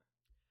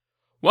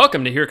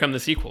Welcome to Here Come the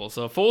Sequels,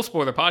 a full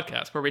spoiler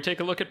podcast where we take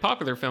a look at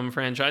popular film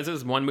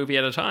franchises one movie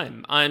at a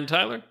time. I'm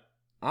Tyler.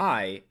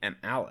 I am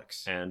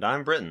Alex. And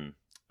I'm Britton.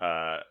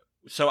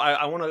 So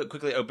I want to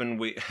quickly open.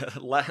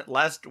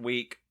 Last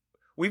week,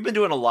 we've been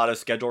doing a lot of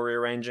schedule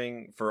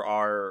rearranging for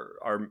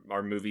our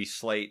movie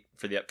slate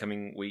for the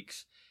upcoming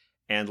weeks.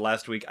 And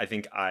last week, I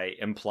think I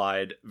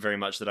implied very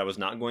much that I was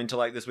not going to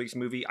like this week's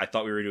movie. I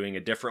thought we were doing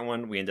a different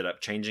one. We ended up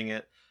changing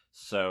it.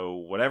 So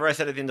whatever I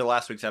said at the end of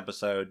last week's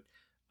episode,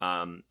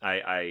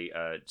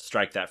 I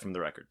strike that from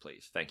the record,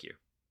 please. Thank you.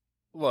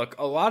 Look,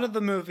 a lot of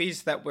the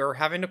movies that we're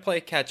having to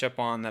play catch up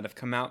on that have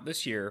come out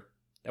this year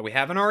that we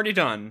haven't already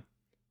done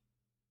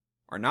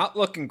are not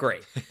looking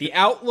great. The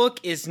outlook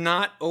is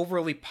not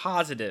overly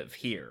positive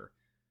here.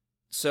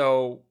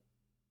 So,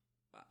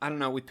 I don't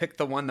know, we picked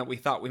the one that we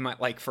thought we might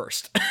like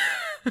first.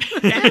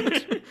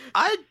 And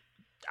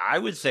I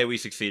would say we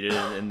succeeded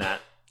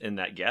in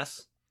that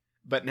guess.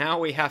 But now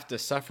we have to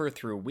suffer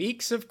through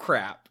weeks of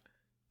crap.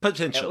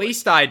 Potentially. At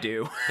least I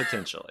do.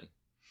 Potentially.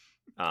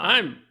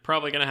 I'm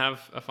probably going to have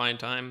a fine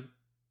time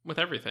with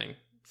everything.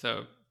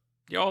 So,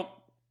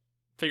 y'all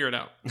figure it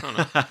out. I don't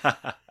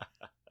know.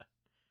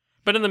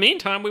 But in the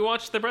meantime, we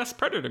watched the best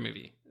Predator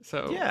movie.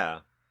 So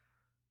Yeah,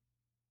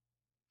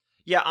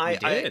 I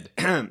did.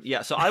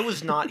 Yeah, so I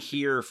was not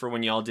here for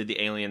when y'all did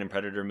the Alien and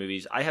Predator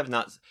movies. I have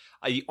not.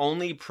 The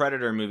only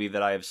Predator movie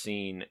that I have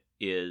seen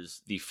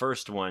is the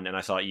first one, and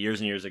I saw it years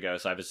and years ago,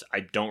 so I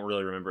don't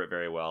really remember it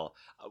very well.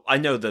 I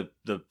know the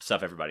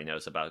stuff everybody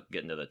knows about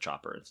getting to the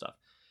chopper and stuff.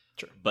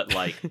 Sure. But,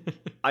 like,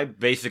 I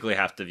basically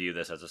have to view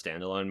this as a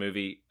standalone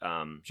movie.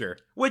 Sure.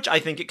 Which I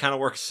think it kind of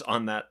works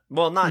on that.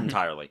 Well, not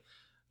entirely.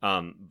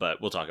 But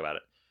we'll talk about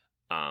it.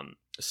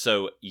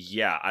 So,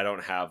 yeah, I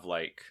don't have,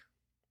 like...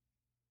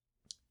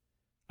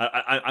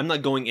 I'm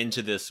not going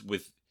into this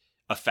with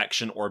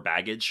affection or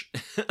baggage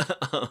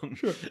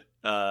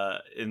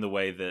in the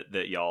way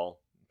that y'all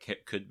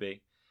could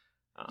be.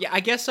 Yeah, I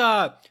guess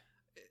I'm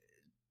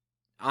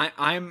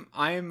I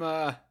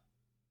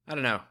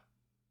don't know.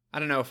 I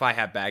don't know if I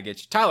have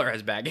baggage. Tyler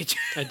has baggage.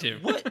 I do.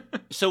 What?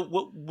 So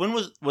when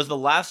was the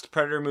last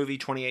Predator movie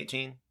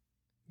 2018?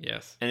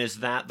 Yes. And is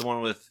that the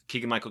one with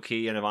Keegan-Michael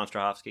Key and Yvonne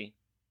Strahovski?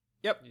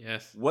 Yep.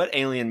 Yes. What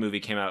Alien movie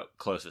came out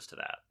closest to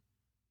that?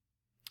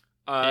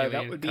 Alien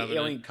That would be Covenant.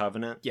 Alien.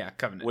 Covenant? Yeah,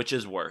 Covenant. Which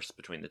is worse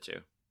between the two?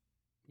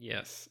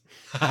 Yes.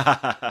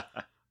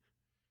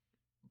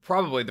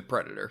 Probably the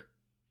Predator.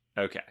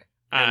 Okay.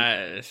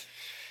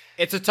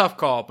 It's a tough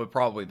call, but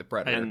probably the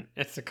Predator. And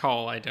It's a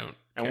call I don't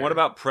And care. what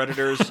about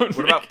Predators? Don't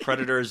What about make.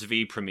 Predators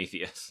v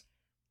Prometheus?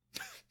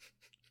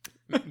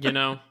 You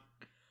know,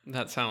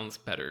 that sounds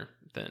better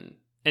than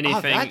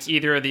anything that's-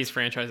 either of these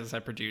franchises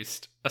have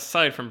produced,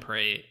 aside from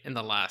Prey, in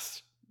the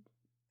last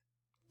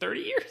 30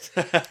 years.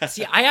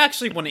 See, I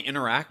actually want to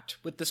interact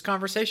with this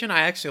conversation. I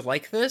actually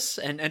like this,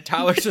 and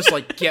Tyler's just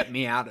like, get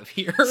me out of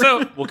here. So,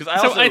 Well, because I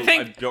So also I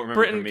think, don't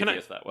remember Britain, can I-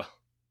 Prometheus that well.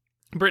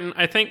 Britton,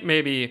 I think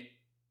maybe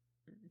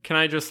can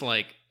I just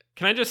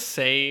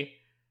say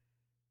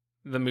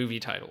the movie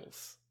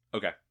titles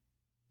Okay,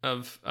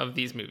 of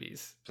these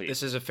movies? please.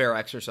 This is a fair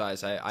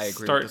exercise. I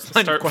agree Start with this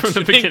line of from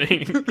the questioning.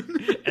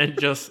 beginning and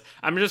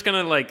I'm just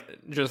gonna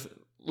just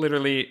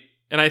literally,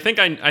 and I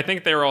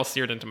think they're all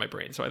seared into my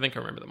brain, so I think I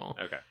remember them all.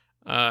 Okay.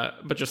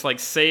 But just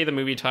say the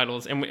movie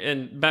titles,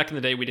 and back in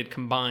the day we did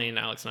combine.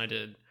 Alex and I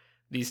did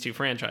these two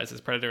franchises,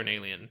 Predator and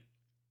Alien,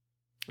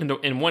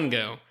 in one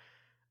go,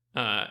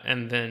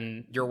 and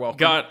then You're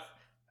welcome.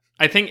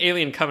 I think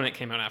Alien Covenant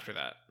came out after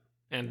that,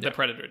 and the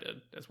Predator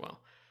did as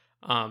well.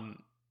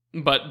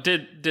 But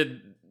did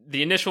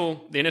the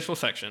initial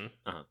section?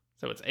 Uh-huh.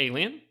 So it's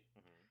Alien,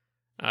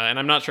 and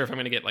I'm not sure if I'm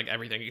going to get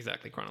everything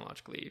exactly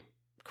chronologically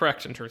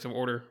correct in terms of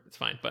order. It's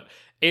fine, but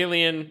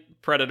Alien,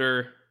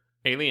 Predator,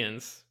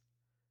 Aliens,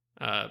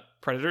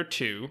 Predator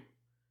 2,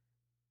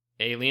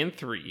 Alien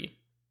 3,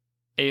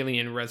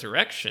 Alien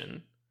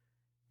Resurrection,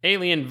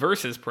 Alien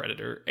vs.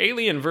 Predator,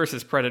 Alien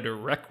vs. Predator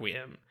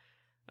Requiem,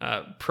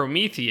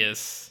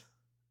 Prometheus,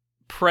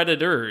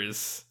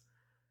 Predators,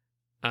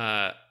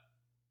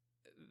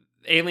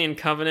 Alien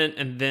Covenant,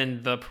 and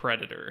then The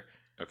Predator.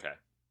 Okay.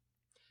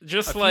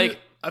 Just a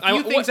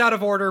few things out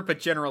of order, but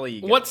generally,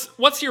 you get it.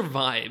 what's your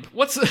vibe?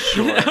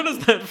 Sure. How does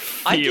that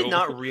feel? I did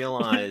not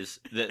realize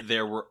that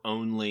there were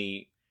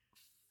only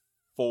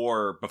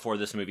 4 before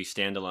this movie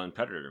standalone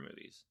Predator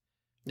movies.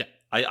 Yeah.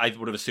 I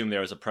would have assumed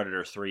there was a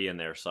Predator 3 in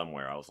there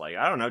somewhere. I was like,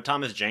 I don't know.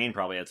 Thomas Jane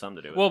probably had something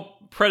to do with it. Well,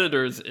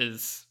 Predators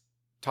is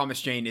Thomas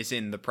Jane is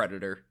in the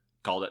Predator.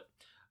 Called it.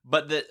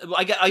 But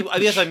I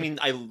guess I mean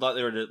I thought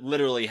there would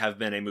literally have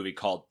been a movie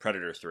called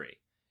Predator 3.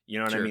 You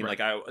know what Sure, I mean? right.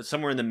 Like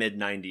somewhere in the mid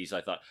 '90s,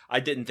 I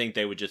didn't think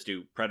they would just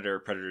do Predator,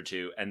 Predator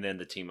 2, and then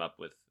the team up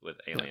with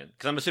Alien.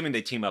 Because I'm assuming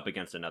they team up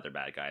against another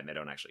bad guy, and they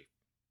don't actually.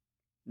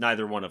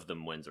 Neither one of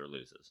them wins or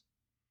loses.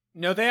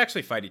 No, they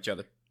actually fight each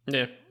other,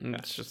 yeah.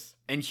 It's just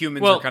and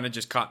humans Well- are kind of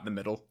just caught in the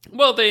middle.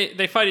 well,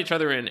 they fight each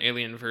other in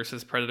Alien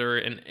versus Predator,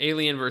 and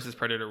Alien versus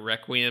Predator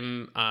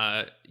Requiem.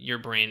 Your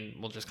brain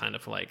will just kind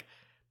of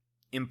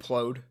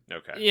Implode.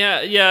 Okay.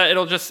 yeah.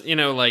 It'll just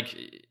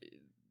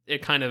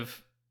it kind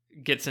of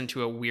gets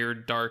into a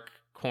weird dark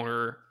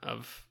corner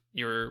of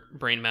your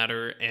brain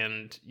matter,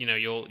 and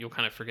you'll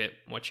kind of forget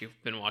what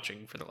you've been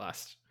watching for the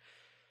last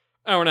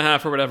hour and a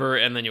half or whatever,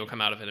 and then you'll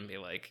come out of it and be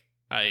like,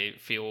 I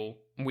feel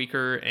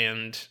weaker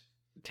and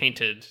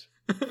tainted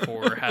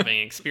for having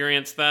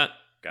experienced that.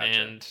 Gotcha.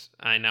 And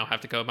I now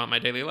have to go about my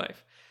daily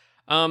life.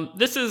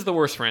 This is the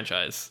worst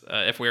franchise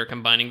if we are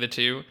combining the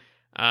two,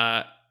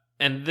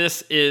 and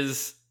this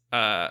is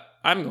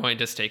I'm going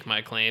to stake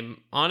my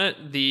claim on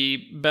it,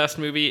 the best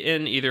movie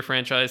in either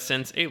franchise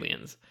since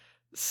Aliens.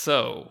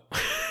 So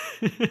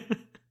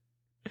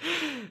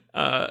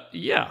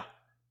yeah,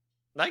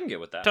 I can get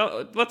with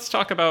that. Let's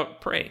talk about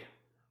Prey.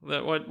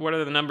 What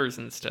are the numbers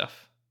and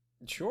stuff?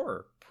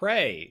 Sure.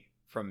 Prey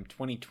from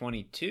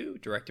 2022,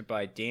 directed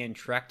by Dan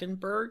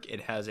Trachtenberg.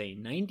 It has a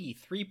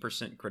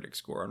 93% critic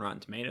score on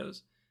Rotten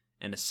Tomatoes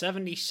and a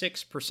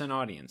 76%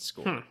 audience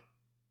score.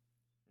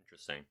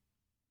 Interesting.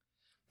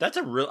 That's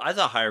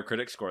a higher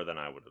critic score than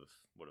I would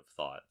have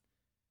thought.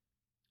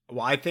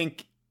 Well, I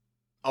think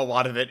a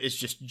lot of it is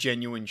just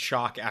genuine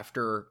shock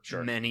after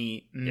Sure.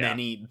 many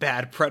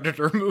bad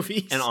Predator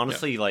movies. And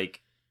honestly,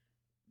 like,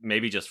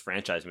 maybe just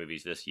franchise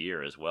movies this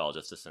year as well.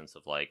 Just a sense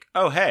of like,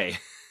 oh, hey,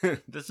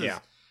 this is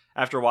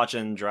after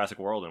watching Jurassic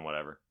World and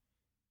whatever.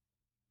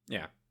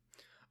 Yeah.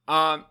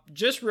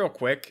 Just real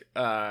quick,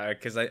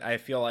 because I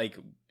feel like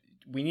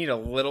we need a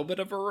little bit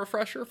of a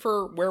refresher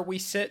for where we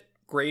sit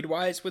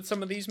grade-wise with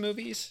some of these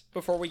movies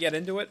before we get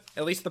into it.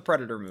 At least the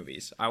Predator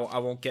movies. I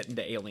won't get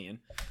into Alien.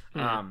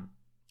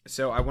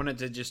 So I wanted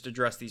to just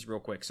address these real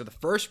quick. So the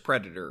first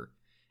Predator,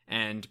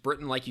 and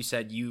Britton, like you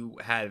said, you've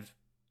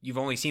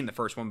only seen the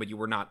first one, but you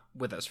were not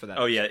with us for that.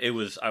 Oh yeah,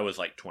 I was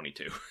like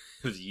 22. It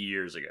was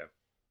years ago.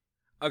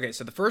 Okay,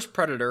 so the first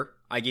Predator,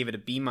 I gave it a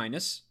B-.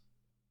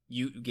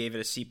 You gave it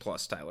a C+,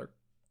 Tyler.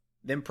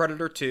 Then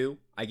Predator 2,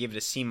 I gave it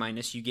a C-.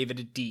 You gave it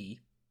a D.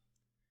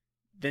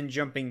 Then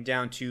jumping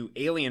down to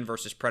Alien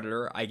vs.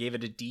 Predator, I gave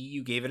it a D.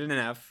 You gave it an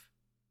F.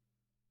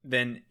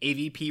 Then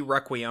AVP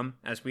Requiem,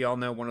 as we all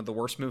know, one of the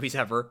worst movies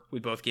ever. We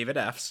both gave it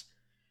Fs.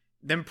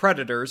 Then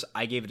Predators,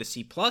 I gave it a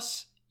C+.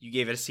 You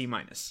gave it a C-.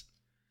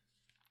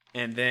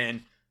 And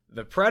then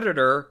The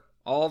Predator,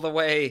 all the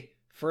way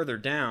further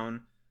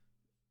down,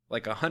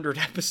 like 100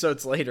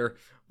 episodes later,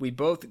 we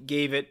both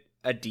gave it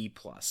a D+.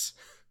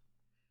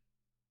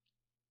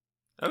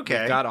 Okay.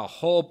 We've got a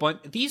whole bunch.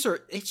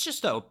 It's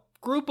just a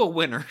group of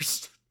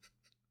winners.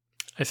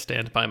 I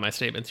stand by my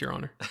statements, Your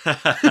Honor.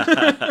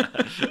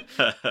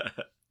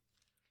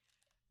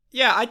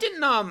 Yeah,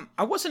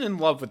 I wasn't in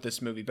love with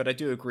this movie, but I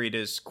do agree it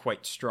is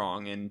quite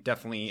strong, and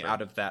definitely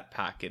out of that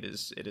pack, it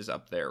is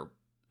up there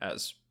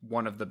as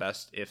one of the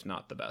best, if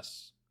not the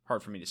best.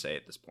 Hard for me to say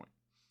at this point.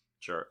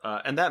 Sure.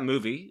 And that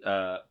movie,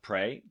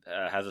 Prey,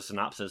 has a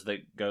synopsis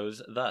that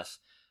goes thus.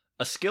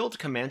 A skilled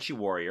Comanche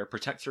warrior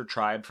protects her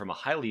tribe from a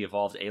highly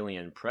evolved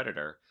alien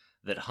predator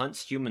that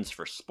hunts humans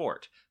for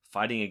sport,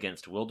 fighting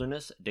against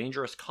wilderness,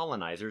 dangerous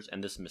colonizers,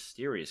 and this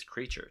mysterious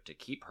creature to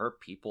keep her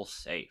people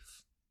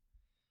safe.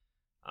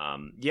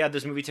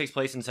 This movie takes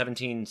place in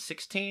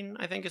 1716,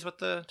 I think is what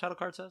the title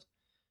card says.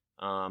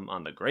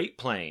 On the Great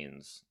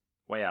Plains.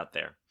 Way out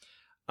there.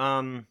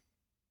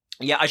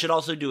 I should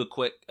also do a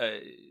quick,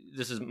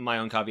 this is my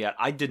own caveat.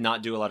 I did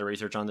not do a lot of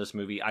research on this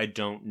movie. I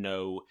don't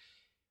know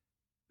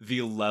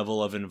the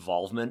level of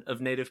involvement of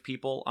Native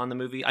people on the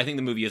movie. I think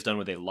the movie is done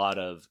with a lot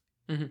of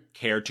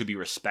care to be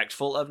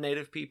respectful of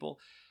Native people.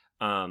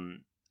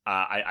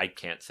 I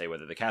can't say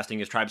whether the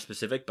casting is tribe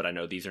specific, but I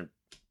know these are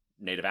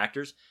Native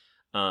actors.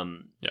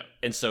 And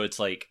so it's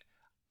like,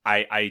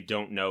 I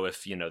don't know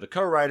if, the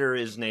co-writer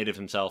is Native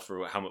himself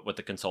or what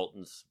the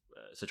consultants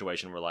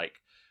situation was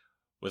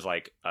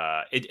like.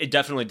 It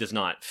definitely does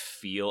not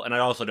feel, and I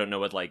also don't know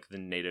what like the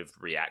Native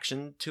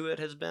reaction to it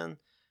has been.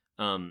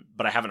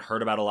 But I haven't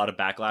heard about a lot of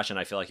backlash, and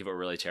I feel like if it were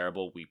really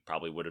terrible, we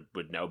probably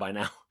would know by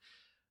now.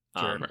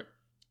 Sure. Right.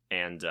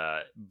 And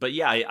but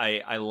yeah,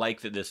 I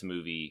like that this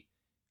movie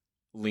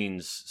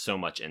leans so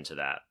much into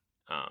that,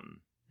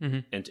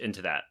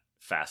 into that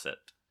facet.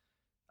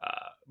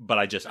 But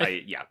I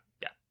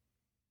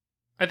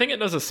think it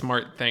does a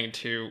smart thing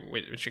too,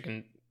 which you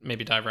can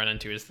maybe dive right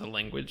into, is the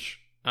language.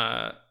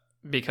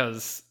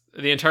 Because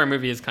the entire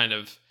movie is kind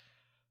of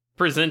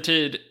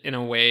presented in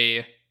a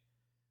way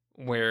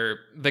where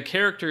the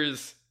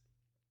characters,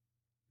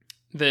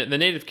 the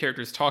native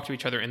characters, talk to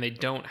each other and they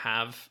don't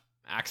have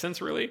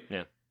accents really.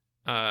 Yeah.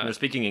 They're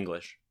speaking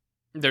English.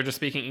 They're just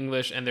speaking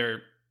English, and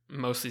they're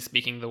mostly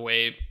speaking the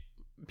way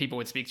people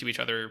would speak to each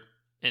other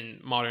in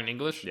modern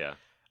English. Yeah.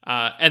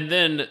 And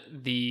then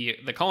the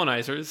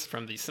colonizers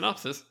from the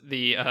synopsis,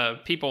 the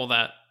people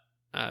that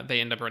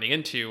they end up running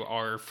into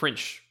are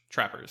French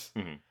trappers.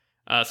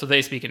 Mm-hmm. So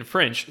they speak in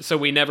French. So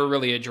we never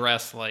really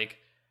address, like,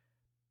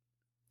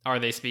 are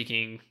they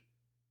speaking...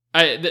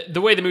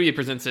 the way the movie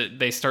presents it,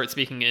 they start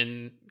speaking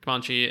in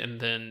Comanche and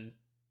then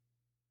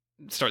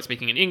start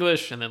speaking in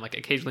English, and then like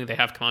occasionally they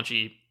have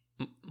Comanche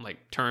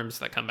like terms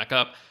that come back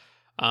up.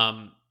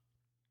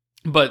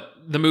 But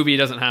the movie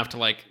doesn't have to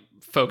like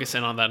focus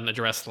in on that and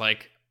address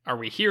like, are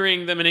we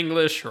hearing them in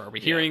English or are we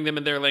hearing them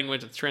in their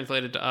language? It's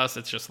translated to us.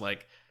 It's just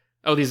like,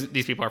 oh, these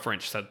people are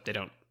French, so they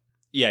don't.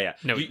 Yeah.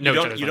 No, you no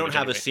don't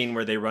have a scene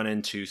where they run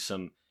into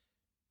some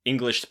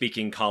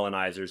English-speaking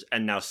colonizers,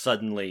 and now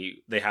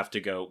suddenly they have to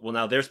go, well,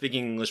 now they're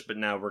speaking English, but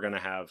now we're going to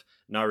have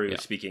Naru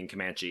speaking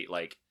Comanche.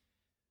 Like,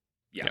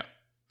 yeah.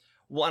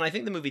 Well, and I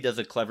think the movie does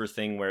a clever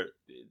thing where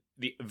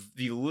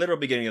the literal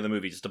beginning of the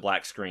movie, just a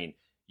black screen,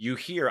 you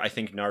hear, I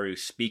think, Naru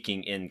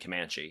speaking in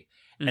Comanche,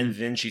 and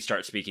then she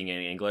starts speaking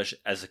in English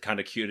as a kind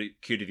of cue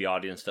to the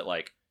audience that,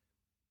 like,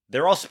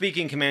 they're all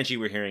speaking Comanche,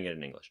 we're hearing it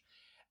in English.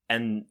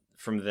 And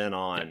from then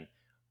on,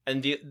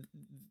 and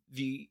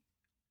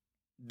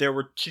there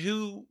were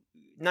two,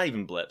 not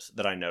even blips,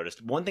 that I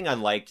noticed. One thing I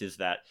liked is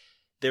that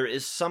there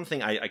is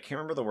something, I can't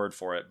remember the word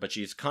for it, but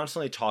she's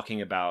constantly talking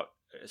about,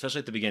 especially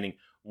at the beginning,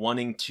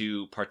 wanting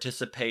to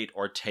participate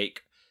or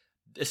take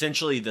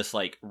essentially this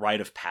like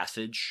rite of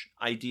passage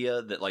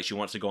idea that like she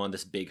wants to go on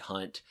this big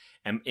hunt,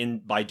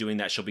 and by doing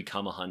that she'll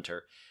become a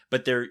hunter.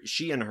 But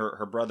she and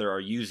her brother are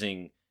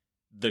using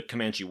the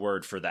Comanche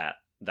word for that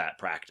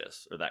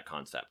practice or that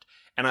concept.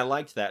 And I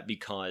liked that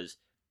because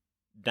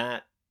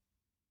that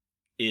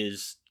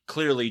is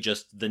clearly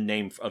just the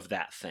name of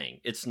that thing.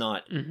 It's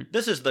not,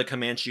 this is the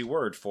Comanche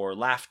word for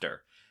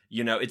laughter.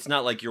 You know, it's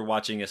not like you're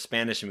watching a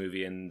Spanish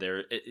movie and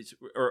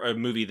or a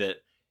movie that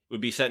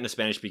would be set in a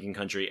Spanish speaking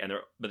country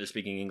but they're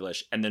speaking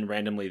English, and then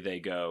randomly they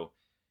go,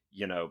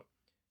 you know,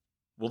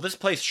 well, this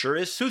place sure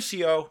is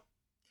sucio.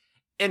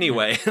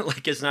 Anyway,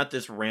 like, it's not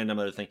this random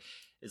other thing.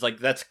 It's like,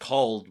 that's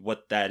called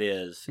what that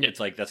is. Yeah. It's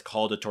like, that's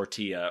called a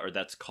tortilla, or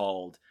that's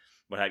called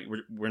what have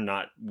you.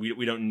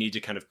 We don't need to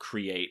kind of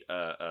create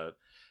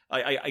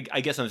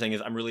I guess what I'm saying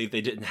is I'm relieved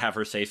they didn't have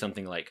her say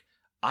something like,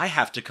 I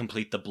have to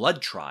complete the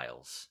blood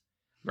trials.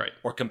 Right.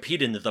 Or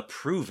compete in the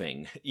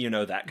proving, you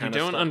know, that kind of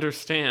stuff. You don't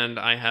understand.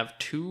 I have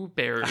 2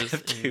 bears. I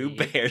have 2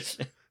 bears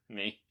in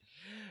me.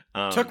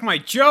 Took my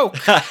joke.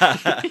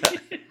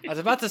 I was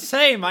about to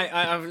say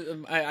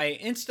I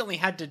instantly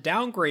had to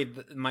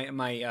downgrade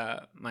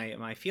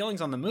my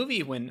feelings on the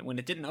movie when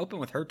it didn't open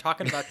with her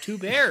talking about 2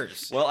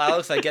 bears. Well,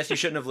 Alex, I guess you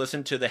shouldn't have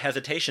listened to the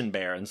hesitation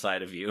bear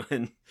inside of you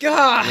and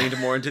leaned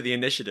more into the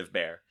initiative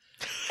bear.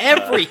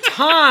 Every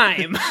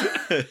time.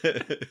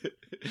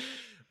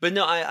 But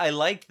no, I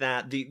liked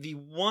that. The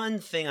one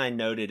thing I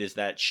noted is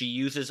that she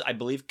uses, I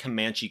believe,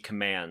 Comanche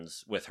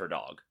commands with her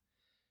dog.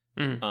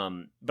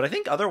 But I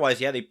think otherwise,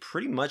 they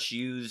pretty much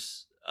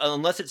use,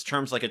 unless it's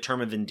terms like a term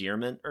of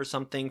endearment or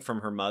something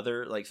from her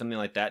mother, like something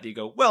like that, you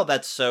go, well,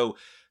 that's so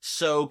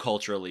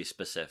culturally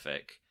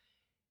specific.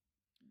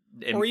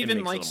 Or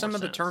even like some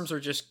of the terms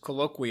are just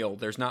colloquial.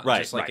 There's not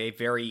just like a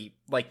very,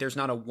 like, there's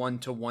not a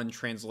one-to-one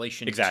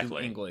translation to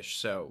English.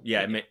 So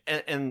yeah.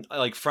 And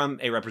like from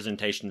a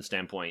representation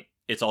standpoint,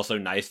 it's also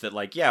nice that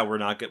like,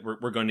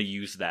 we're going to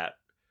use that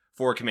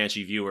for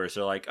Comanche viewers.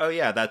 They're like, oh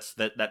yeah, that's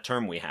that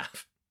term we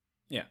have.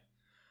 Yeah.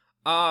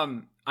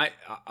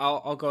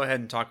 I'll go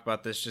ahead and talk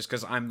about this just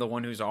because I'm the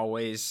one who's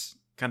always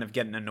kind of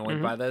getting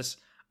annoyed by this.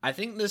 I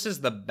think this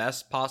is the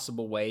best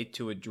possible way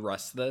to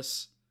address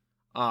this,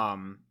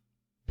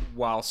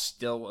 while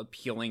still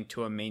appealing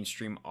to a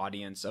mainstream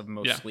audience of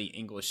mostly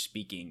English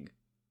speaking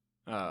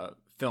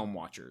film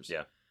watchers.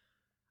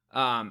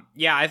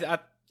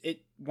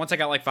 Once I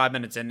got like 5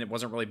 minutes in, it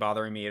wasn't really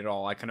bothering me at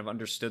all. I kind of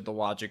understood the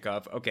logic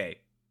of, okay,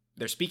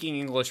 they're speaking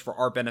English for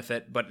our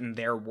benefit, but in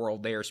their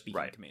world, they are speaking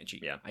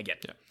Comanche. Yeah, I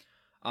get it.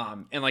 Yeah.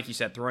 And like you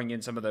said, throwing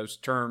in some of those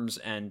terms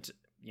and,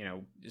 you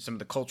know, some of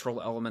the cultural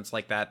elements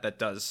like that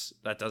does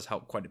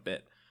help quite a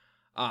bit.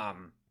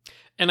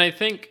 And I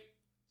think,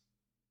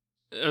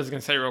 I was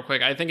going to say real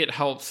quick, I think it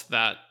helps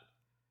that,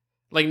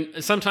 like,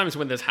 sometimes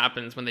when this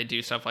happens, when they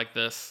do stuff like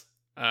this,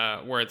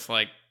 where it's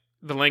like,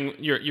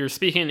 you're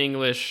speaking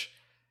English,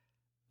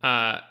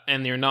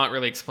 and you're not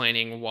really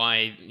explaining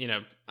why, you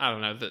know, I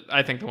don't know.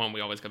 I think the one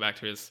we always go back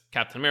to is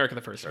Captain America,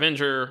 the First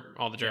Avenger.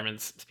 All the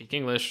Germans speak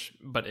English,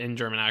 but in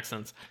German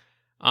accents.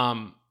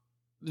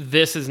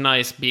 This is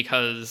nice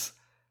because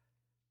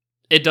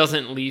it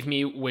doesn't leave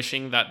me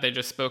wishing that they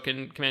just spoke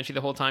in Comanche the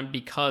whole time,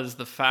 because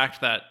the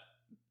fact that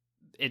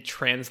it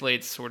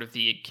translates sort of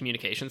the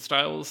communication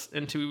styles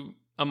into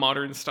a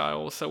modern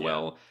style so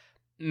well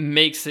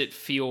makes it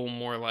feel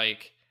more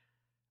like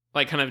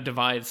kind of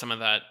divides some of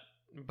that,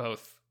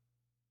 both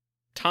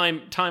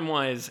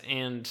time-wise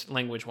and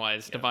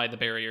language-wise, divide the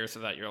barrier so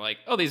that you're like,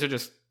 oh, these are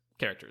just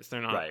characters.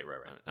 They're not... Right.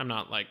 I'm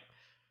not like...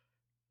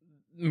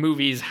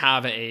 Movies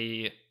have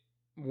a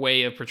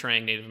way of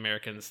portraying Native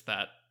Americans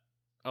that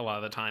a lot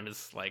of the time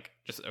is like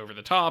just over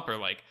the top, or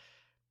like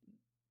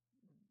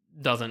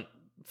doesn't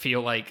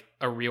feel like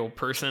a real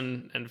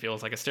person and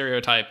feels like a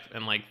stereotype,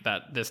 and like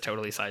that this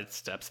totally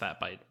sidesteps that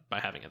by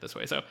having it this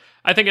way. So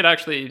I think it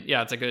actually,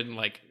 it's a good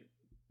like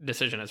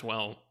decision as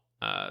well,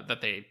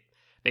 that they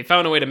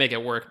found a way to make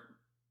it work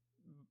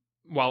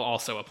while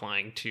also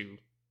appealing to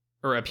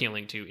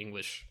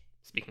English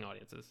speaking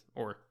audiences,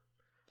 or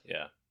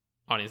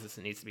audiences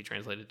it needs to be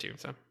translated to.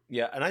 So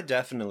Yeah, and I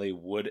definitely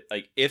would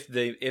like if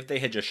they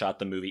had just shot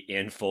the movie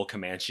in full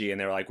Comanche and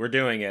they were like, "We're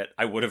doing it,"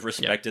 I would have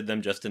respected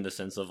them just in the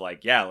sense of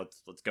like, "Yeah,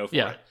 let's go for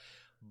it."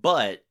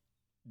 But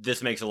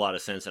this makes a lot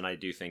of sense, and I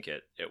do think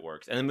it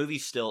works. And the movie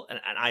still, and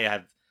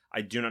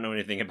I do not know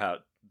anything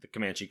about the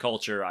Comanche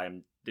culture.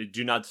 I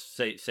do not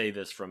say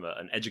this from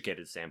an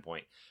educated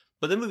standpoint,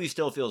 but the movie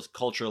still feels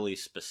culturally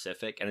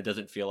specific, and it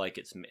doesn't feel like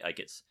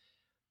it's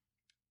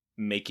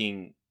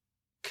making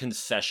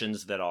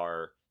concessions that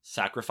are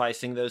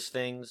sacrificing those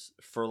things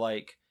for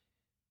like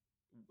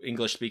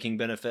English speaking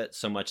benefit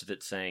so much that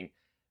it's saying,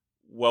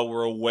 well,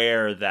 we're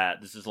aware that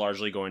this is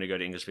largely going to go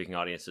to English speaking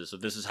audiences, so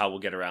this is how we'll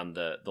get around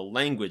the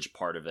language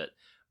part of it,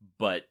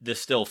 but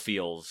this still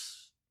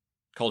feels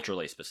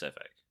culturally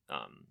specific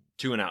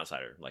to an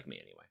outsider like me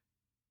anyway.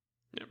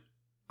 Yeah.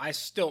 I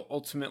still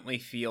ultimately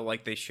feel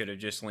like they should have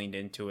just leaned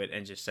into it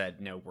and just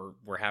said, no,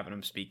 we're having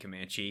them speak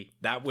Comanche.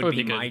 That would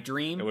be my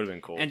dream. It would have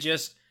been cool. And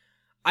just,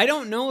 I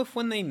don't know if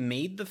when they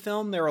made the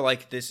film, they were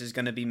like, this is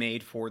going to be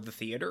made for the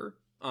theater.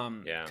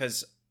 Yeah.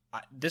 Because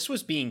this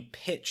was being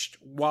pitched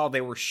while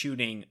they were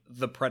shooting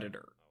The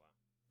Predator.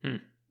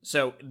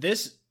 So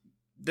this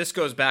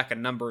goes back a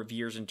number of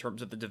years in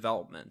terms of the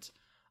development.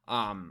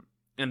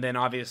 And then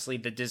obviously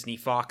the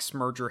Disney-Fox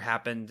merger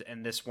happened,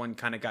 and this one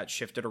kind of got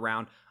shifted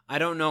around. I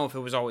don't know if it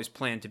was always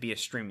planned to be a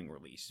streaming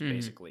release,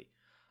 basically.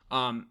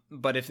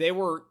 But if they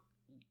were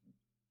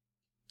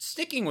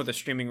sticking with a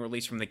streaming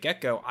release from the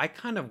get-go, I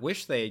kind of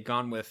wish they had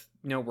gone with,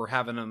 we're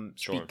having them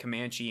speak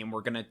Comanche and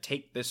we're going to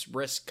take this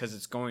risk because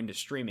it's going to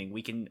streaming.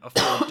 We can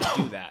afford to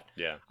do that.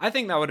 Yeah. I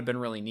think that would have been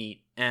really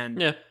neat.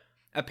 And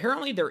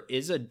apparently there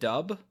is a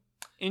dub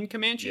in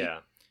Comanche. Yeah.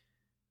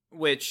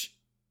 Which,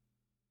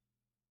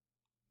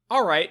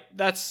 all right,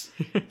 that's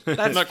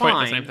not fine.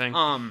 quite the same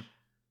thing.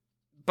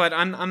 But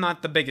I'm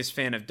not the biggest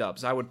fan of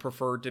dubs. I would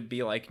prefer to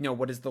be like, no,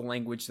 what is the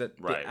language that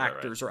the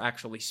actors are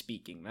actually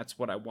speaking? That's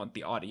what I want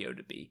the audio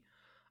to be.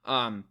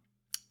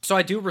 So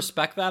I do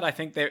respect that. I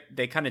think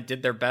they kind of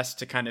did their best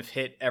to kind of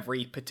hit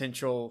every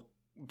potential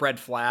red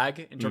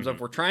flag in terms of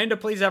we're trying to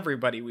please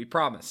everybody, we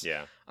promise.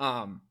 Yeah.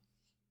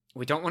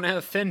 We don't want to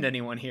offend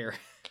anyone here.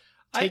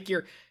 Take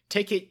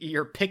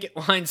your picket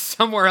line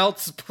somewhere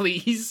else,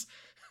 please.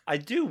 I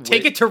do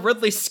take it to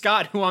Ridley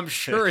Scott, who I'm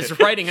sure is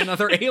writing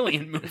another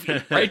Alien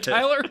movie, right,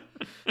 Tyler?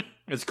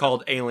 It's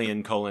called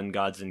Alien: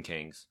 Gods and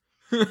Kings.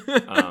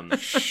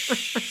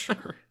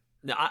 Sure.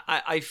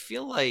 I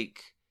feel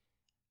like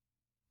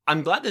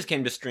I'm glad this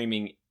came to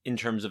streaming in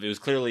terms of it was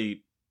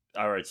clearly,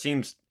 or it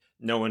seems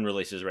no one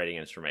releases rating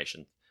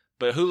information,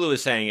 but Hulu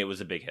is saying it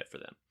was a big hit for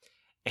them,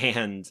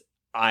 and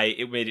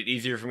it made it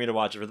easier for me to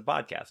watch it for the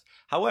podcast.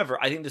 However,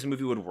 I think this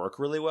movie would work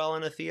really well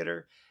in a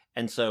theater,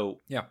 and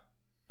so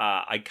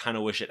I kind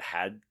of wish it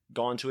had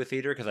gone to a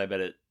theater because I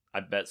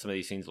bet some of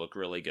these scenes look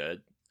really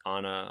good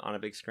on a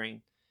big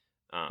screen,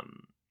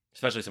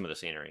 especially some of the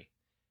scenery.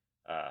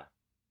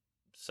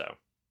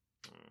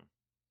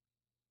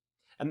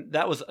 And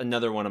that was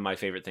another one of my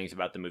favorite things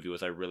about the movie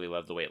was I really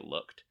loved the way it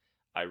looked.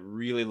 I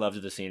really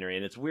loved the scenery,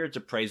 and it's weird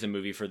to praise a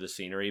movie for the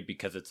scenery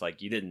because it's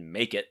like you didn't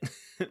make it,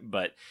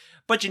 but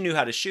you knew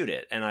how to shoot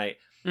it. And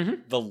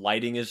the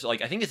lighting is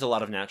like, I think it's a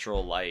lot of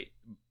natural light,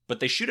 but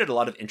they shoot at a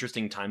lot of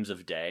interesting times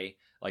of day,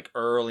 like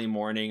early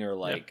morning or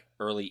like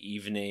early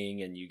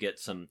evening, and you get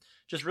some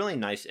just really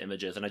nice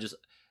images. And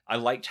I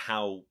liked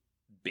how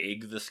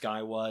big the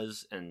sky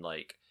was, and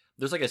like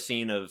there's like a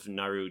scene of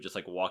Naru just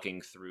like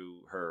walking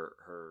through her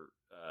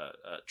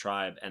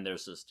tribe, and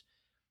there's just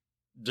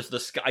the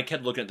sky. I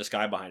kept looking at the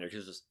sky behind her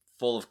because it's just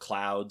full of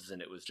clouds,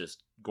 and it was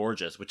just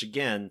gorgeous. Which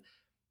again,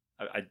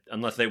 I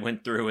unless they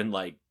went through and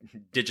like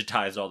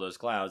digitized all those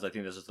clouds, I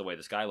think this is the way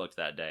the sky looked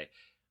that day.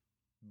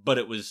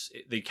 But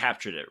they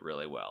captured it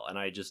really well, and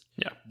I just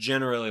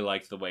generally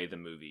liked the way the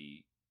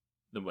movie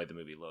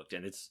looked.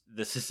 And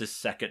this is his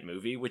second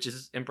movie, which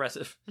is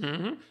impressive.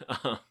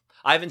 I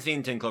haven't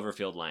seen 10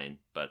 Cloverfield Lane,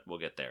 but we'll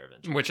get there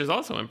eventually. Which is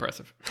also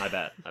impressive. I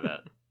bet.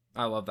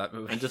 I love that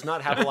movie. And does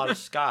not have a lot of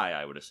sky,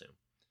 I would assume.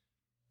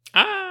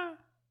 I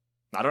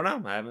don't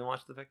know. I haven't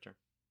watched the picture.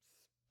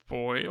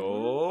 Boy.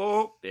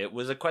 Oh, it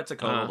was a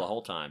Quetzalcoatl the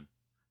whole time.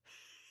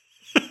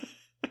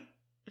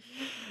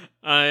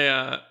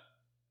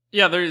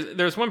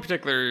 There's one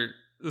particular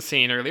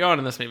scene early on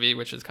in this movie,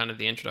 which is kind of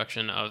the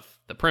introduction of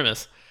the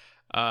premise,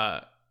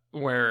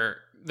 where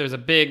there's a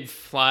big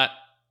flat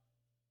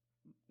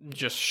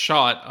just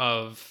shot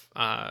of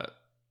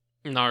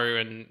Naru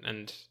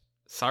and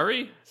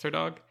Sari, it's her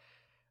dog.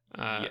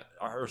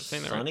 Or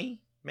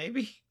Sunny,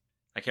 maybe?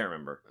 I can't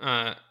remember.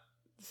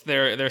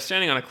 They're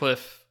standing on a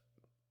cliff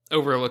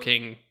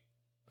overlooking,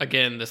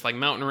 again, this like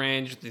mountain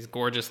range, these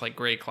gorgeous like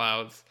gray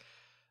clouds.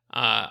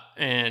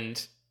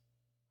 And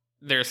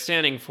they're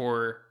standing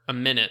for a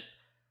minute.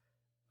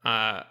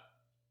 And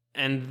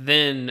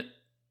then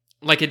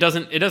like it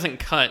doesn't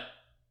cut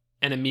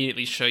and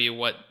immediately show you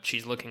what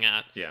she's looking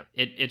at. Yeah.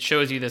 It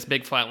shows you this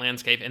big flat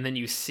landscape, and then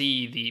you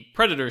see the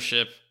Predator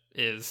ship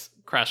is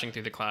crashing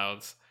through the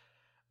clouds.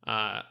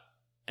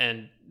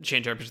 And she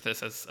interprets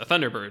this as a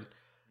Thunderbird.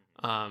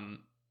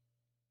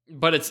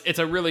 but it's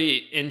a really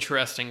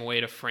interesting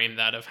way to frame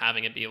that, of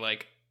having it be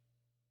like,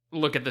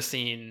 look at the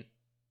scene,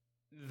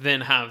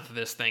 then have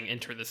this thing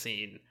enter the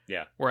scene.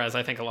 Yeah. Whereas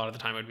I think a lot of the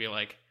time it would be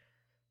like,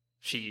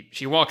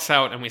 she walks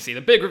out and we see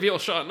the big reveal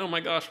shot, and oh my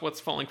gosh, what's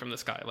falling from the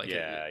sky? Like,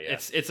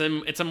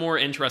 it's a more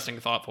interesting,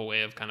 thoughtful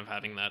way of kind of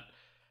having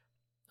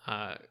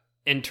that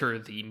enter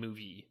the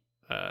movie.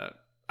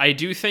 I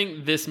do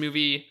think this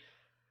movie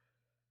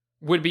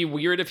would be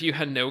weird if you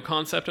had no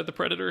concept of the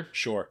Predator.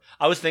 Sure.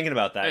 I was thinking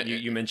about that.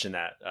 You mentioned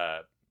that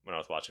when I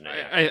was watching it.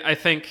 Yeah. I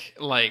think,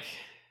 like,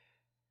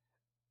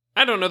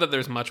 I don't know that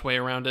there's much way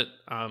around it.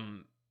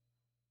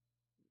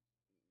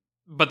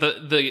 But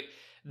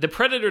the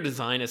Predator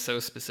design is so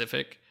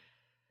specific,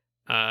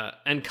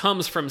 and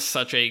comes from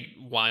such a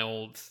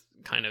wild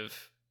kind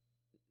of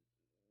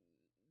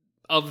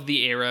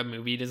the era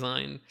movie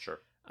design. Sure.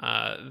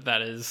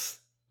 That is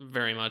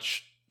very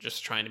much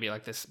just trying to be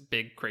like this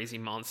big crazy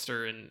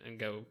monster and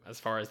go as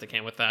far as they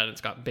can with that.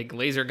 It's got big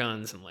laser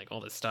guns and like all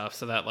this stuff,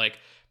 so that like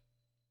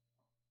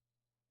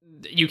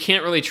you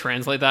can't really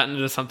translate that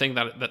into something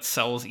that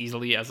sells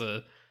easily as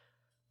a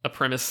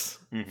premise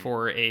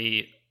for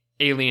a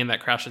alien that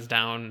crashes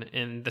down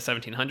in the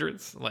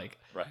 1700s. Like,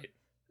 right.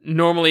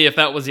 Normally, if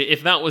that was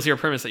your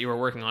premise that you were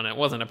working on, it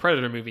wasn't a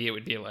Predator movie. It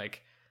would be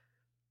like,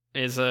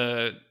 is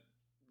a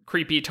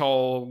creepy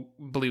tall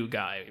blue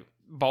guy,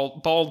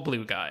 bald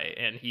blue guy,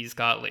 and he's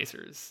got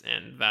lasers,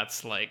 and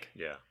that's like,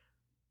 yeah.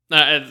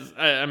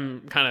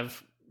 I'm kind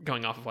of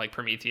going off of like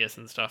Prometheus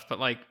and stuff, but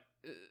like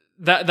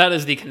that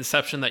is the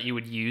conception that you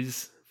would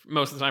use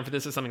most of the time for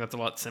this. Is something that's a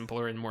lot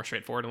simpler and more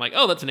straightforward, and like,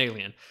 oh, that's an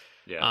alien.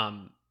 Yeah.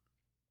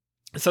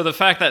 So the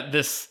fact that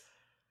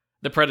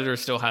the Predator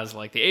still has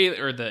like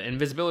the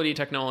invisibility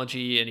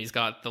technology, and he's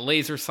got the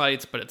laser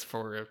sights, but it's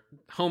for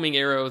homing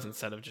arrows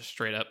instead of just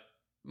straight up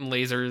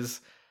lasers.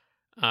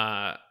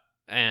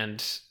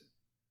 And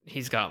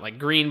he's got like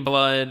green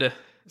blood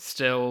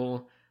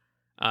still.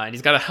 And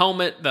he's got a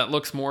helmet that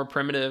looks more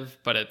primitive,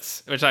 but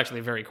it's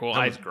actually very cool.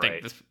 I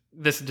think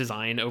this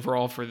design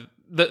overall for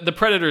the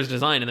Predator's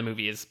design in the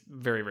movie is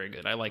very, very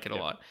good. I like it a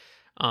lot.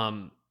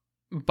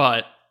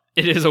 But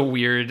it is a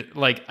weird,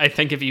 like, I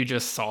think if you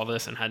just saw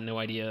this and had no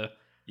idea,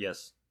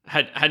 yes,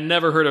 had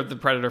never heard of the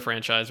Predator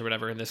franchise or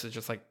whatever, and this is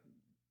just like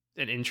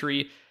an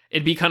entry,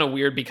 it'd be kind of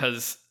weird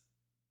because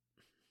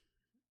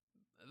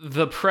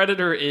the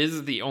Predator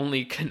is the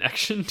only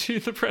connection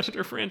to the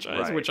Predator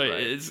franchise, right, which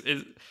is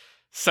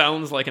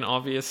sounds like an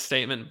obvious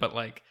statement, but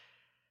like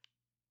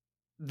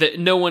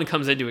no one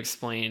comes in to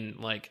explain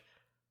like,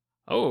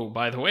 oh,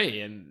 by the way,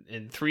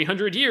 in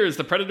 300 years,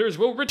 the Predators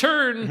will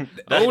return.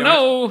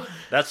 No.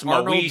 That's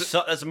my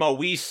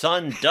wee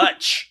son,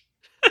 Dutch.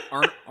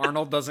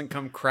 Arnold doesn't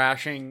come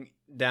crashing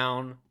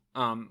down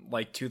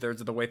like 2/3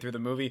 of the way through the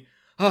movie.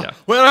 Yeah.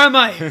 Where am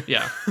I?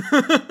 Yeah.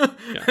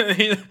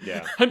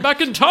 Yeah. I'm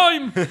back in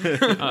time.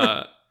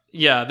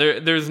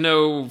 There's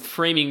no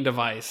framing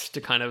device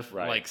to kind of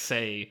like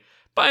say,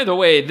 by the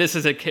way, this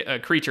is a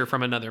creature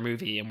from another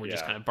movie, and we're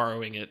just kind of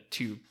borrowing it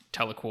to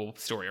tell a cool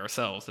story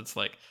ourselves. It's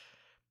like,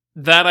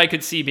 that I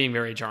could see being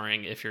very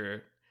jarring if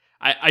you're...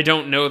 I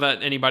don't know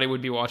that anybody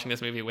would be watching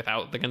this movie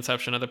without the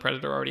conception of the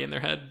Predator already in their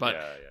head, but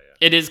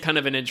it is kind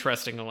of an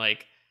interesting,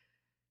 like,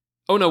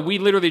 oh no, we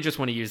literally just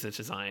want to use this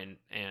design,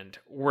 and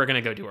we're going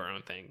to go do our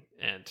own thing,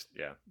 and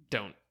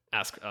don't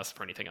ask us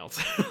for anything else.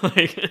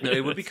 Like, no,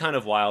 it would be kind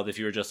of wild if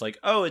you were just like,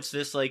 oh, it's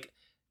this, like,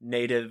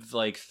 native,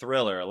 like,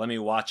 thriller. Let me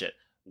watch it.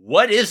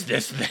 What is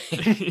this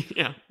thing?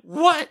 Yeah.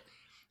 What?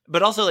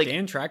 But also, like,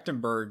 Dan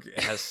Trachtenberg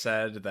has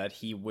said that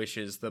he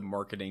wishes the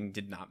marketing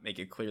did not make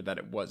it clear that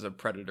it was a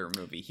Predator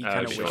movie. He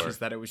kind of wishes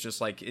that it was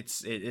just like, it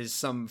is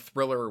some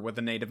thriller with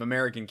a Native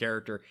American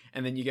character,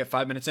 and then you get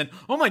 5 minutes in,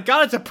 oh my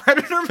god, it's a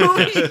Predator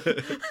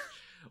movie!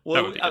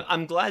 Well,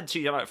 I'm glad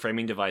too about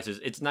framing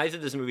devices. It's nice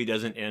that this movie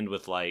doesn't end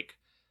with like,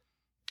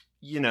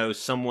 you know,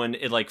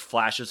 it like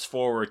flashes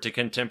forward to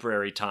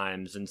contemporary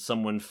times, and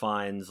someone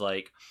finds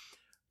like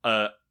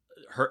her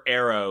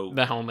arrow,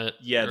 the helmet.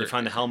 Yeah, they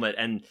find the helmet,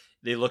 and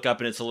they look up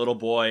and it's a little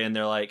boy, and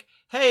they're like,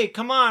 hey,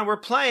 come on, we're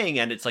playing.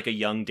 And it's like a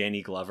young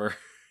Danny Glover.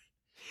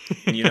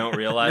 And you don't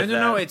realize that.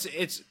 No, it's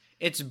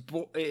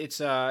what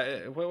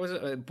was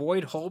it?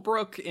 Boyd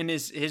Holbrook in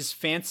his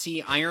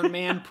fancy Iron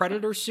Man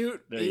Predator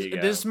suit. There you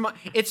go.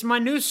 It's my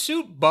new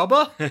suit,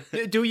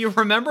 Bubba. Do you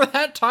remember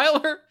that,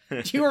 Tyler?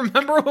 Do you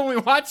remember when we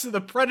watched The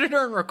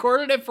Predator and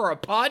recorded it for a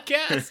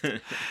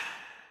podcast?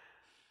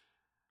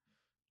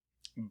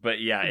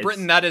 But yeah,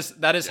 Britain, that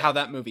is how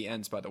that movie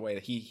ends. By the way,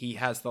 he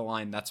has the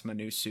line, "That's my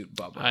new suit,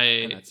 Bubba,"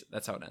 and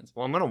that's how it ends.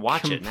 Well, I'm gonna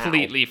watch it now.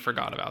 Completely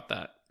forgot about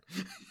that.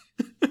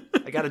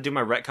 I got to do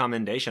my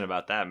recommendation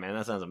about that, man.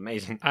 That sounds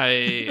amazing.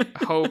 I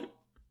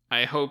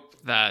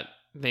hope that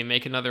they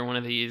make another one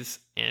of these,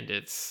 and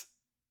it's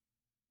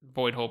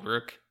Boyd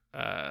Holbrook,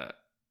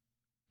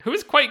 who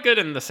is quite good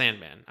in The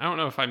Sandman. I don't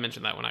know if I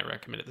mentioned that when I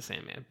recommended The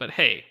Sandman, but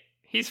hey,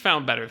 he's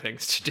found better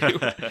things to do.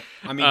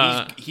 I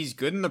mean, he's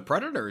good in The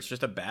Predator. It's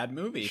just a bad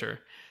movie. Sure.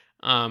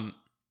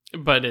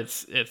 But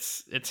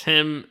it's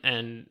him,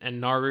 and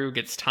Naru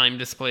gets time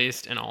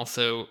displaced, and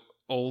also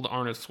old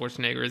Arnold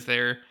Schwarzenegger is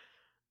there.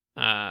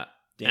 Danny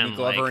and,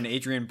 Glover like- and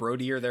Adrian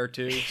Brody are there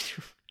too.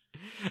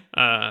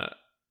 I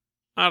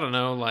don't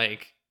know,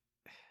 like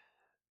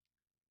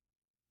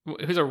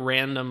who's a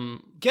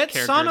random Get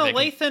character Sana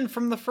they can- Lathan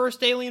from the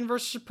first Alien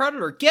vs.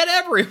 Predator. Get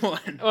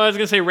everyone. Well, I was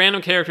gonna say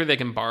random character they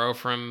can borrow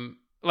from,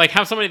 like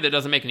have somebody that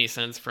doesn't make any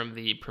sense from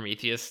the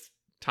Prometheus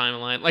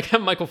timeline, like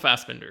have Michael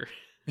Fassbender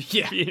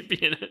Yeah. be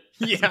in it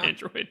as Yeah. an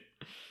android,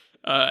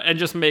 and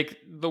just make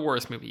the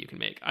worst movie you can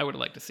make. I would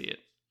like to see it.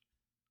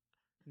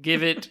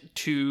 Give it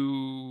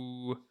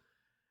to.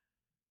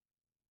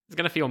 It's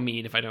gonna feel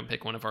mean if I don't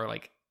pick one of our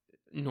like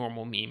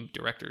normal meme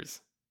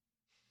directors.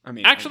 I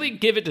mean, Actually,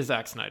 give it to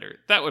Zack Snyder.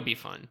 That would be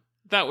fun.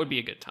 That would be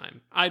a good time.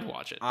 I'd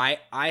watch it. I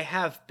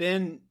have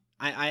been.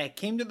 I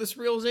came to this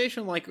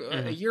realization like a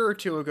Mhm. year or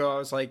two ago. I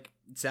was like,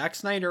 Zack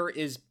Snyder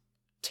is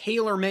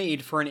tailor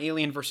made for an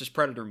Alien versus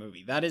Predator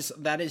movie. That is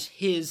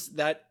his.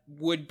 That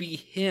would be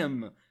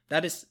him.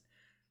 That is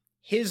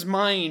his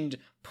mind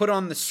put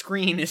on the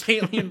screen as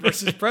Alien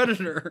versus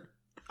Predator.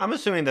 I'm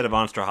assuming that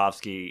Yvonne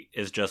Strahovski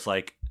is just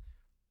like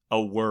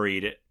a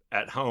worried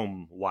at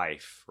home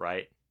wife,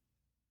 right?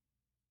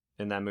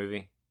 In that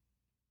movie,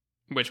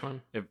 Which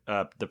one?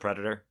 The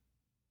Predator.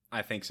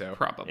 I think so.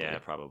 Probably. Yeah,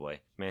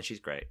 probably. Man, she's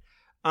great.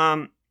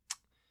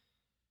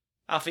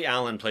 Alfie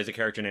Allen plays a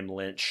character named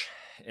Lynch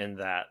in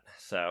that,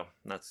 so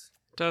that's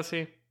Does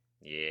he?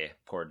 yeah.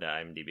 Poor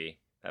IMDb.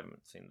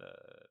 Haven't seen the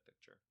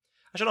picture.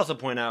 I should also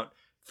point out,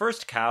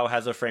 First Cow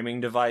has a framing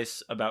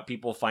device about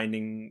people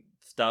finding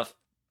stuff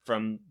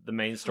from the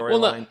main storyline,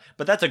 Well, no-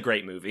 but that's a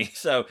great movie.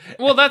 So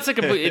Well, that's a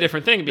completely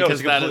different thing No,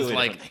 because it's a that is completely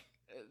like different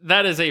thing.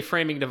 that is a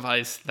framing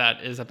device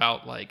that is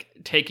about like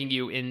taking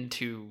you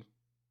into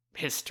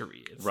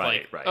history. It's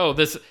Right, like, right. oh,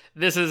 this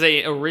is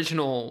a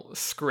original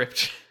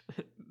script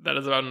that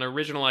is about an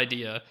original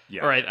idea.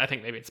 Yeah. Or I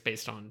think maybe it's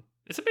based on.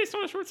 Is it based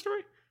on a short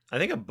story? I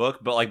think a book,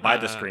 but like by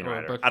the Or a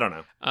screenwriter. book. I don't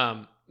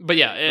know. But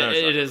yeah, No, it's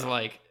it not is about.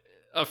 like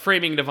a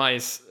framing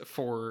device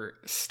for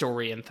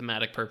story and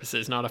thematic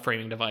purposes, not a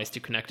framing device to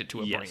connect it to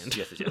a Yes, brand.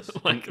 yes.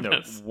 Like, no,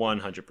 that's-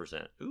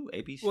 100%. Ooh,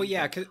 ABC. Well,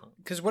 yeah,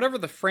 because whatever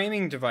the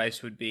framing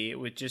device would be, it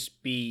would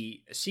just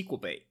be a sequel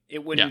bait.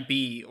 It wouldn't Yeah.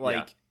 be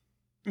like,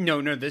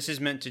 no, this is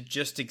meant to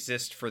just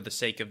exist for the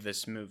sake of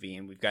this movie,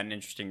 and we've got an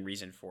interesting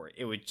reason for it.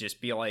 It would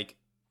just be like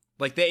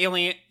the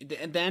Alien,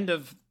 at the end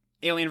of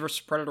Alien vs.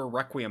 Predator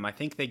Requiem, I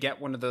think they get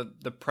one of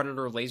the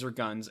Predator laser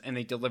guns, and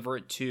they deliver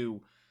it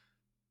to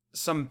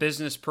some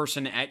business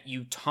person at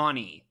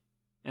Utani.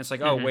 And it's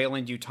like, oh, Mhm.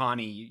 Wayland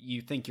Utani, you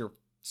think you're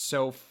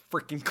so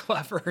freaking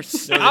clever. No,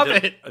 Stop they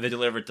it. They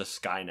delivered to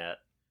Skynet.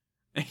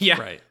 Yeah.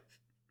 Right.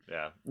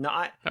 Yeah. No,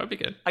 I That would be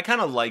good.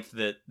 kind of liked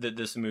that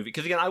this movie,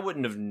 because again, I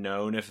wouldn't have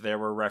known if there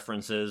were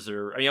references,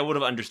 or I mean, I would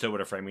have understood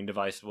what a framing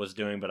device was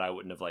doing, but I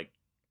wouldn't have like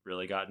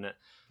really gotten it.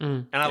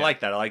 Mm. And I Yeah. like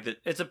that. I like that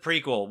it's a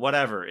prequel.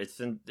 Whatever.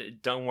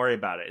 Don't worry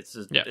about it.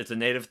 It's a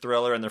native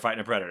thriller, and they're fighting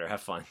a predator.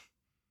 Have fun.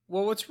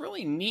 Well, what's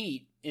really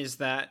neat is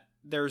that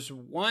there's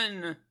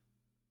one,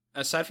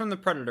 aside from the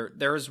Predator,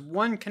 there is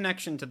one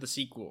connection to the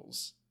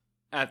sequels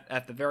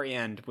at the very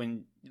end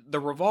when the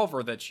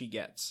revolver that she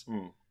gets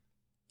Mm.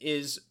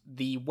 is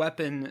the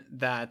weapon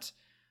that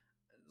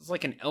is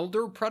like an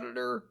elder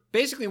predator.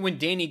 Basically, when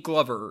Danny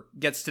Glover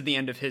gets to the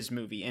end of his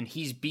movie and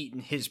he's beaten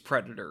his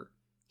predator,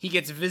 he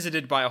gets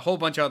visited by a whole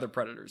bunch of other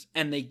predators,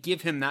 and they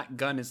give him that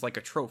gun as like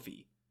a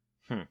trophy.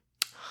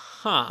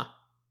 Huh.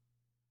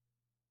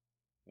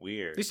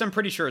 Weird. At least I'm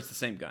pretty sure it's the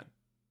same gun.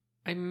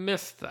 I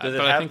missed that. Does it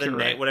but I have think the you're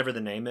name, right. whatever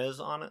the name is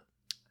on it?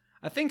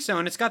 I think so,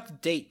 and it's got the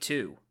date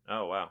too.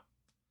 Oh wow.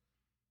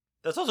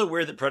 That's also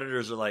weird that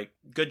predators are like,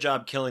 good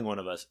job killing one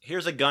of us.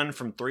 Here's a gun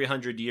from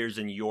 300 years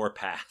in your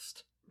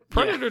past.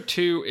 Predator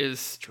 2 is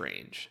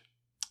strange.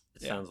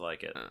 It Yeah. sounds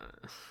like it.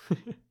 Uh,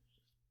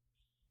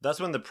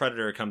 That's when the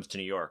predator comes to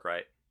New York,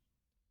 right?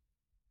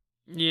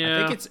 yeah.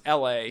 I think it's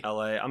L.A.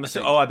 L.A. I'm think-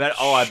 assuming. I bet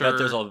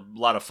there's Sure. a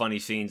lot of funny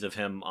scenes of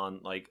him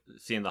on like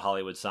seeing the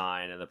Hollywood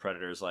sign, and the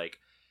predator's like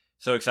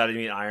so excited to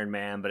meet Iron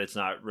Man, but it's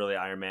not really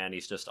Iron Man.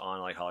 He's just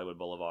on like Hollywood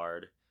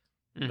Boulevard.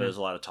 Mhm. There's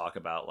a lot of talk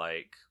about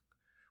like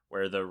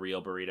where the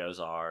real burritos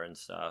are and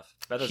stuff.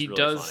 I bet that's He really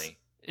does funny.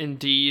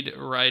 indeed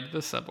ride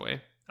the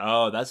subway.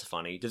 Oh, that's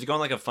funny. Does he go on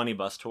like a funny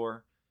bus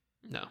tour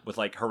No. with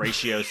like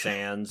Horatio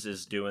Sands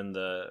is doing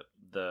the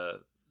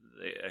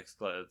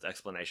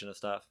explanation of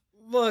stuff?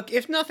 Look,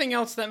 if nothing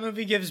else, that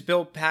movie gives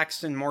Bill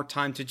Paxton more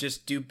time to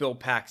just do Bill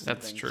Paxton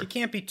That's things. true. You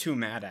can't be too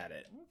mad at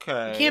it.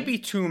 Okay. You can't be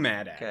too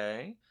mad at it.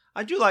 Okay.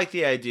 I do like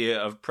the idea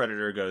of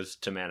Predator goes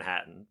to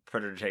Manhattan.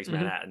 Predator takes Mhm.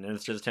 Manhattan, and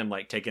it's just him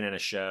like taking in a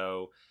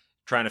show,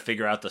 trying to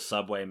figure out the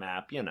subway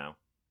map. You know.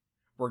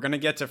 We're gonna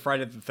get to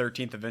Friday the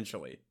 13th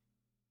eventually.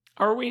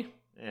 Are we?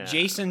 Yeah.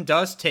 Jason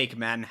does take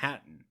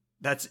Manhattan.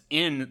 That's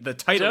in the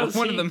title Does of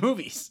one he? of the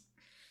movies.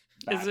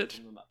 Is it?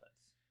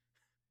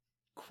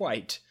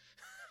 Quite.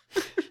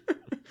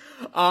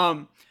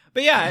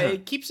 But yeah,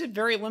 it keeps it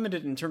very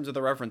limited in terms of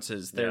the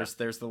references. There's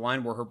the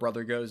line where her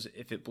brother goes,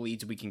 "If it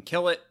bleeds, we can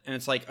kill it," and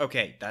it's like,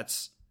 okay,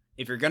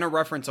 if you're gonna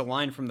reference a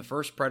line from the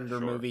first Predator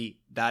Sure. movie,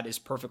 that is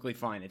perfectly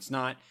fine. It's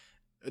not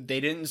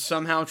They didn't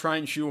somehow try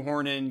and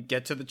shoehorn in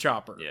 "get to the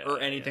chopper" or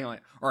anything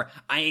like, or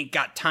 "I ain't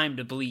got time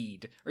to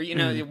bleed," or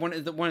one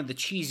of the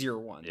cheesier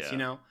ones. Yeah. You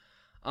know,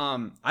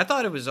 I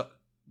thought it was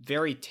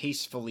very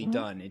tastefully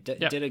done. It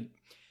did a,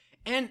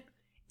 and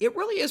it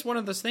really is one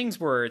of those things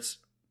where it's,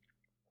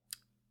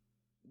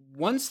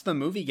 once the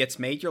movie gets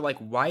made, you're like,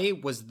 why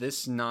was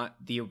this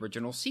not the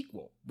original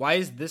sequel? Why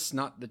is this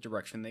not the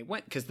direction they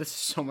went? Because this is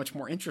so much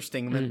more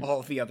interesting than all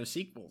of the other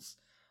sequels.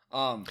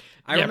 I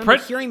remember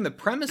hearing the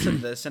premise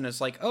of this, and it's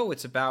like, oh,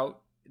 it's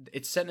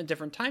set in a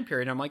different time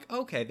period. I'm like,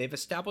 okay, they've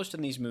established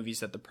in these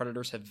movies that the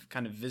Predators have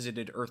kind of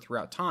visited Earth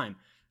throughout time.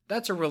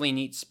 That's a really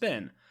neat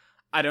spin.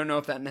 I don't know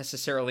if that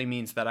necessarily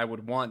means that I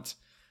would want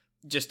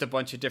just a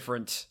bunch of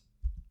different,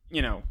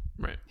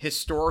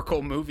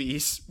 historical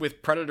movies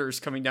with Predators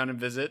coming down and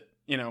visit.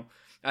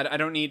 I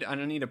don't need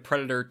a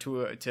Predator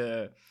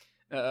to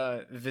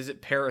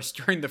visit Paris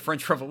during the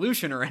French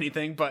Revolution or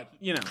anything, but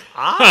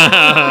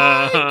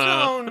I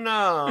don't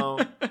know.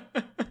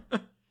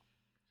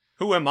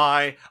 Who am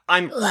I?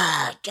 I'm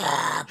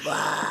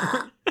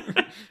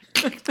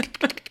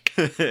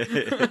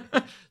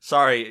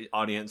sorry,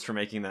 audience, for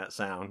making that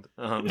sound.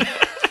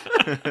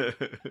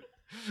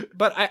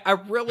 But I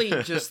really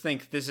just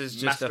think this is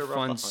just Master a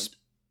fun.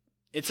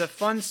 It's a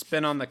fun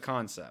spin on the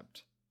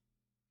concept.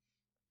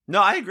 No,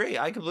 I agree.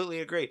 I completely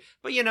agree.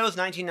 But it's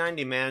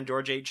 1990, man.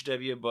 George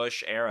H.W.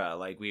 Bush era.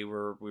 Like we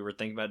were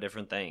thinking about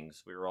different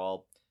things. We were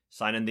all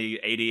signing the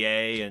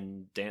ADA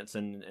and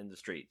dancing in the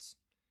streets.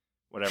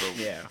 Whatever.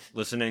 Yeah.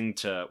 Listening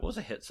to, what was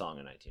a hit song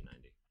in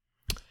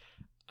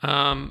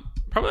 1990?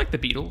 Probably like the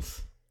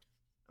Beatles.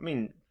 I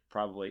mean,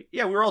 probably.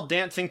 Yeah, we were all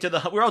dancing we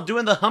were all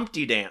doing the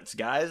Humpty Dance,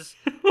 guys.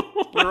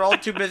 We were all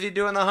too busy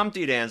doing the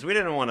Humpty Dance. We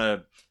didn't want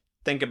to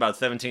think about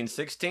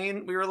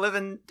 1716. We were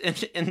living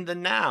in the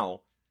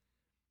now.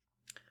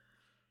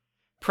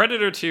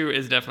 Predator 2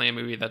 is definitely a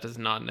movie that does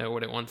not know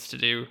what it wants to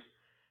do,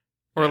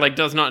 or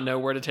does not know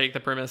where to take the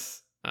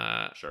premise.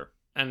 Sure.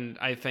 And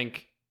I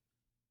think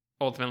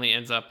ultimately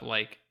ends up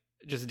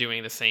just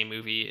doing the same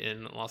movie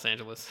in Los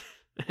Angeles.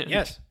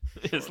 Yes.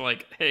 It's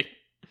like, hey,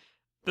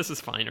 this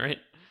is fine, right?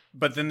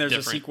 But then there's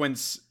a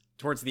sequence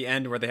towards the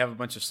end where they have a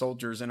bunch of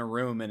soldiers in a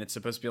room, and it's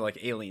supposed to be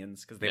like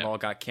aliens because they've all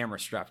got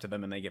cameras strapped to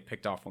them, and they get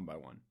picked off one by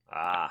one.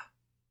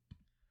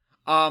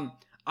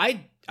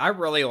 I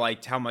really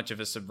liked how much of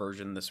a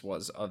subversion this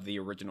was of the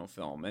original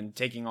film, and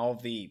taking all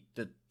of the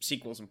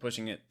sequels and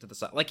pushing it to the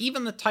side. Like,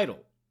 even the title.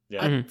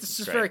 Yeah, this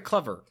is very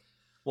clever.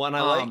 Well, and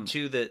I like,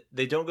 too, that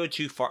they don't go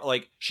too far.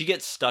 Like, she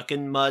gets stuck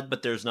in mud,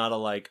 but there's not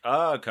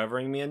a,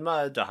 covering me in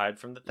mud to hide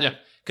from the thing.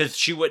 Because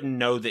she wouldn't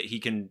know that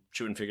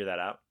she wouldn't figure that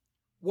out.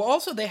 Well,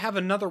 also, they have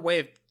another way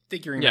of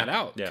figuring that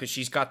out. Yeah. Because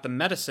she's got the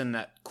medicine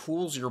that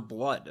cools your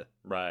blood.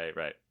 Right.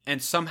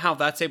 And somehow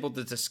that's able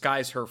to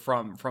disguise her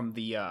from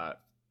the I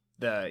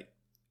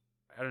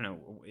don't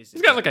know. He's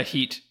got a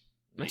heat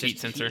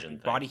sensor.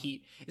 Body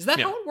heat. Is that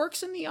how it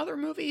works in the other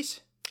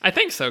movies? I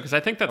think so, because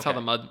I think that's how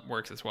the mud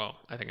works as well.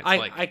 I think it's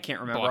I can't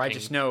remember. blocking. I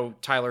just know,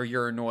 Tyler,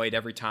 you're annoyed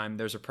every time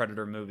there's a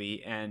Predator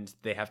movie and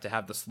they have to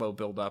have the slow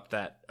build up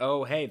that,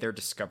 oh, hey, they're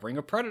discovering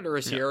a Predator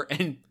is here,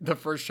 and the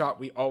first shot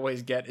we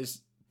always get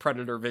is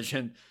Predator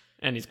vision.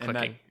 And he's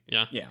clicking.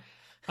 Yeah.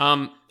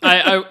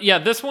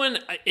 This one,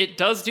 it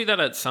does do that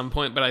at some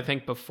point, but I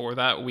think before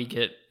that we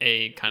get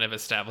a kind of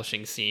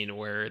establishing scene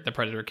where the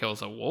Predator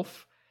kills a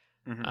wolf.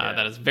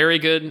 That is very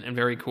good and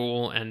very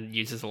cool, and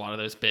uses a lot of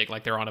those big,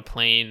 they're on a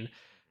plane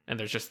and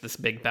there's just this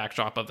big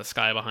backdrop of the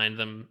sky behind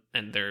them,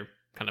 and they're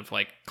kind of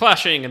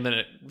clashing, and then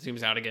it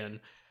zooms out again,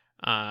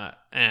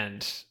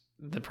 and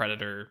the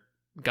Predator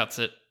guts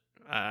it.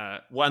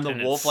 When the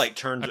wolf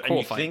turns, cool and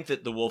you fight. think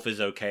that the wolf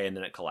is okay, and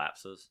then it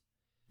collapses.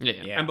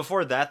 Yeah. And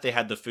before that, they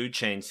had the food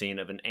chain scene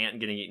of an ant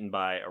getting eaten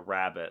by a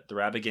rabbit, the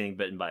rabbit getting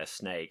bitten by a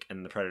snake,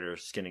 and the Predator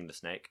skinning the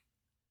snake.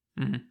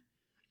 Mm-hmm.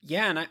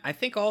 Yeah, and I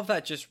think all of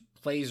that just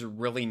plays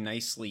really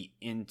nicely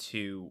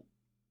into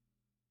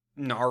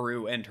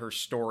Naru and her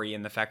story,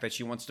 and the fact that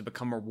she wants to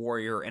become a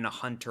warrior and a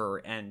hunter,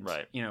 and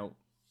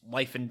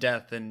life and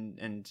death,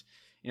 and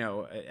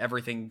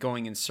everything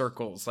going in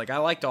circles. I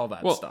liked all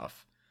that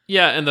stuff.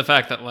 Yeah, and the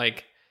fact that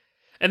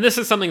and this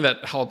is something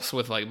that helps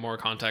with more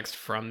context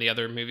from the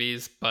other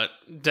movies, but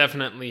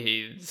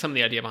definitely some of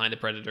the idea behind the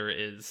Predator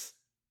is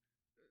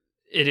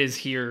it is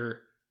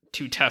here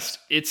to test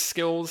its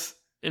skills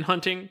in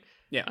hunting.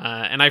 Yeah.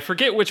 And I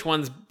forget which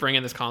ones bring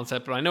in this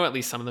concept, but I know at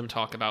least some of them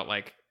talk about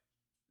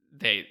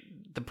the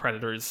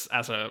predators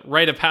as a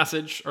rite of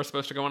passage are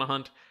supposed to go on a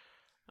hunt.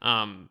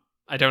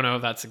 I don't know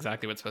if that's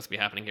exactly what's supposed to be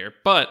happening here,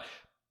 but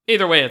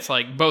either way, it's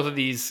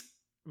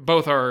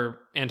both our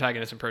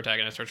antagonist and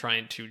protagonist are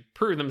trying to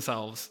prove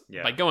themselves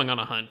by going on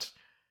a hunt,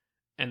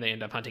 and they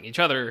end up hunting each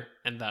other,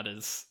 and that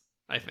is,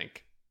 I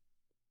think,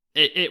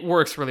 it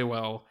works really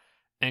well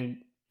and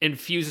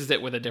infuses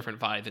it with a different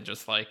vibe than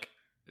just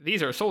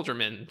these are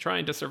soldiermen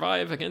trying to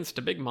survive against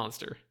a big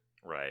monster.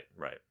 Right.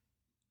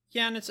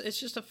 Yeah, and it's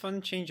just a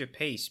fun change of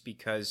pace,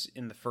 because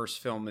in the first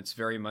film it's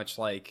very much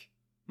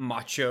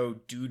macho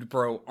dude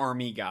bro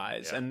army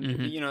guys, and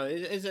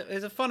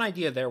it's a fun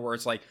idea there where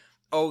it's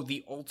oh,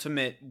 the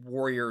ultimate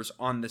warriors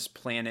on this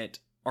planet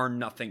are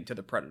nothing to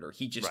the Predator.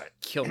 He just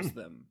kills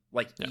them,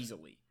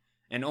 easily.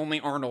 And only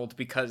Arnold,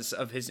 because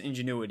of his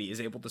ingenuity,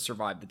 is able to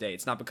survive the day.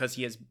 It's not because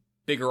he has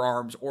bigger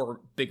arms or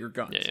bigger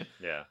guns.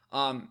 Yeah.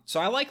 So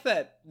I like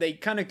that they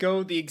kind of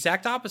go the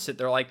exact opposite.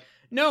 They're like,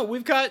 no,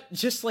 we've got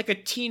just like a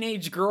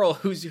teenage girl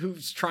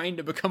who's trying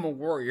to become a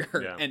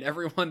warrior, and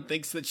everyone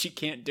thinks that she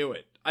can't do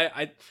it.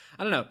 I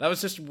don't know. That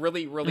was just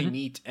really, really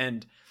neat,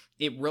 and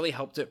it really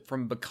helped it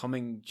from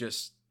becoming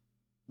just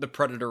the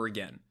Predator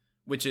again,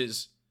 which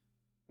is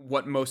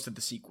what most of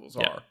the sequels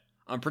are.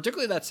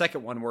 Particularly that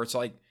second one where it's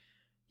like,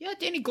 yeah,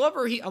 Danny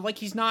Glover,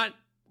 he's not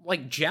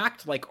like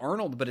jacked like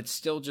Arnold, but it's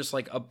still just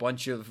like a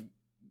bunch of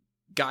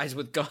guys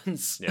with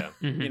guns. Yeah.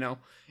 You know,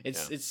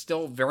 it's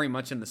still very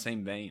much in the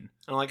same vein.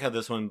 I like how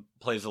this one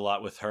plays a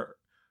lot with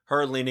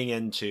her leaning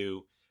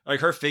into,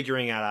 like, her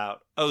figuring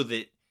out,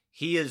 that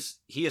he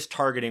is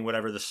targeting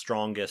whatever the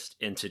strongest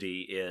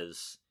entity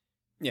is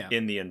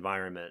in the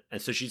environment.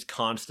 And so she's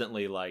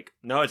constantly like,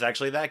 no, it's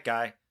actually that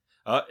guy.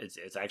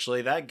 It's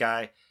actually that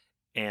guy.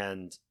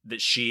 And that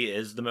she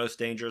is the most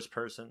dangerous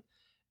person.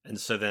 And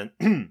so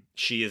then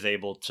she is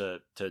able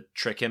to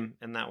trick him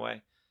in that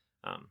way.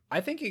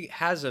 I think it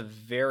has a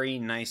very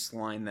nice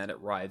line that it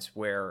rides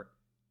where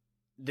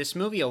this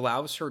movie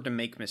allows her to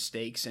make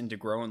mistakes and to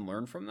grow and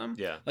learn from them.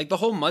 Yeah. Like the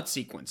whole mud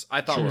sequence I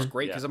thought was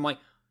great because I'm like,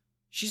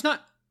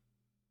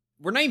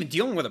 we're not even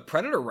dealing with a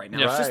predator right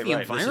now. It's just the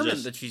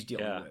environment that she's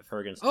dealing with. Her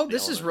against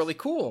this is really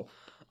cool.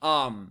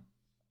 And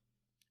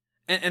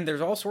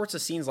there's all sorts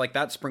of scenes like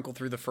that sprinkled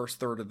through the first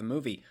third of the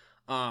movie.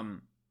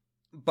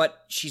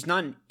 But she's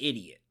not an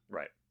idiot.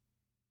 Right.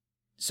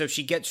 So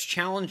she gets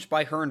challenged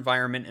by her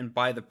environment and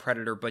by the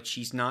predator, but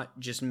she's not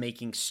just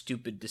making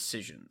stupid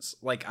decisions.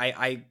 Like,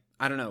 I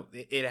don't know.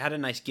 It had a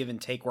nice give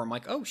and take where I'm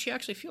like, oh, she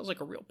actually feels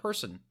like a real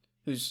person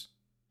who's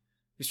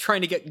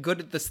trying to get good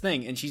at this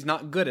thing, and she's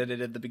not good at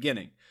it at the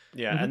beginning.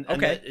 Yeah, and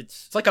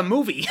it's like a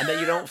movie. And that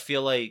you don't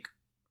feel like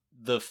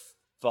the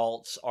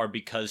faults are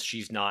because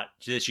she's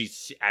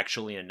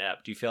actually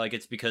inept. You feel like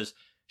it's because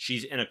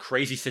she's in a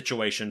crazy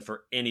situation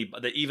for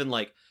anybody. Even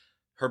like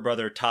her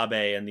brother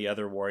Tabe and the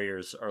other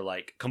warriors are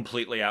like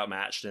completely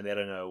outmatched and they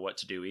don't know what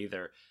to do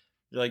either.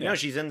 They're like, no,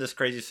 she's in this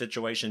crazy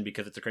situation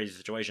because it's a crazy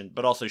situation,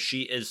 but also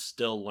she is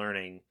still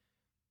learning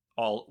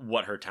all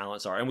what her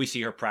talents are. And we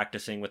see her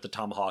practicing with the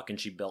tomahawk, and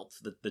she built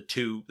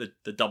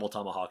the double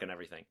tomahawk and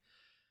everything.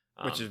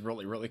 Which is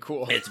really, really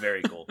cool. It's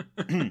very cool.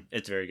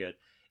 It's very good.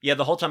 Yeah,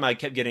 the whole time I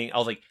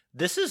was like,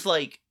 this is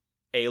like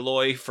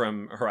Aloy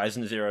from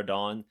Horizon Zero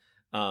Dawn.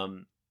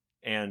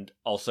 And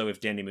also if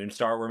Danny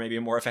Moonstar were maybe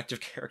a more effective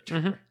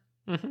character.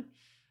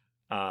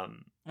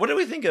 What do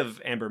we think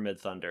of Amber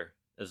Midthunder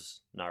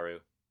as Naru?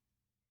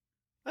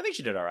 I think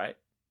she did all right.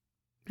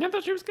 Yeah, I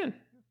thought she was good.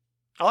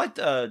 I liked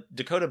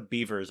Dakota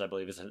Beavers, I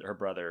believe, is her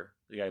brother.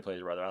 The guy who plays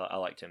her brother. I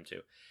liked him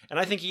too. And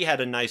I think he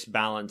had a nice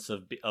balance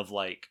of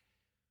like,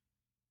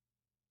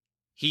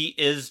 it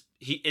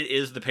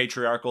is the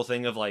patriarchal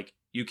thing of like,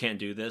 you can't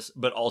do this,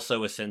 but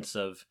also a sense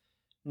of,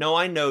 no,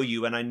 I know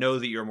you and I know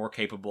that you're more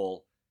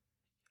capable.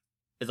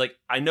 It's like,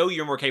 I know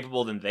you're more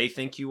capable than they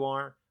think you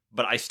are,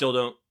 but I still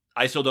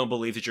don't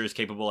believe that you're as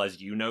capable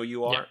as you know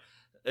you are.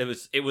 Yeah.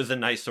 It was a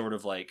nice sort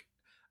of like,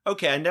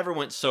 okay, I never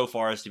went so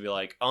far as to be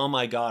like, oh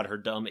my god, her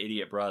dumb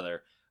idiot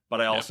brother. But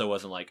I also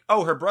wasn't like,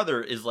 oh, her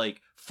brother is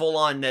like full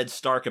on Ned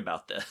Stark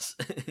about this.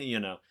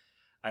 You know?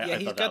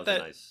 I thought that was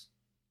nice.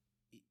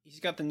 He's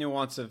got the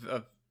nuance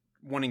of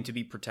wanting to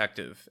be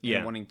protective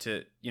and wanting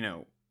to,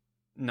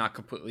 not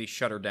completely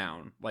shut her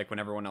down. Like when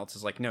everyone else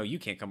is like, no, you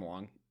can't come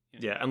along.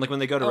 Yeah, and like when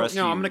they go to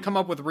rescue... No, I'm going to come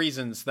up with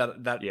reasons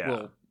that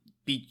will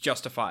be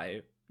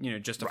justifiable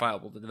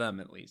to them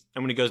at least.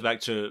 And when he goes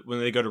back to... When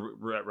they go to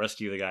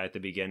rescue the guy at the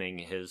beginning,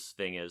 his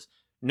thing is,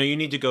 no, you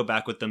need to go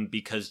back with them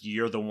because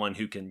you're the one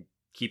who can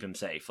keep him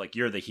safe. Like,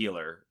 you're the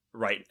healer,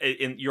 right?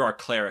 You're our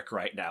cleric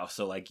right now,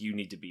 so like, you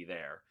need to be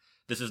there.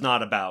 This is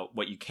not about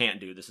what you can't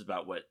do. This is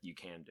about what you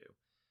can do.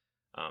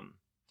 And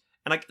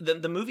like,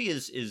 the movie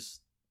is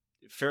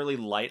fairly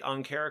light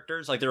on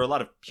characters. Like, there are a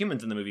lot of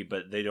humans in the movie,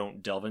 but they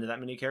don't delve into that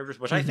many characters,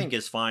 which I think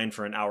is fine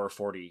for an hour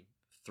 40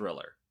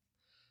 thriller.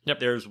 Yep.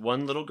 There's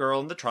one little girl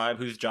in the tribe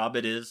whose job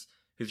is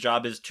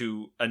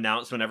to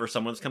announce whenever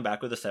someone's come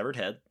back with a severed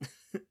head.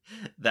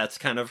 That's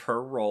kind of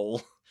her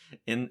role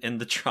in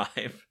the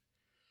tribe.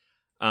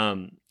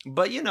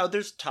 But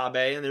there's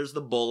Tabe and there's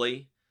the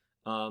bully.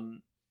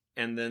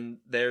 And then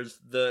there's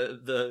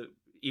the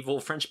evil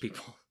French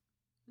people.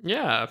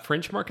 Yeah,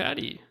 French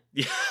Marcadi.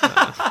 Yeah.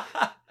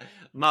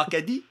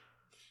 Marcadi.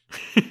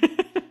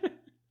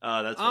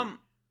 That's funny.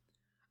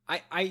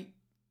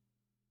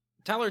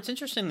 Tyler, it's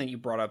interesting that you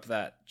brought up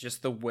that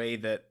just the way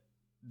that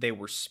they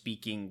were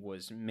speaking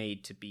was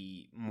made to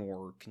be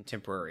more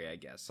contemporary, I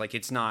guess. Like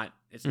it's not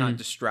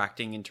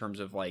distracting in terms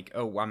of like,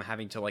 oh, I'm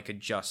having to like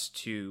adjust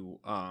to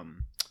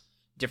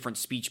different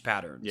speech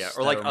patterns. Yeah,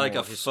 or like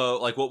a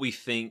faux, like what we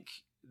think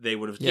they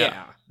would have done.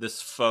 Yeah.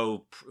 This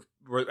faux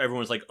where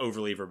everyone's like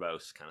overly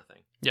verbose kind of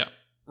thing. Yeah.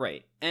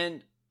 Right.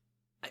 And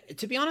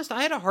To be honest,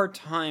 I had a hard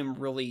time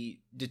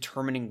really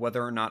determining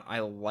whether or not I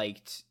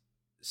liked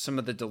some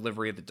of the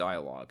delivery of the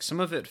dialogue. Some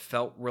of it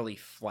felt really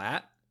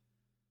flat,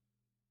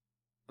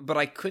 but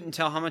I couldn't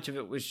tell how much of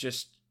it was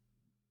just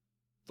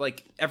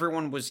like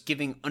everyone was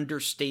giving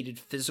understated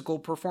physical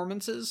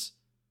performances,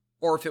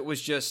 or if it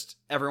was just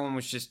everyone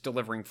was just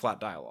delivering flat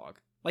dialogue.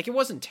 Like, it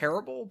wasn't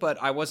terrible,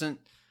 but I don't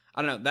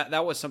know,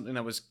 that was something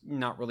that was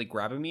not really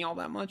grabbing me all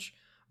that much.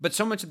 But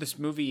so much of this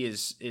movie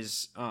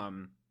is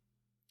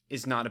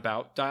not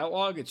about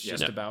dialogue. It's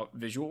just about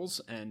visuals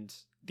and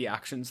the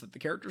actions that the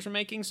characters are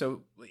making.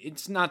 So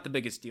it's not the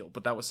biggest deal,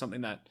 but that was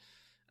something that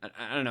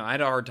I don't know. I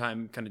had a hard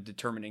time kind of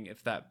determining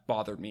if that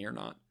bothered me or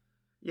not.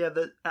 Yeah,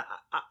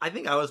 I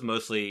think I was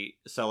mostly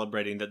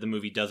celebrating that the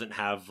movie doesn't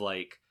have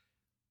like,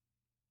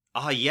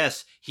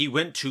 yes, he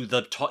went to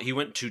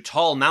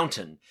Tall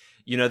Mountain.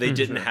 You know, they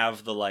didn't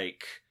have the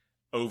like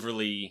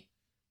overly,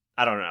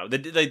 I don't know.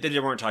 They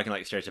weren't talking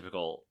like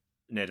stereotypical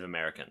Native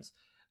Americans.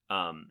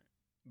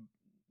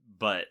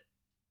 But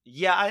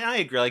yeah, I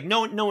agree. Like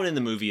no one in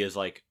the movie is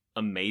like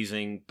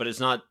amazing, but it's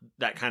not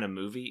that kind of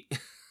movie.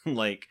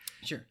 Like,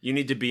 sure, you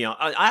need to be on.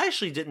 I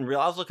actually didn't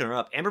realize. I was looking her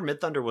up. Amber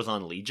Midthunder was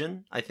on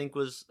Legion. I think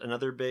was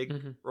another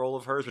big role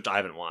of hers, which I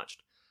haven't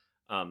watched.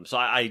 So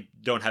I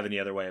don't have any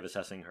other way of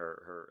assessing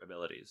her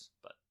abilities.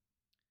 But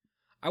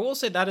I will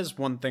say that is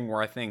one thing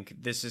where I think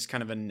this is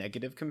kind of a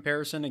negative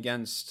comparison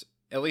against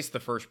at least the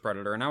first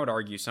Predator, and I would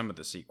argue some of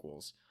the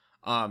sequels.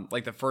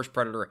 Like the first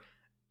Predator,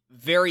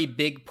 very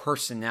big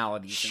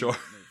personalities. Sure.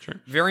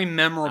 Very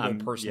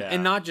memorable person. Yeah.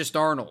 And not just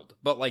Arnold,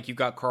 but like you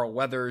got Carl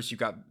Weathers, you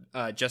got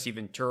Jesse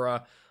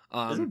Ventura.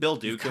 Isn't Bill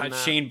Duke in that?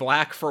 Shane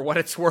Black, for what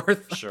it's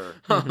worth. Sure.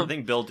 I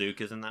think Bill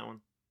Duke is in that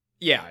one.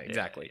 Yeah,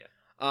 exactly. Yeah.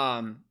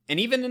 And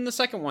even in the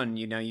second one,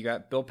 you know, you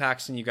got Bill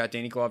Paxton, you got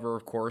Danny Glover,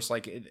 of course.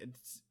 Like,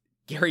 it's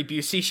Gary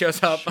Busey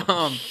shows up.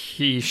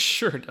 He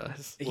sure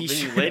does. Well, then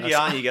you later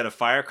on, you get a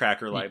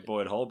firecracker like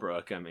Boyd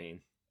Holbrook. I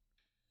mean,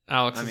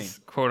 Alex's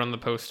quote on the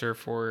poster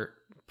for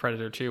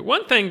Predator 2.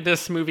 One thing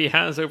this movie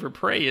has over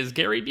Prey is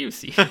Gary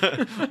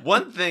Busey.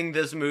 One thing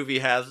this movie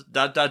has ...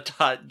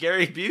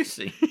 Gary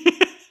Busey.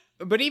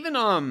 But even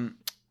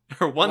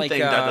or one like,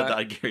 thing ...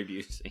 Gary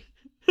Busey.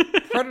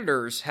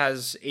 Predators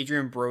has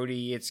Adrian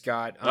Brody. It's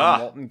got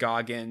Walton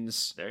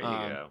Goggins. There you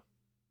go.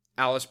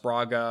 Alice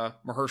Braga,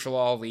 Mahershala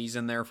Ali's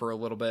in there for a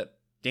little bit.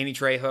 Danny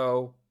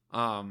Trejo,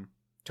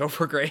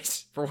 Topher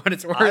Grace, for what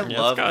it's worth. I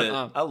love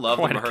that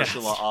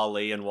Mahershala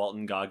Ali and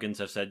Walton Goggins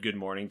have said good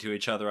morning to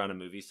each other on a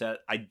movie set.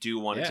 I do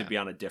want it to be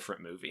on a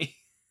different movie.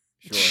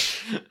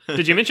 Sure.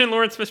 Did you mention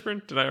Lawrence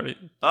Fishburne? Did I already?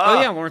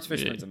 Oh yeah, Lawrence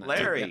Fishburne's in that.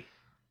 Larry.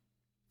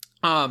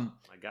 My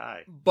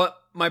guy. But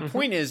my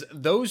point is,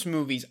 those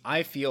movies,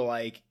 I feel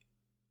like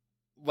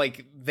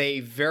they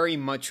very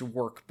much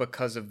work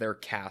because of their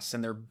casts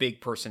and their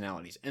big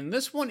personalities. And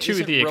this one to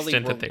isn't the really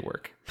extent that they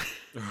work.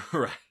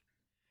 Right.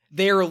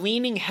 They're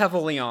leaning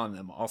heavily on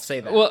them. I'll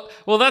say that.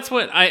 Well, that's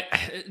what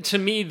to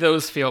me,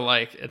 those feel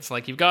like. It's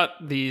like you've got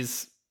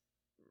these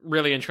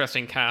really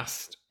interesting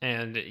casts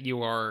and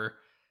you are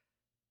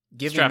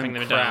strapping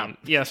them down.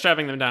 Yeah,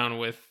 strapping them down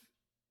with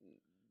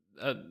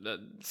a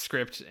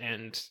script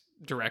and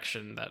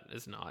direction that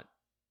is not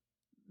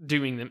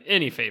doing them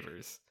any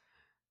favors.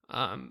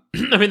 I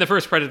mean, the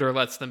first Predator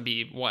lets them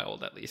be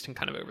wild, at least, and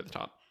kind of over the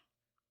top.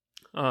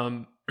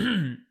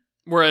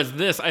 Whereas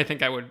this, I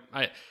think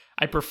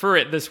I prefer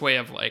it this way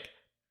of like,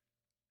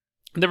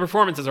 the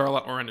performances are a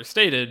lot more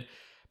understated,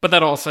 but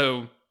that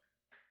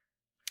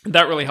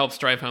really helps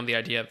drive home the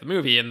idea of the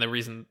movie, and the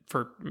reason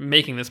for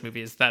making this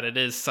movie is that it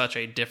is such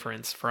a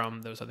difference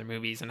from those other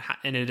movies, and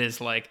it is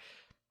like,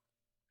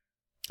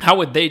 how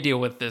would they deal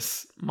with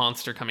this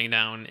monster coming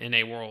down in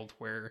a world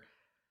where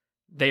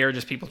they are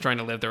just people trying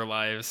to live their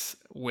lives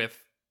with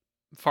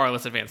far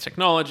less advanced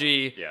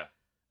technology?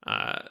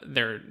 Yeah.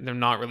 They're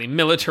not really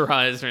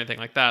militarized or anything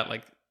like that.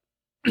 Like,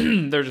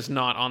 they're just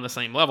not on the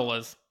same level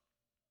as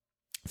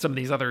some of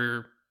these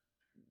other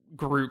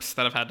groups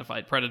that have had to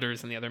fight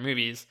predators in the other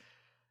movies.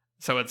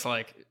 So it's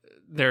like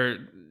they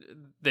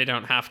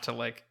don't have to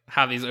like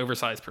have these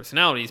oversized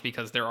personalities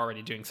because they're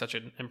already doing such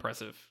an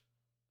impressive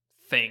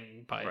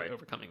thing by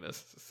overcoming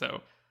this.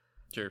 So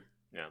sure.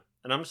 Yeah.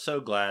 And I'm so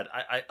glad,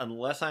 I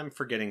unless I'm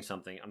forgetting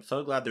something, I'm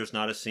so glad there's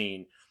not a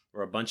scene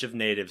where a bunch of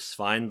natives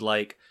find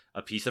like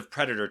a piece of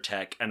predator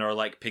tech and are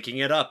like picking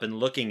it up and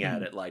looking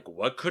at it like,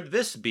 what could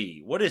this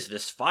be? What is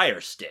this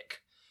fire stick?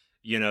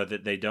 You know,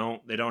 that they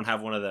don't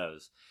have one of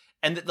those.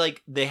 And that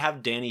like they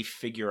have Danny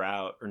figure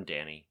out, or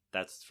Danny,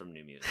 that's from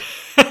New Music.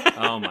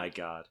 Oh my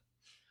God.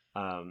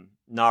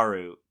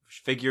 Naru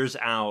figures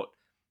out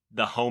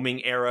the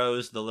homing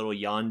arrows, the little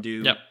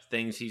Yondu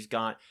things he's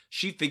got.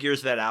 She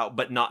figures that out,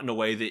 but not in a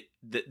way that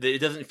it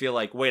doesn't feel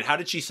like, wait, how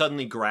did she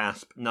suddenly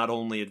grasp not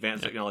only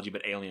advanced technology,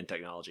 but alien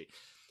technology?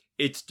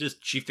 It's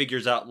just, she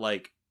figures out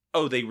like,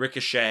 oh, they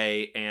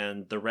ricochet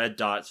and the red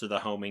dots are the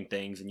homing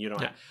things, and you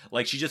don't have,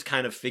 like, she just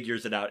kind of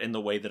figures it out in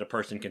the way that a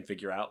person can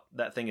figure out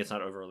that thing. It's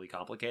not overly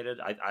complicated.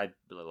 I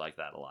really like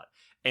that a lot.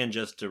 And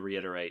just to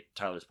reiterate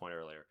Tyler's point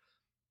earlier,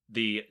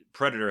 the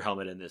Predator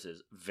helmet in this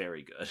is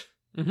very good.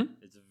 Mm-hmm.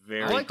 It's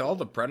very. I liked all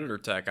the Predator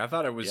tech. I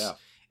thought it was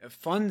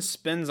fun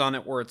spins on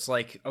it where it's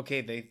like,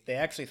 okay, they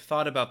actually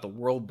thought about the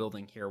world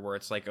building here, where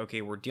it's like,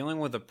 okay, we're dealing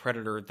with a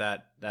Predator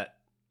that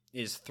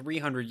is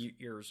 300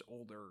 years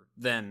older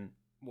than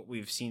what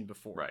we've seen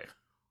before. Right.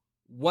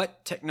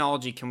 What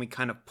technology can we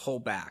kind of pull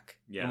back?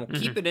 Yeah. And we'll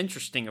keep it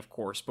interesting, of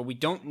course, but we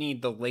don't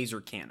need the laser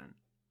cannon.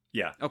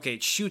 Yeah. Okay,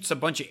 it shoots a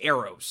bunch of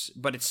arrows,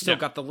 but it's still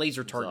got the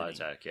laser It's a lot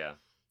targeting. of tech, yeah.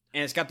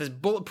 And it's got this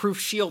bulletproof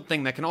shield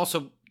thing that can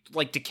also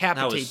like That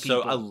decapitate was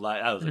people.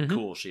 that was a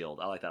cool shield.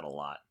 I like that a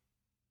lot.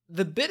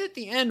 The bit at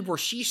the end where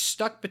she's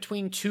stuck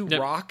between two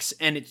rocks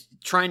and it's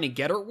trying to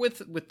get her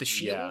with the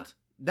shield,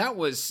 that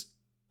was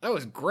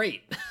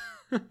great.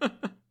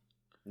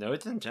 No,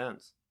 it's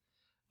intense.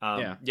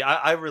 Yeah.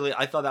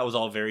 I thought that was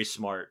all very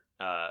smart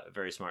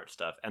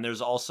stuff. And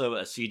there's also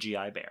a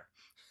CGI bear.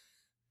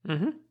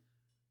 Mm-hmm.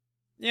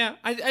 Yeah,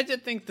 I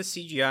did think the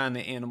CGI on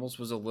the animals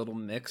was a little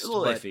mixed. A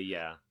little but iffy,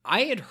 yeah.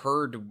 I had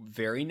heard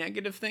very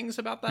negative things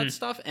about that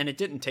stuff, and it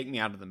didn't take me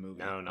out of the movie.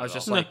 No, I was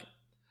just no. like,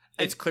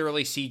 it's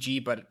clearly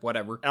CG, but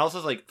whatever. And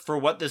also, like, for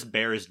what this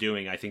bear is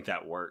doing, I think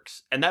that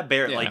works. And that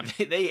bear, Yeah. like,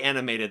 they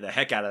animated the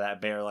heck out of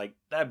that bear. Like,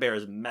 that bear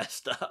is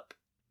messed up.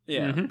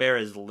 Yeah. Mhm. Bear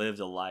has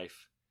lived a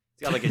life.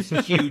 It's got, like,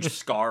 a huge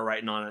scar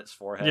right on its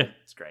forehead. Yeah.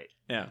 It's great.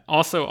 Yeah.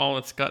 Also, all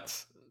its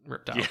guts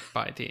ripped out Yeah.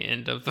 by the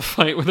end of the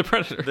fight with the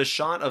Predator. The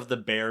shot of the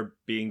bear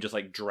being just,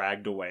 like,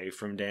 dragged away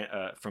from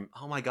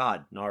oh my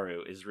god,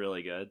 Naru is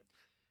really good.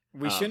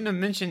 We shouldn't have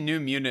mentioned New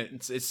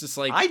Mutants. It's just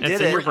like I did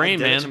in it. your brain,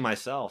 I did it man. to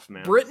myself,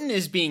 man. Britain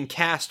is being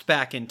cast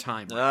back in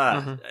time.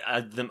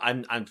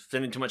 I'm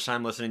spending too much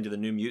time listening to the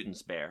New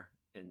Mutants bear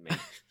in me.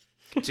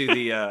 To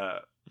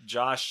the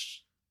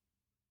Josh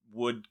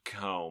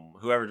Woodcomb,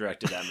 whoever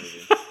directed that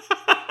movie.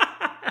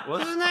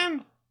 What's his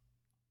name?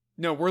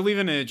 No, we're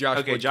leaving it at Josh.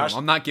 Okay, Woodcomb. Josh-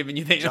 I'm not giving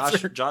you the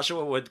answer.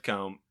 Joshua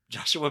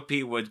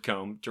P.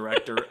 Woodcomb,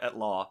 director at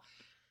law,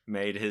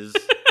 made his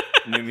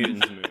New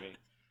Mutants movie.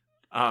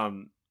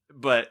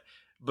 But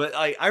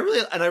I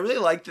really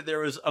liked that there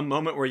was a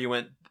moment where you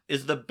went,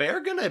 is the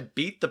bear gonna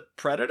beat the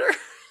Predator?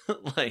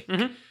 Like,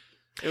 Mhm.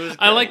 it was.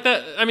 I great. like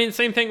that. I mean,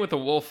 same thing with the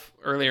wolf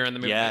earlier in the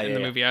movie. Yeah, in the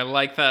movie, I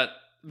like that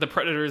the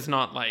Predator is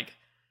not like.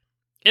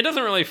 It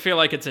doesn't really feel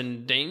like it's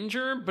in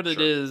danger, but it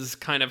Sure. is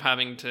kind of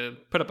having to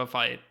put up a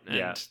fight, and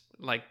Yeah.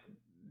 like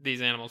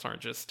these animals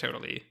aren't just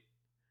totally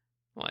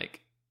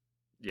like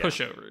Yeah.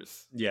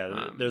 pushovers.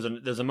 Yeah,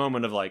 there's a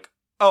moment of like,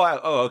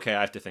 okay, I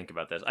have to think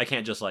about this. I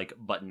can't just like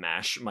button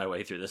mash my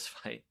way through this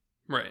fight.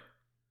 Right.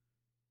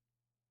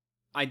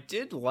 I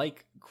did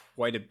like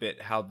quite a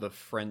bit how the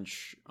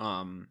French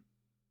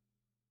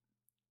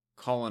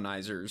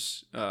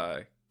colonizers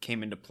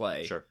came into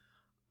play. Sure.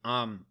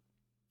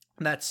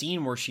 That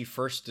scene where she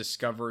first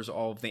discovers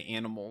all of the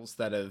animals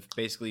that have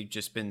basically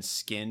just been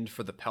skinned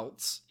for the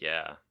pelts,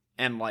 Yeah.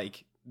 and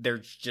like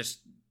there's just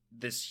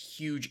this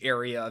huge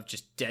area of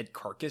just dead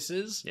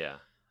carcasses. Yeah.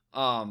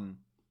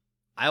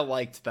 I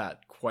liked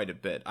that quite a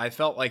bit. I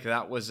felt like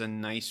that was a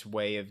nice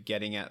way of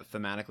getting at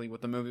thematically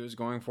what the movie was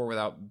going for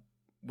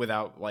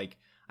without like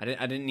I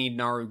didn't need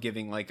Naru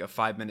giving like a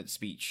 5-minute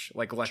speech,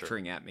 like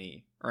lecturing at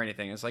me or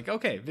anything. It's like,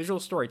 okay, visual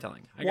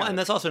storytelling. Well, and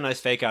that's also a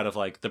nice fake out of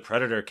like the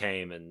Predator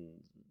came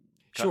and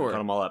cut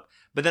them all up.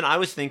 But then I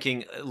was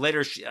thinking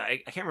later,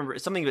 I can't remember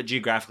something, but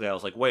geographically, I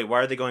was like, wait, why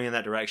are they going in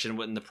that direction?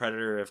 Wouldn't the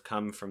Predator have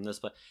come from this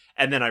place?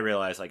 And then I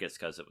realized, like, it's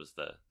because it was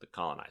the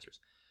colonizers.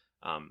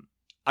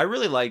 I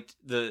really liked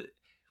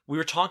we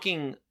were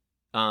talking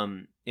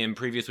in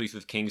previous weeks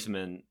with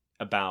Kingsman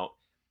about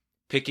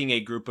picking a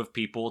group of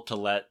people to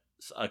let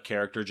a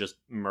character just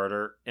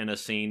murder in a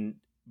scene,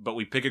 but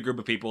we pick a group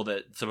of people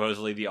that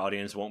supposedly the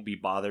audience won't be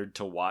bothered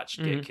to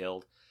watch get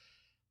killed.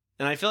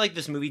 And I feel like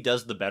this movie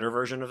does the better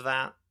version of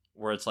that,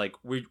 where it's like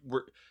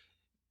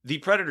the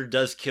Predator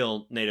does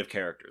kill native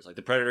characters. Like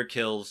the Predator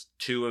kills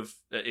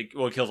it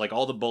kills like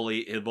all the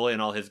bully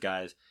and all his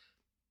guys.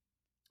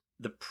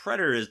 The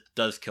Predator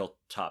does kill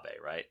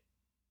Tabe, right?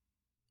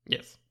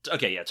 Yes.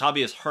 Okay, yeah, Tabe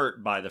is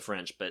hurt by the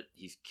French, but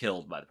he's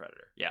killed by the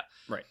Predator. Yeah.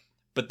 Right.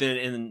 But then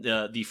in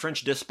the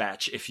French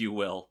Dispatch, if you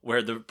will,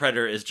 where the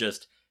Predator is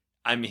just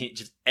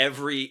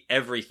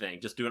everything,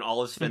 just doing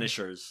all his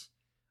finishers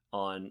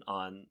on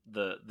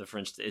the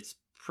French, it's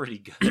pretty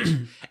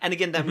good. And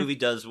again, that movie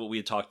does what we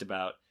had talked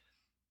about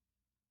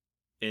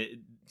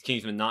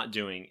Kingsman not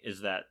doing,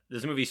 is that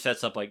this movie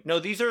sets up like, no,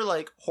 these are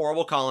like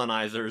horrible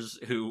colonizers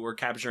who were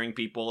capturing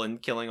people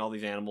and killing all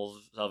these animals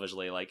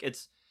selfishly. Like,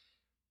 it's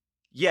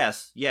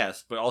yes,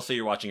 but also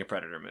you're watching a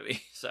Predator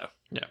movie. So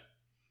Yeah.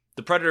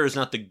 the Predator is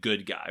not the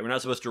good guy. We're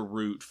not supposed to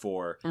root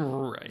for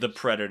Right. the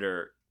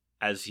Predator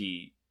as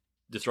he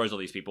destroys all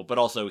these people, but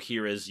also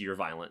here is your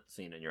violent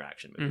scene in your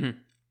action movie. Mhm.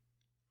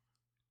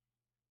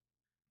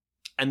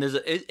 And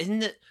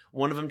isn't it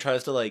one of them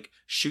tries to like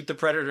shoot the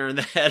Predator in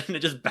the head and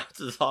it just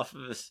bounces off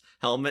of his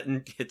helmet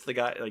and hits the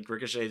guy, like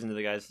ricochets into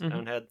the guy's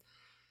own head?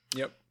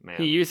 Yep. Man.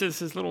 He uses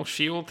his little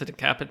shield to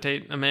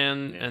decapitate a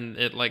man, Yeah. and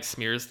it like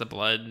smears the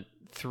blood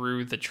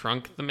through the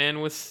trunk the man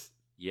was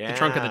Yeah. the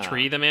trunk of the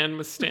tree the man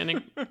was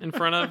standing in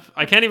front of.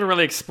 I can't even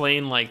really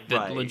explain like the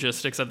Right.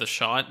 logistics of the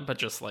shot, but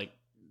just like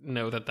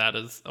know that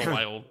is a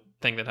wild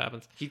thing that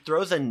happens. He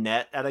throws a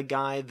net at a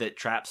guy that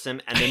traps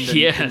him, and then the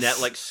Yes. net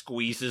like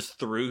squeezes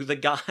through the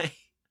guy.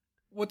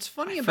 What's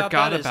funny I about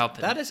forgot that is about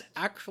that that. has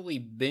actually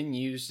been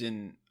used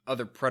in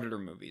other Predator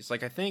movies.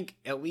 Like, I think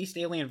at least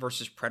Alien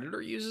vs.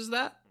 Predator uses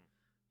that.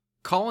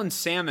 Colin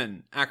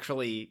Salmon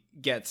actually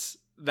gets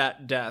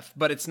that death,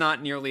 but it's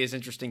not nearly as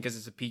interesting because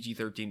it's a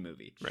PG-13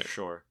 movie. Right.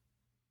 Sure.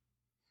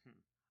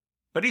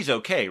 But he's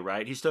okay,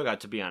 right? He still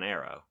got to be on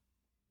Arrow.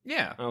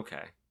 Yeah.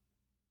 Okay.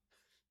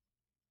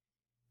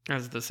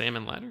 As the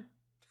salmon ladder.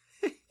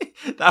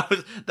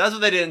 That's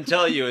what they didn't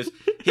tell you is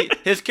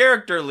his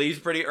character leaves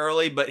pretty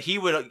early, but he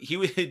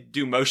would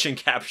do motion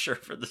capture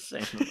for the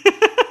salmon,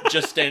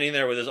 just standing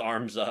there with his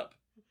arms up.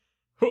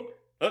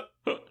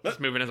 Just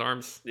moving his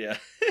arms. Yeah.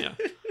 Yeah.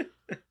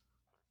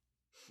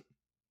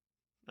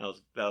 That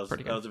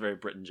was a very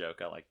Britain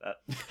joke. I like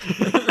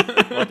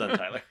that. Well done,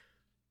 Tyler.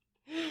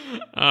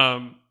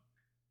 I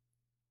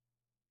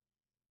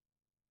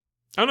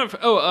don't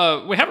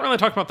know if we haven't really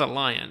talked about the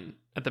lion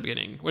at the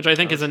beginning, which I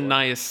think is a sure.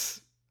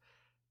 nice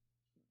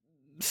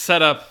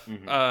setup,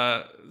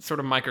 Mm-hmm. sort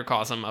of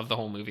microcosm of the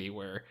whole movie,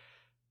 where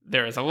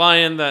there is a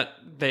lion that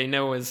they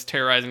know is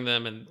terrorizing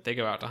them, and they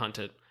go out to hunt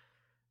it.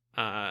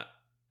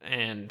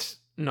 And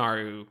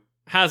Naru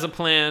has a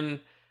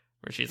plan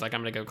where she's like,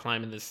 I'm going to go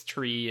climb in this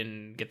tree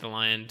and get the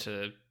lion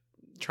to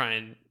try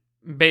and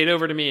bait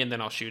over to me, and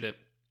then I'll shoot it.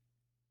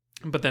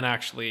 But then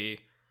actually,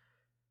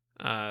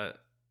 the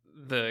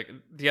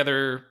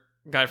other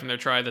guy from their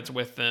tribe that's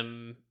with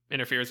them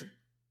interferes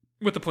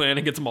with the plan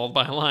and gets mauled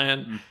by a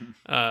lion.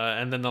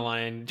 And then the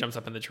lion jumps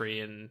up in the tree,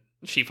 and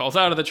she falls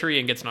out of the tree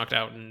and gets knocked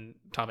out, and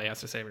Tabe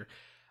has to save her.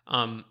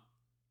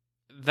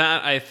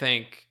 That, I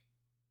think,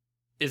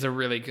 is a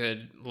really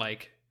good,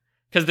 like,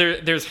 because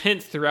there's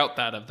hints throughout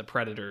that of the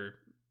predator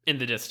in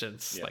the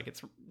distance. Yeah. Like,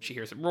 she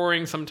hears it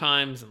roaring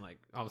sometimes, and like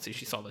obviously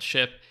she saw the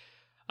ship.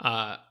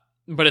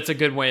 But it's a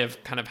good way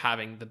of kind of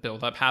having the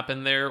build-up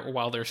happen there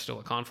while there's still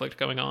a conflict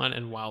going on,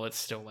 and while it's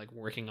still like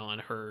working on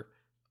her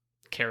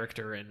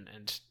character and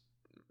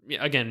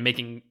again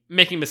making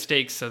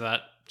mistakes so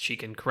that she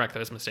can correct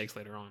those mistakes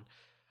later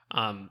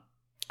on.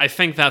 I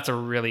think that's a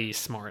really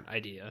smart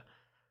idea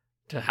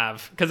to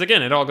have, because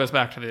again, it all goes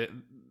back to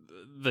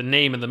the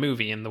name of the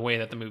movie and the way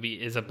that the movie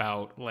is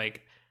about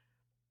like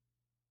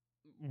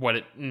what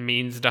it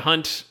means to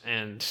hunt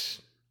and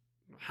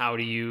how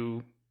do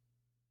you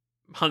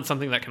hunt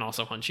something that can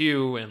also hunt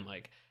you, and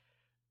like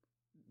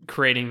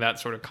creating that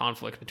sort of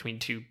conflict between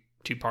two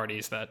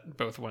parties that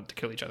both want to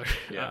kill each other.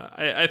 Yeah.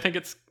 I think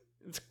it's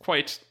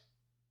quite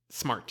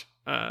smart.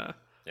 And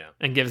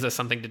gives us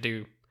something to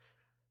do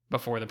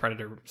before the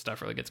predator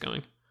stuff really gets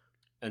going.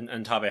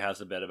 And Tabe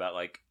has a bit about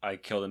like, I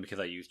killed him because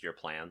I used your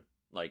plan.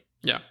 Like,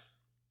 yeah,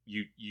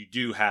 you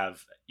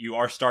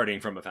are starting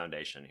from a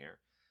foundation here.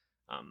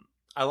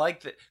 I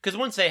like that, because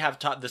once they have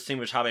the scene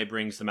which Tabe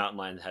brings the mountain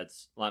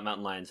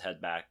lion's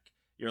head back,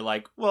 you're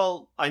like,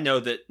 well, I know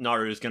that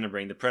Naru is going to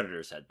bring the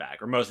predator's head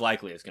back, or most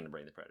likely is going to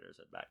bring the predator's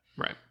head back.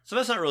 right. So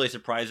that's not really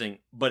surprising,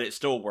 but it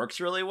still works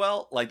really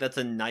well. Like, that's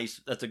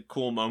a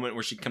cool moment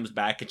where she comes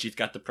back and she's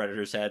got the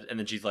predator's head, and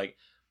then she's like,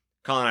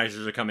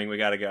 colonizers are coming, we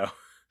gotta go.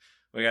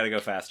 We gotta go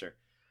faster.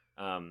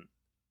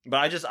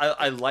 But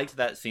I liked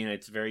that scene.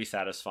 It's very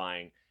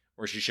satisfying,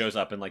 where she shows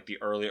up in like the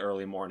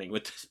early morning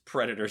with this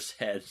predator's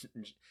head,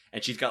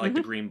 and she's got like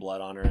the green blood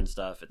on her and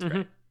stuff. It's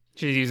great.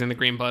 She's using the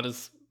green blood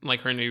as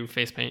like her new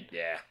face paint.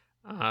 Yeah.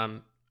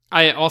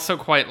 I also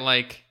quite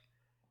like,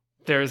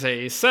 there's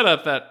a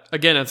setup that,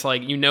 again, it's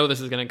like,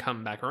 this is going to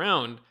come back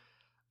around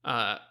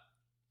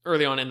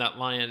early on in that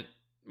lion,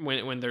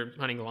 when they're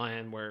hunting the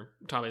lion, where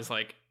Tabe's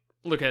like,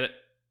 look at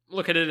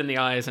it in the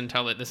eyes and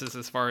tell it this is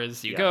as far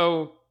as you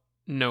go,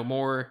 no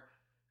more.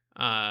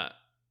 And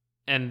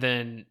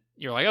then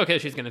you're like, okay,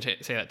 she's going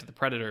to say that to the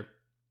predator.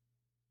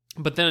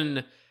 But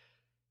then,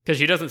 because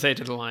she doesn't say it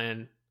to the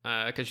lion,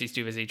 because she's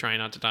too busy trying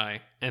not to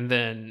die. And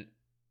then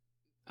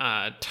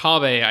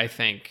Tabe, I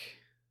think,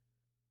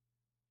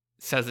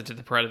 says it to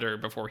the predator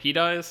before he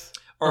dies.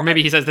 Or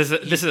maybe he says, this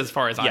is as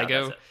far as I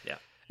go. That's it. Yeah.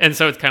 And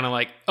so it's kind of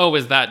like, oh,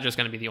 is that just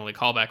going to be the only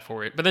callback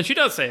for it? But then she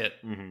does say it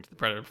to the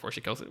predator before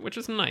she kills it, which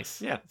is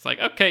nice. Yeah. It's like,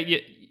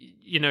 okay,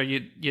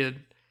 you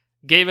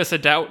gave us a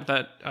doubt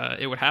that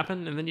it would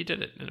happen, and then you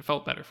did it, and it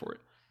felt better for it.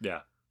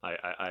 Yeah.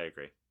 I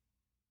agree.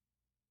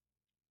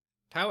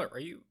 Tyler, are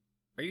you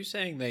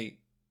saying they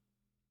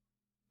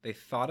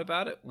thought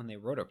about it when they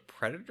wrote a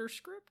Predator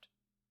script?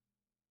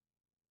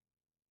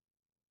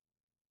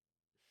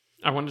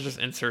 I want to just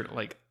insert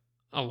like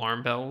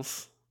alarm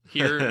bells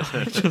here.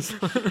 Just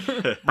we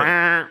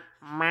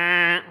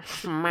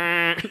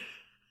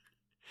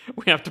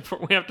have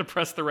to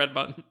press the red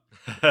button.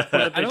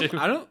 I don't think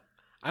That's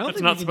we not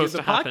can do supposed the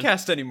to happen.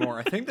 podcast anymore.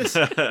 I think this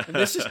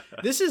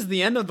is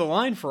the end of the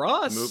line for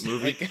us.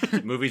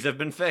 Movies have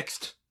been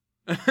fixed.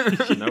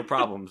 No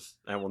problems,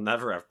 and we'll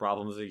never have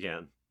problems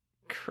again.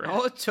 Correct.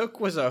 All it took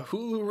was a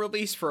Hulu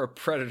release for a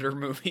Predator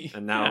movie.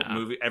 And now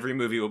every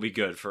movie will be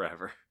good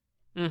forever.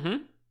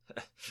 Mm-hmm.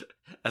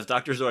 As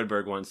Dr.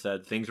 Zoidberg once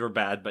said, things were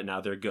bad, but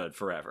now they're good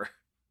forever.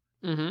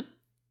 Mm-hmm.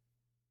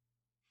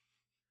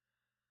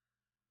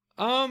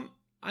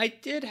 I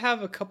did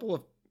have a couple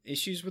of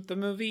issues with the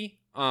movie.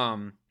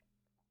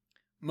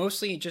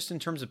 Mostly just in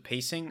terms of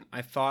pacing.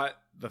 I thought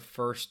the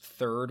first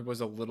third was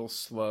a little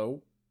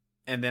slow,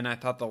 and then I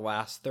thought the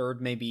last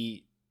third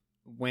maybe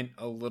went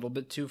a little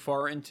bit too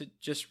far into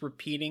just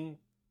repeating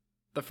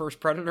the first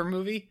Predator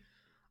movie.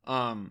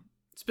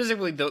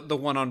 Specifically the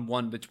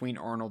one-on-one between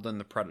Arnold and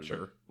the Predator.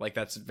 Sure. Like,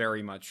 that's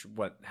very much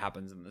what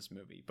happens in this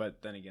movie.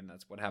 But then again,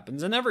 that's what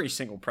happens in every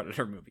single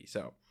Predator movie.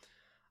 So,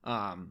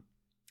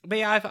 but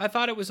yeah, I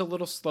thought it was a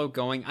little slow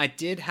going. I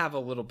did have a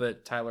little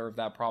bit, Tyler, of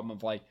that problem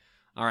of like,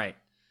 all right,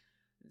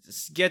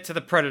 just get to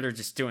the Predator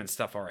just doing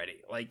stuff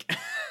already. Like,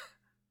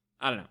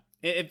 I don't know.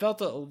 It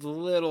felt a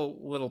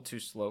little too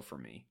slow for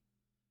me.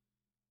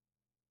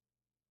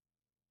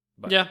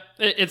 But. Yeah,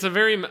 it's a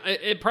very.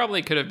 It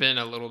probably could have been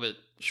a little bit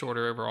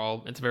shorter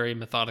overall. It's very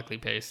methodically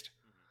paced.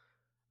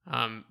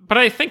 But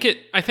I think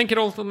it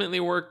ultimately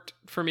worked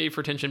for me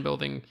for tension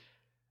building.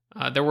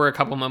 There were a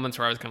couple moments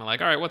where I was kind of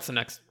like, all right, what's the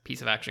next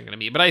piece of action going to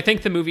be? But I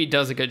think the movie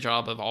does a good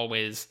job of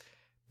always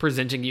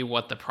presenting you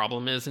what the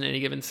problem is in any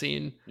given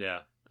scene. Yeah.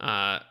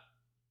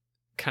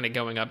 Kind of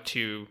going up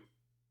to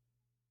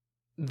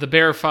the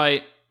bear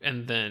fight,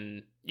 and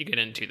then you get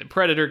into the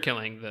Predator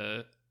killing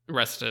the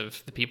rest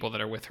of the people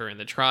that are with her in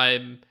the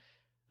tribe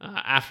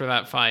after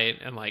that fight,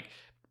 and like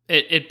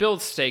it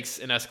builds stakes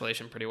and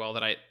escalation pretty well,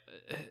 that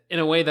in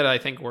a way that I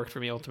think worked for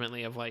me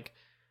ultimately, of like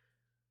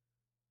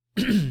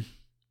I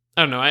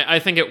don't know, I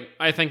think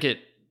it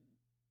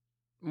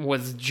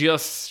was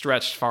just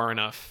stretched far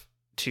enough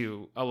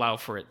to allow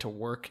for it to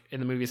work in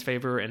the movie's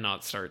favor and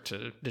not start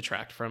to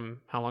detract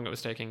from how long it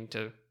was taking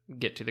to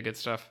get to the good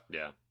stuff,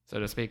 so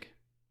to speak.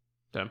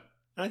 So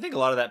And I think a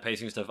lot of that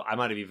pacing stuff, I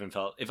might have even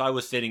felt, if I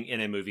was sitting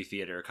in a movie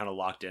theater kind of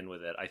locked in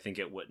with it, I think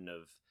it wouldn't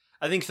have.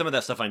 I think some of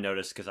that stuff I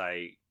noticed because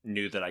I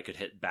knew that I could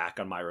hit back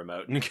on my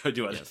remote and go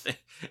do other things,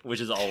 which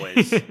is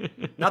always...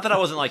 Not that I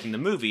wasn't liking the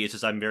movie, it's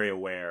just I'm very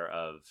aware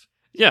of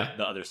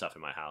the other stuff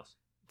in my house.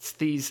 It's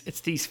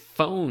these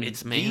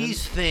phones, man.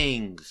 These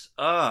things.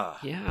 Ugh.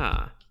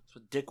 Yeah. That's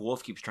what Dick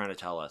Wolf keeps trying to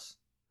tell us.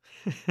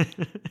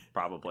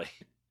 Probably.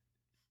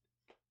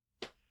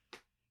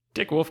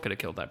 Dick Wolf could have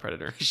killed that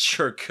Predator.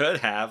 Sure could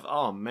have.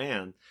 Oh,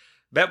 man.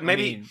 I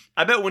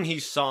bet when he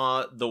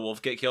saw the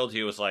wolf get killed,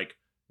 he was like,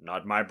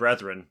 not my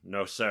brethren.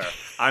 No, sir.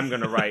 I'm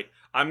gonna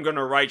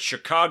write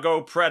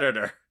Chicago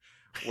Predator,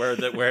 where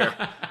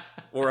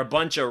a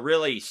bunch of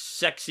really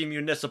sexy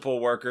municipal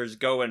workers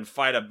go and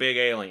fight a big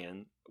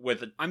alien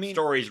with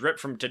stories ripped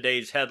from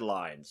today's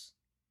headlines.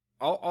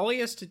 All he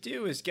has to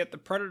do is get the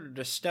Predator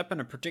to step in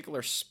a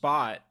particular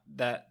spot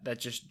that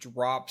just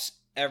drops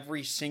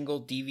every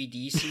single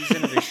DVD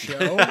season of the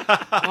show.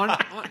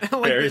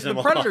 Like,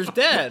 the Predator's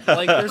dead.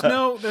 Like, there's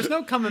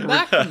no coming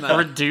back from that.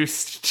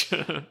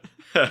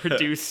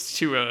 Reduced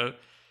to a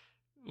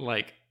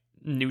like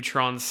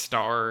neutron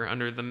star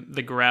under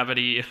the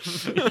gravity.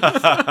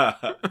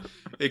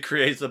 It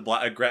creates a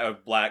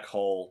black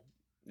hole.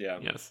 Yeah.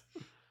 Yes.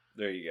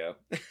 There you go.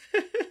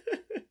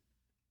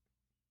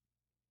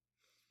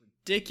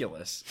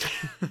 Ridiculous.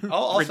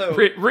 Also,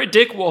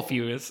 Dick Wolf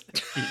is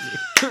easy.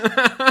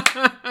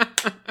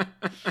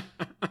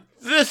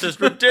 This is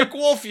Dick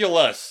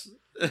Wolfulous.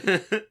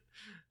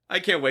 I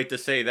can't wait to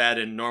say that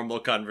in normal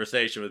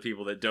conversation with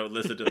people that don't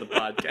listen to the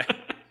podcast.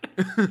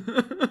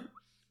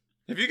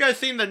 Have you guys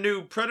seen the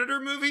new Predator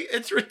movie?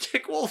 It's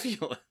Dick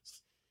Wolfulous.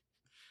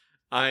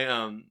 I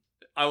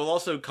will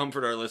also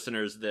comfort our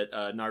listeners that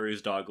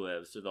Naru's dog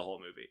lives through the whole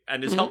movie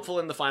and is helpful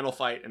in the final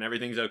fight, and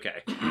everything's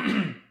okay.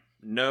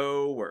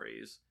 No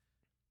worries.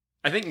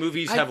 I think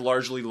movies have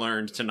largely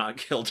learned to not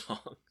kill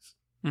dogs.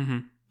 Mm-hmm.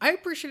 I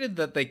appreciated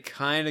that they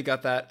kind of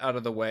got that out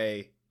of the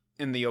way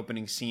in the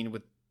opening scene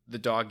with the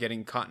dog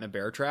getting caught in a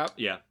bear trap.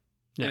 Yeah.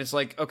 And it's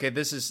like, okay,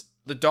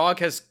 the dog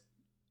has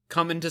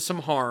come into some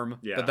harm,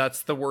 but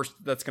that's the worst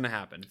that's going to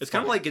happen. It's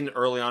kind of like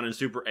early on in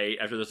Super 8,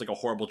 after there's like a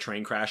horrible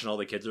train crash and all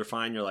the kids are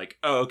fine, you're like,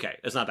 oh, okay,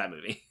 it's not that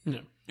movie. No.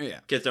 Yeah.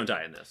 Kids don't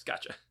die in this.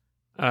 Gotcha.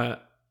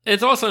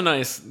 It's also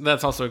nice,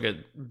 that's also a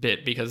good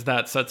bit, because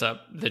that sets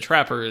up the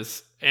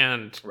trappers,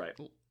 and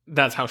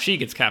that's how she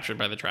gets captured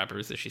by the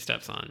trappers, as she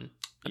steps on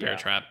a bear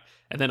trap.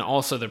 And then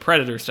also the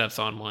Predator steps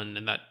on one,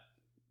 and that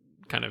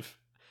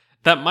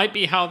might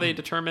be how they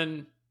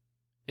determine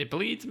it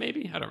bleeds,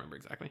 maybe? I don't remember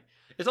exactly.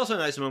 It's also a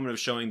nice moment of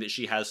showing that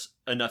she has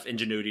enough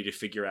ingenuity to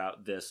figure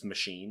out this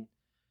machine.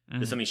 Mm-hmm.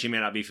 This is something she may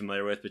not be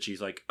familiar with, but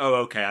she's like, oh,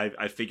 okay,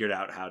 I figured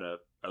out how to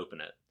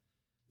open it.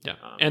 Yeah,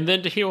 and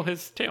then to heal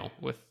his tail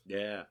with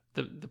the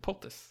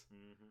poultice.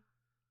 Mm-hmm.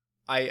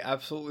 I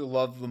absolutely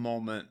love the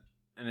moment,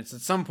 and it's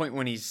at some point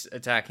when he's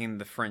attacking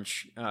the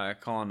French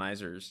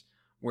colonizers,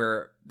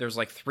 where there's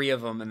like 3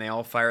 of them, and they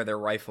all fire their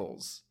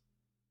rifles,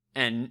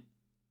 and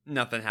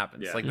nothing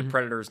happens. Yeah. Like, the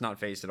Predator is not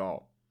phased at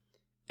all.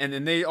 And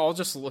then they all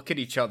just look at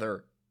each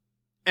other,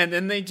 and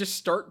then they just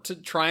start to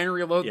try and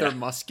reload their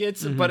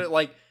muskets, but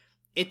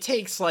it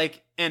takes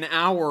like an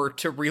hour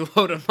to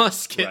reload a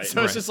musket,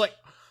 so it's just like,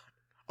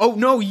 oh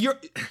no,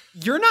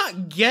 you're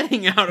not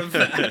getting out of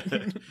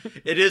that.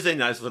 It is a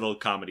nice little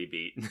comedy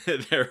beat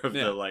there of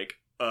the like,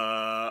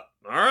 All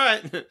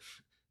right.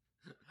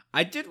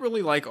 I did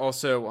really like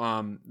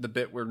also the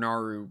bit where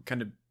Naru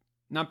kind of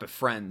not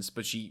befriends,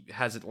 but she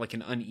has like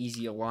an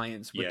uneasy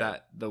alliance with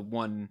the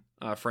one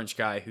French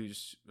guy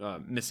who's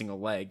missing a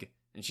leg,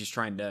 and she's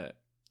trying to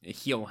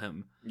heal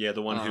him. Yeah,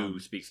 the one who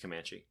speaks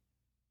Comanche.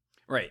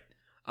 Right.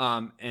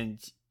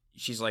 And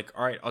she's like,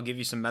 all right, I'll give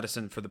you some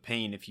medicine for the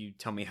pain if you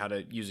tell me how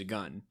to use a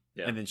gun.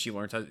 Yeah. And then she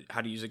learns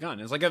how to use a gun.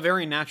 It's like a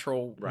very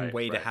natural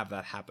way to have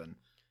that happen.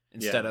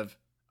 Instead of,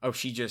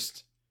 she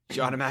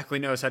automatically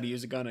knows how to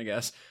use a gun, I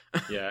guess.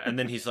 Yeah, and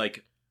then he's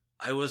like,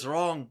 I was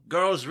wrong.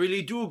 Girls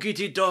really do get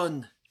it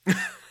done.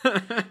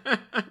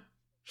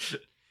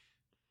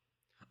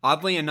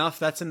 Oddly enough,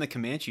 that's in the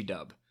Comanche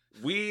dub.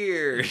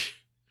 Weird.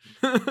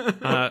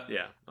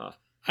 I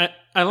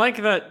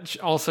like that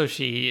also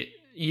she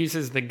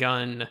uses the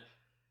gun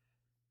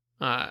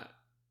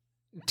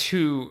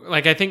to,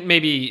 like, I think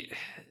maybe,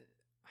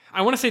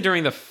 I want to say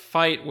during the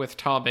fight with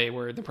Tabe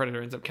where the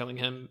Predator ends up killing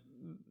him,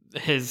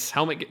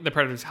 the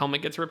Predator's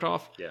helmet gets ripped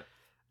off. Yeah.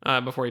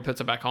 Before he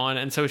puts it back on.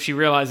 And so she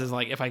realizes,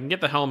 like, if I can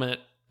get the helmet,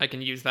 I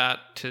can use that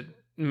to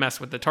mess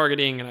with the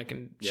targeting, and I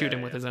can shoot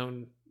him with his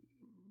own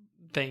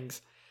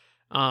things.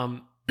 And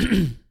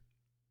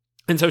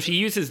so she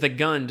uses the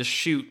gun to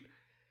shoot.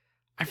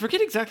 I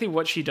forget exactly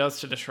what she does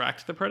to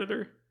distract the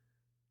Predator.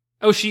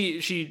 Oh,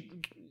 she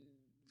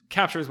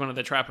captures one of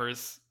the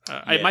trappers.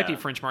 It might be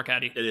French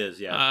Marcati. It is,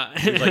 yeah.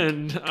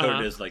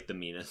 Coded as, like, the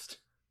meanest.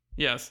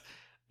 Yes.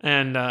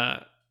 And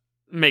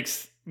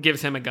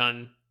gives him a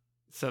gun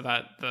so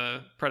that the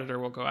Predator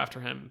will go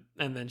after him,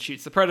 and then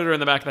shoots the Predator in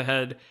the back of the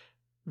head,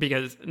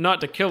 because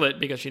not to kill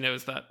it, because she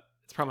knows that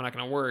it's probably not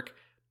going to work,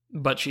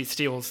 but she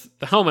steals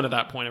the helmet at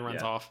that point and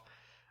runs off.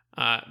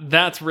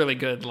 That's really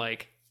good.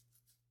 Like,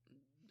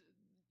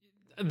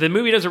 the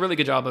movie does a really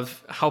good job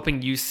of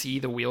helping you see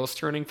the wheels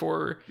turning for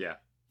her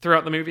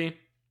throughout the movie,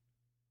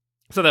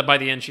 so that by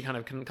the end she kind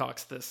of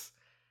concocts this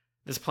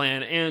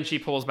plan, and she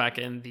pulls back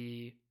in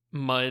the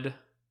mud,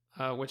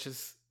 which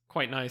is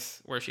quite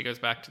nice, where she goes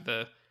back to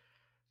the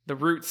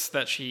roots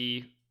that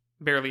she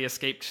barely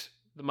escaped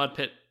the mud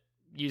pit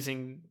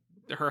using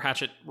her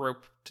hatchet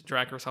rope to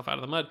drag herself out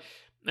of the mud,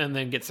 and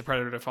then gets the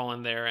Predator to fall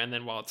in there, and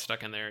then while it's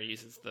stuck in there,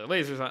 uses the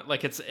lasers on.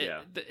 Like, it's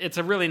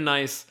a really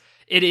nice.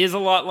 It is a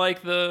lot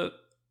like the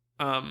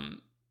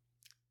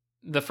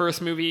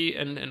first movie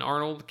and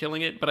Arnold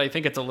killing it, but I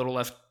think it's a little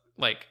less,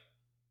 like,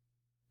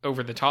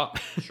 over the top.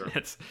 Sure.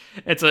 It's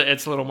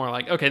a little more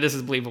like, okay, this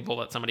is believable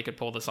that somebody could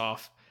pull this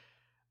off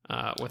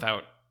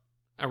without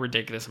a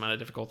ridiculous amount of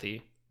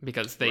difficulty,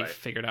 because they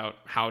figured out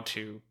how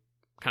to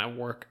kind of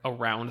work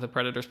around the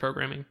Predator's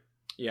programming.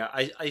 Yeah,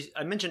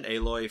 I mentioned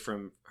Aloy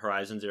from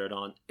Horizon Zero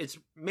Dawn. It's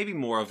maybe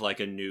more of like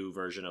a new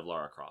version of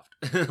Lara Croft.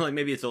 Like,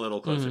 maybe it's a little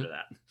closer to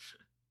that.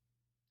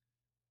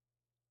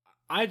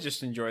 I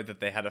just enjoyed that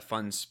they had a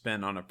fun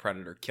spin on a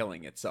Predator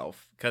killing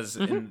itself, because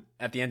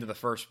at the end of the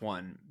first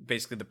one,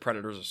 basically the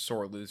Predator's a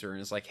sore loser and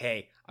is like,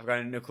 hey, I've got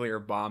a nuclear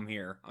bomb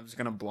here. I'm just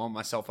going to blow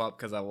myself up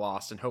because I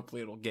lost, and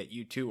hopefully it'll get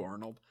you too,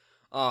 Arnold.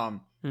 I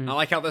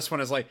like how this one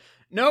is like,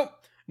 nope,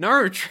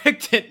 Naru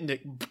tricked it into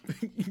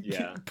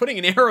putting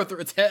an arrow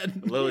through its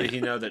head. Little did he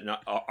know that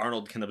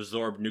Arnold can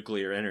absorb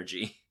nuclear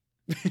energy.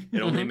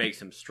 It only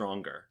makes him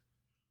stronger.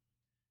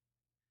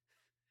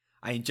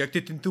 I inject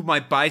it into my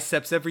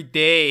biceps every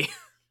day.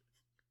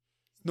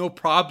 No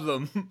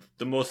problem.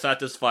 The most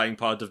satisfying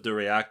part of the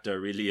reactor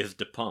really is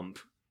the pump.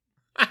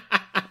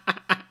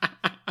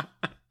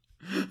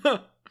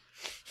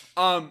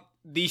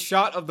 The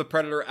shot of the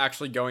Predator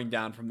actually going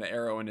down from the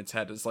arrow in its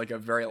head is like a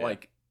very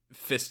like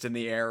fist in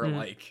the air,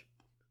 like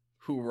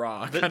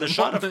hoorah. The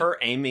shot of her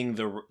aiming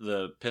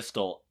the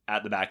pistol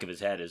at the back of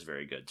his head is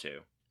very good too.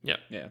 Yeah.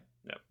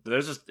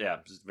 There's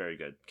just very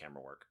good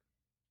camera work.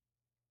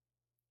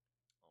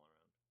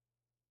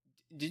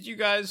 Did you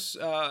guys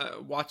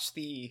watch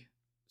the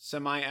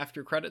semi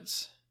after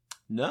credits?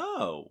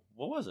 No.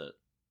 What was it?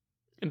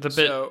 It's a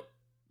bit. So,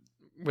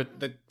 with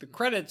the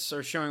credits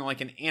are showing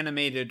like an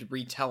animated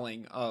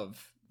retelling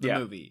of the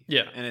movie.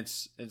 Yeah. And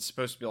it's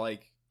supposed to be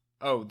like,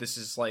 oh, this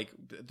is like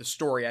the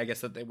story, I guess,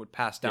 that they would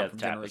pass down from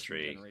generation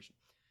to generation.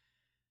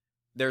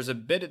 There's a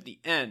bit at the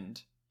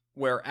end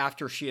where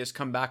after she has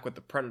come back with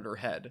the Predator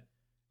head,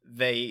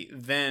 they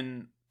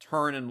then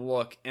turn and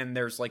look, and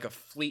there's like a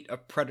fleet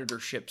of Predator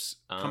ships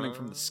coming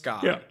from the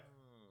sky. Yeah.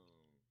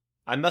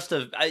 I must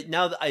have.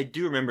 Now that I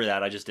do remember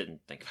that, I just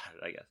didn't think about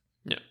it, I guess.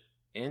 Yeah.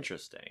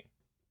 Interesting.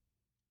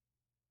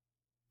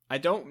 I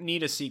don't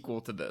need a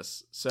sequel to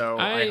this, so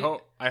I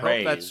hope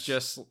that's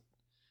just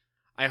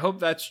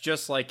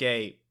like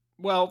a,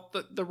 well,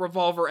 the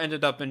revolver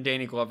ended up in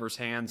Danny Glover's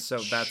hands, so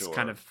that's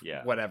kind of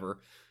whatever.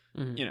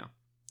 Mm-hmm. You know.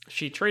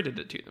 She traded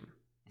it to them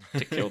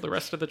to kill the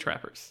rest of the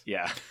trappers.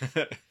 Yeah.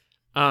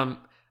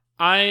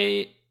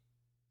 I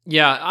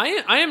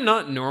am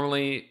not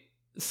normally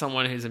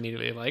someone who's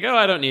immediately like, oh,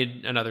 I don't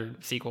need another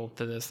sequel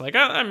to this. Like,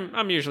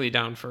 I'm usually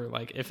down for,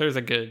 like, if there's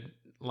a good,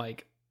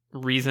 like,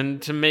 reason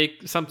to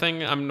make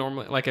something, I'm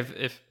normally like,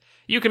 if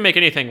you can make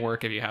anything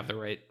work if you have the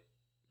right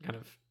kind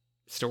of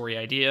story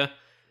idea.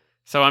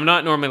 So I'm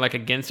not normally like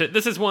against it.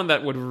 This is one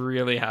that would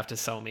really have to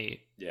sell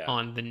me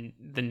on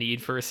the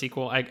need for a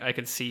sequel. I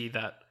could see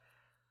that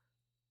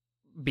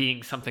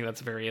being something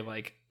that's very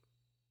like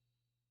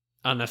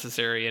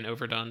unnecessary and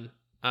overdone.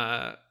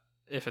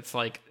 If it's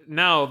like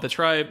now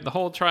the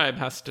whole tribe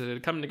has to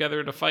come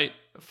together to fight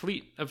a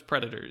fleet of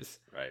predators.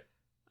 Right.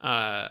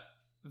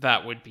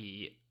 That would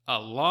be a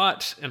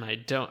lot, and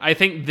I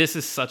think this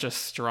is such a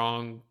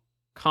strong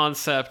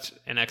concept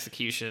and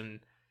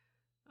execution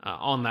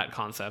on that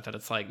concept that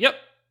it's like, yep,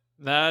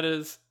 that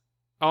is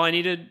all I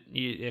needed.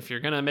 If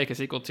you're gonna make a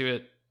sequel to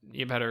it,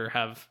 you better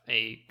have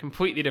a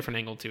completely different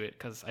angle to it,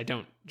 because I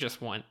don't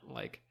just want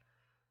like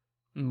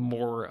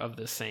more of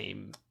the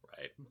same,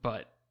 right?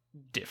 But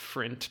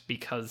different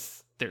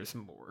because there's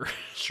more.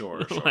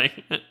 Sure.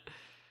 Like,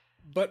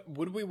 but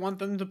would we want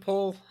them to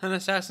pull an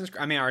Assassin's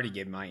Creed? I mean, I already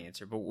gave my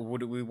answer, but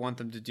would we want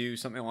them to do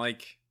something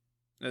like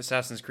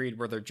Assassin's Creed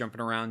where they're jumping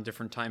around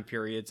different time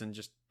periods and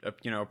just a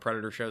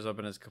Predator shows up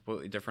in a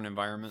completely different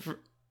environment?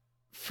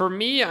 For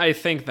me, I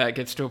think that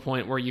gets to a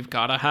point where you've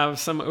got to have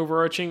some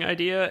overarching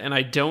idea, and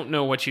I don't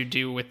know what you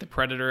do with the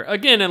Predator,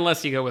 again,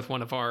 unless you go with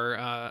one of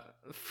our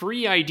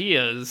free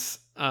ideas,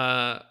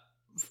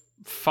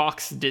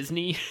 Fox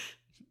Disney,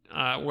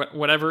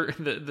 whatever,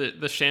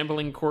 the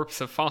shambling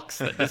corpse of Fox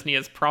that Disney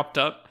has propped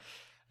up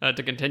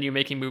to continue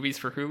making movies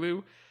for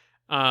Hulu.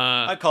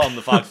 I call him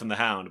the Fox and the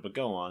Hound, but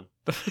go on.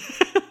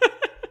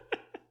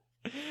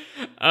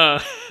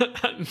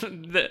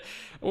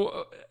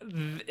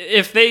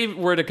 If they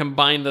were to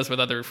combine this with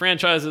other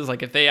franchises,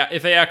 like if they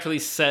actually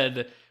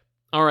said,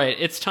 all right,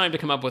 it's time to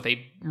come up with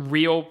a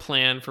real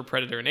plan for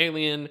Predator and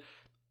Alien,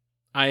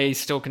 I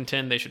still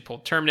contend they should pull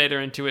Terminator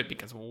into it,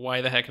 because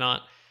why the heck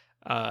not?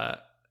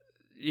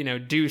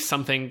 Do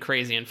something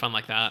crazy and fun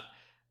like that.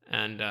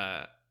 And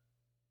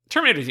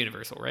Terminator's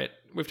Universal, right?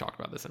 We've talked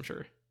about this, I'm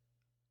sure.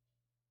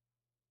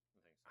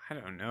 I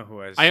don't know who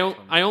has. I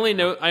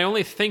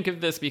only think of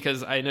this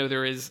because I know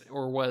there is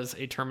or was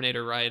a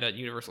Terminator ride at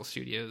Universal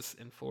Studios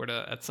in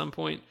Florida at some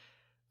point.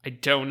 I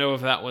don't know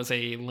if that was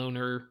a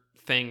loaner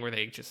thing where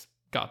they just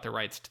got the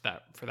rights to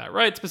that for that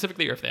ride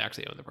specifically, or if they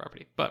actually own the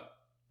property. But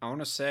I want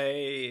to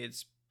say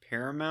it's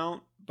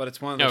Paramount, but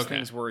it's one of those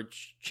things where it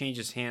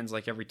changes hands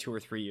like every 2 or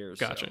 3 years.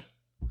 Gotcha.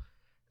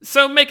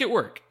 So make it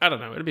work. I don't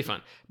know. It'd be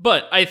fun.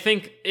 But I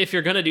think if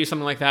you're going to do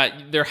something like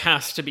that, there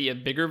has to be a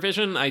bigger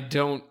vision. I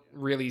don't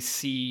really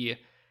see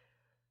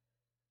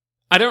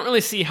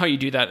how you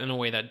do that in a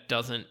way that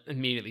doesn't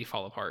immediately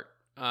fall apart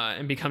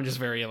and become just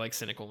very like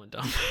cynical and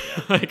dumb.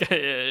 Like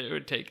it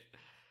would take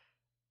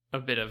a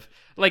bit of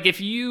like,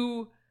 if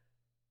you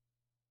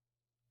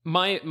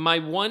my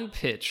one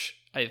pitch,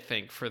 I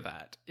think, for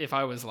that, if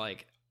I was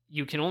like,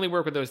 you can only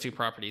work with those two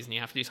properties and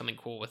you have to do something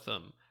cool with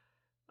them,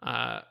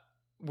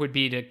 would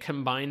be to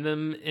combine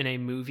them in a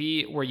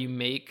movie where you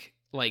make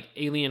like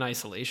Alien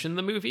Isolation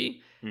the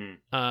movie,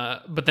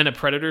 but then a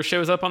Predator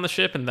shows up on the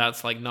ship and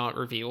that's like not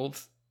revealed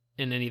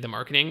in any of the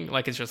marketing.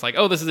 Like it's just like,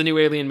 oh, this is a new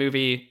Alien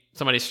movie.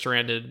 Somebody's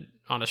stranded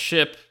on a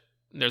ship.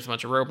 There's a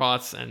bunch of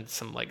robots and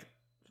some like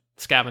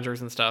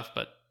scavengers and stuff,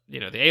 but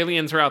the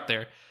aliens are out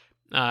there.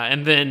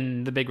 And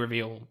then the big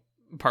reveal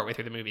partway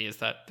through the movie is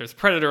that there's a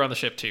Predator on the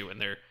ship too,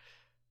 and they're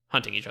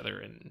hunting each other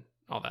and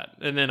all that.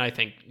 And then I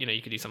think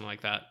you could do something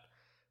like that.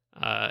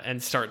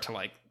 And start to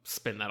like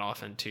spin that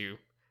off into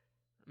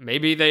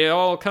maybe they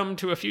all come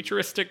to a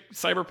futuristic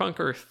cyberpunk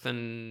Earth,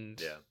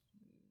 and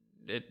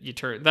you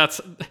turn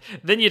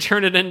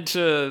it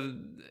into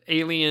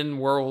Alien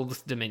World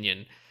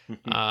Dominion.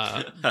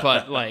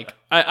 But like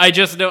I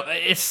just know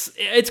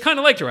it's kind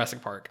of like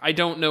Jurassic Park. I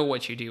don't know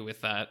what you do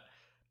with that.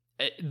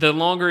 The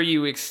longer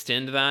you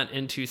extend that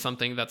into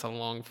something that's a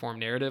long form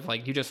narrative,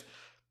 like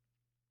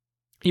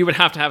you would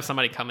have to have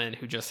somebody come in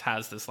who just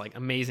has this like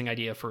amazing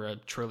idea for a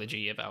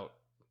trilogy about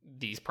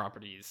these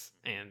properties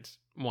and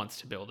wants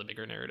to build a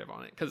bigger narrative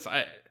on it. Because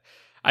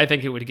I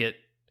think it would get...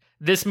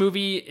 This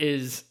movie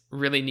is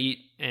really neat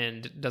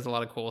and does a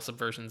lot of cool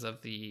subversions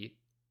of the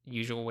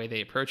usual way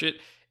they approach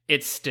it.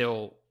 It's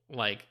still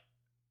like...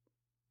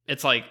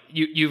 It's like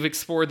you've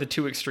explored the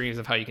two extremes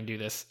of how you can do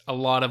this. A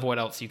lot of what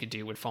else you could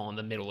do would fall in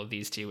the middle of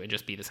these two and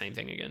just be the same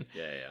thing again.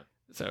 Yeah.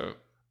 So...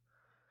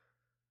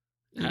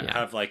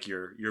 Have like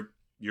your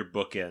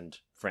bookend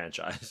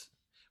franchise.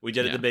 We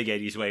did it the big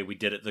 80s way. We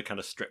did it the kind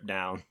of stripped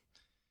down.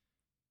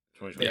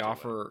 They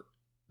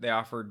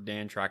offered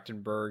Dan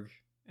Trachtenberg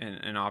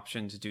an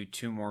option to do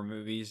 2 more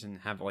movies and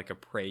have like a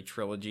Prey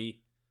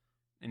trilogy.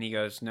 And he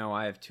goes, no,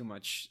 I have too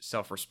much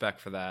self-respect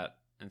for that.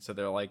 And so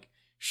they're like,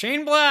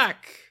 Shane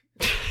Black,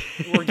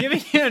 we're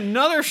giving you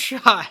another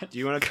shot. Do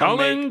you want to come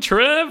Colin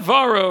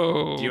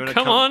Trevorrow,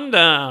 come on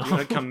down. Do you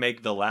want to come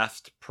make the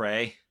last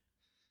Prey?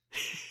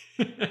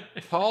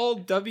 Paul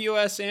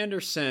W.S.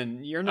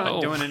 Anderson, you're not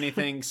doing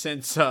anything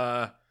since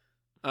what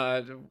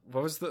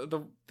was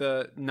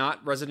the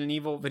not Resident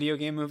Evil video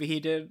game movie he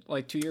did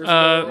like 2 years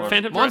ago?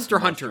 Phantom Monster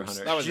Hunters.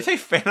 That was Did you say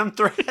Phantom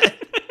Thread?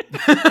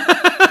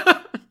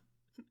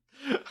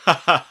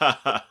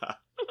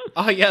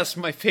 Ah, yes,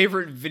 my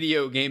favorite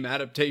video game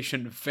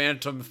adaptation,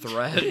 Phantom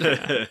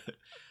Thread.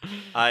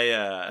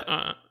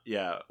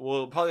 Yeah.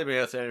 Well, Paul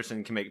W.S.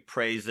 Anderson can make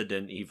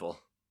President evil.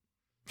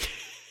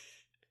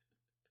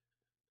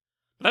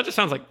 That just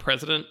sounds like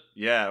president.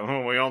 Yeah,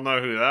 well, we all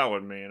know who that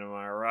would mean, am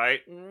I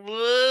right?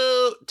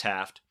 Woo!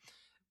 Taft.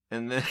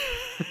 And then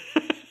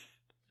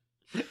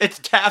it's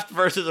Taft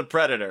versus a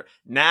Predator.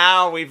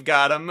 Now we've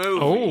got a movie.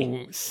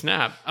 Oh,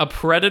 snap. A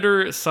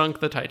Predator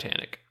sunk the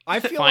Titanic. I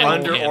feel Final like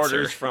Under answer.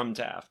 orders from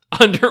Taft.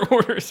 Under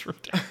orders from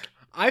Taft.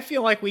 I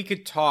feel like we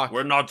could talk.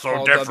 We're not so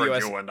Paul different,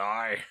 W.S. you and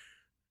I.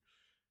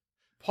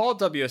 Paul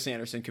W.S.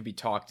 Anderson could be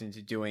talked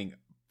into doing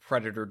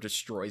Predator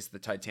destroys the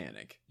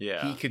Titanic.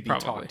 Yeah, He could be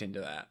probably. talked into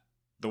that.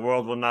 The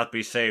world will not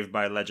be saved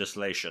by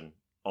legislation.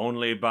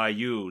 Only by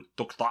you,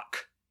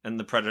 Tuk-Tak. And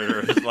the Predator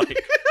is like...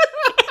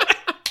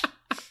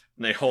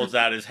 and they holds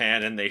out his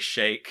hand and they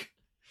shake.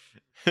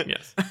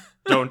 Yes.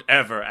 Don't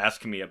ever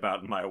ask me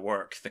about my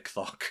work,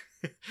 Tuk-Tak.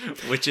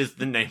 Which is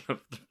the name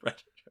of the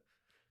Predator.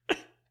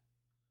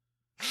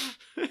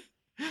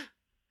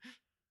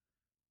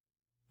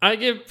 I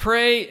give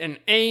Prey an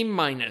A-.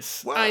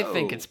 I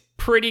think it's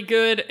pretty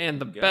good and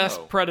the Go.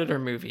 best Predator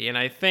movie. And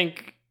I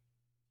think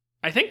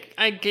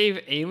I gave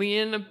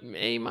Alien an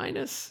A-.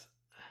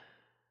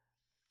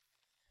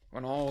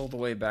 Went all the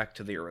way back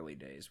to the early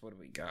days. What do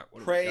we got?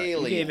 You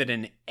Praline. gave it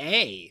an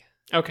A.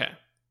 Okay.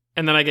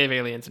 And then I gave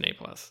Aliens an A+.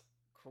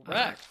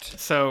 Correct.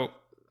 So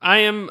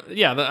I'm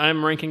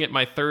ranking it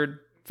my third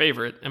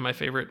favorite and my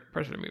favorite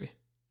Predator movie.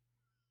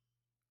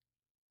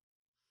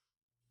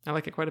 I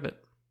like it quite a bit.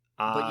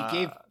 But you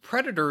gave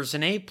Predators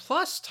an A+,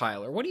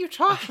 Tyler. What are you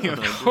talking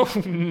about?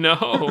 Oh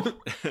no.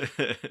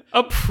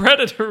 A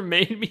Predator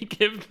made me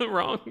give the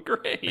wrong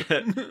grade.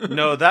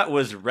 No, that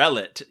was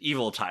Relit,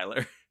 Evil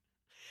Tyler.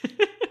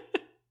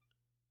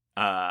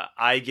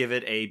 I give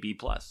it a B+.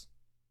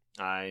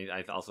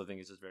 I also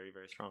think it's just very,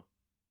 very strong.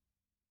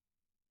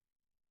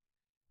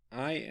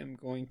 I am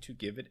going to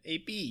give it a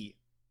B.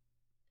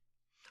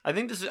 I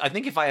think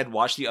if I had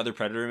watched the other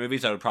Predator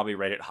movies, I would probably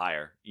rate it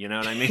higher. You know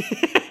what I mean?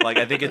 Like,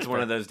 I think it's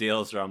one of those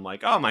deals where I'm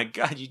like, oh my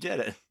god, you did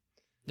it.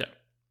 Yeah.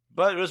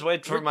 But just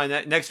wait for my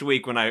next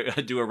week when I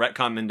do a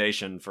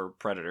recommendation for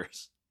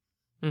Predators.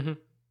 Mm-hmm.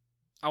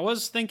 I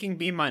was thinking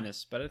B-,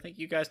 but I think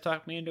you guys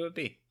talked me into a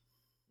B.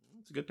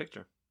 It's a good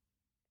picture.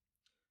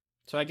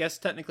 So I guess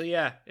technically,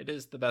 yeah, it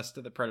is the best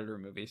of the Predator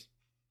movies.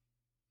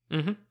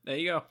 Mm-hmm. There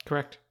you go.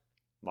 Correct.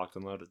 Locked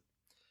and loaded.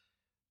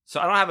 So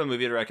I don't have a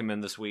movie to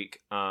recommend this week.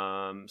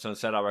 So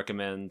instead I'll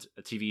recommend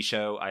a TV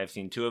show. I have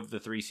seen 2 of the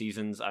 3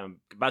 seasons. I'm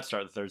about to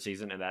start the 3rd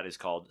season, and that is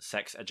called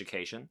Sex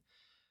Education.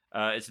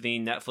 It's the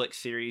Netflix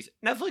series.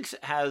 Netflix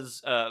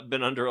has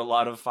been under a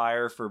lot of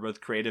fire for both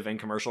creative and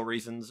commercial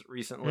reasons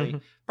recently.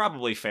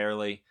 Probably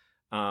fairly.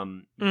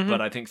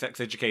 But I think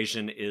Sex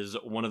Education is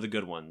one of the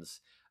good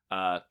ones.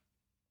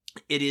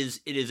 It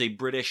is a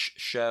British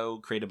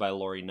show created by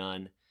Laurie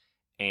Nunn.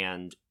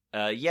 And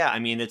I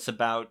mean, it's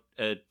about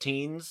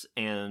teens,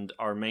 and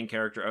our main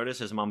character, Otis,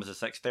 his mom is a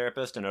sex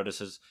therapist, and Otis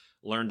has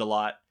learned a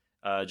lot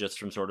just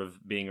from sort of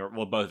being,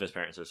 both of his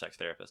parents are sex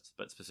therapists,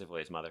 but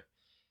specifically his mother.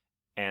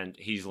 And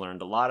he's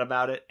learned a lot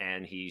about it,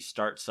 and he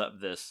starts up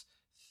this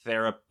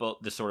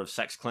sort of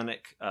sex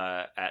clinic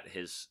at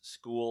his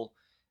school,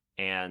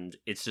 and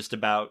it's just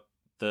about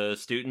the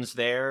students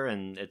there,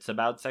 and it's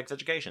about sex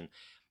education.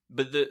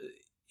 But it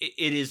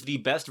is the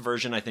best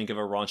version, I think, of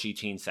a raunchy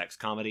teen sex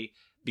comedy,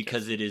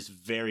 because it is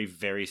very,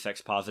 very sex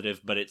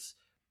positive, but it's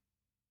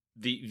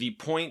the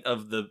point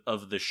of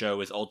the show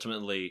is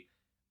ultimately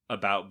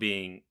about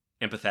being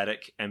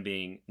empathetic and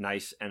being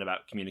nice and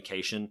about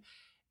communication,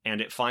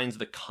 and it finds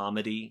the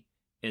comedy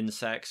in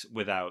sex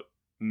without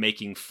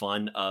making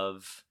fun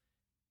of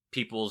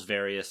people's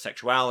various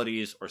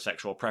sexualities or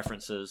sexual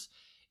preferences.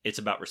 It's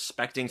about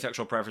respecting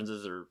sexual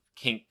preferences or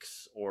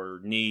kinks or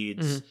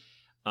needs.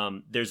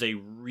 There's a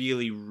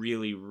really,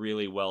 really,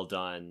 really well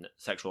done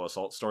sexual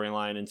assault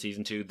storyline in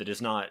season 2 that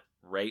is not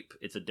rape.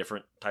 It's a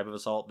different type of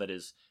assault that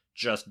is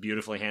just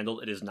beautifully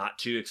handled. It is not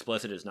too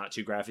explicit. It's not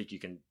too graphic.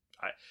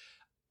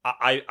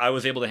 I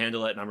was able to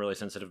handle it, and I'm really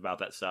sensitive about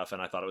that stuff,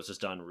 and I thought it was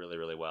just done really,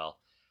 really well.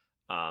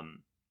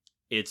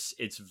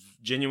 It's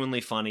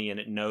genuinely funny,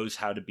 and it knows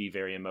how to be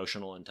very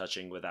emotional and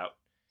touching without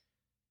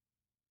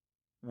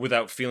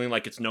feeling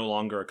like it's no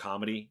longer a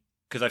comedy.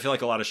 Because I feel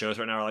like a lot of shows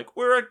right now are like,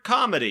 we're a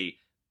comedy,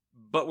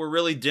 but we're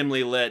really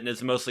dimly lit, and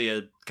it's mostly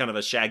a kind of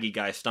a shaggy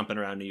guy stumping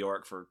around New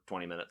York for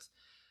 20 minutes.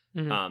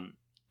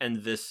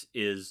 And this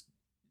is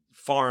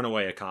far and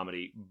away a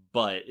comedy,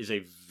 but is a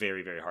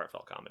very, very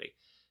heartfelt comedy.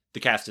 The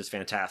cast is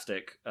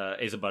fantastic.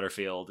 Asa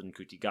Butterfield and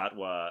Ncuti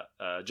Gatwa.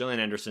 Gillian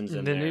Anderson's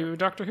in the there. new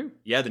Doctor Who.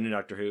 Yeah, the new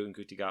Doctor Who,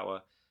 Ncuti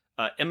Gatwa.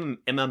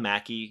 Emma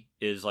Mackey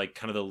is like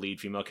kind of the lead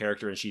female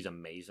character, and she's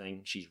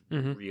amazing. She's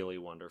really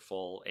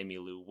wonderful. Amy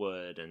Lou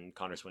Wood and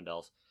Connor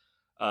Swindells.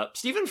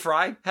 Stephen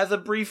Fry has a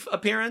brief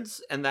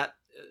appearance, and that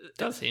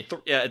does he?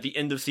 At the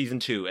end of season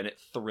 2, and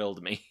it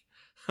thrilled me.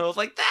 I was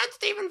like, "That's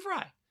Stephen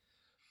Fry."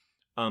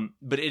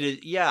 But it is,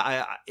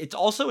 it's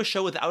also a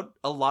show without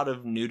a lot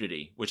of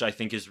nudity, which I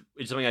think is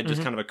something that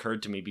just kind of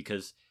occurred to me,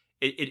 because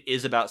it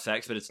is about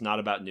sex, but it's not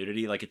about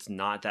nudity. Like, it's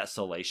not that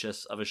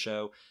salacious of a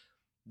show.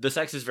 the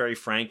sex is very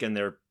frank, and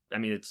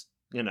it's,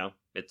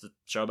 it's a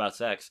show about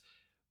sex,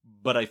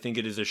 but I think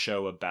it is a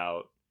show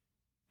about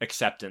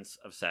acceptance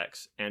of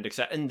sex and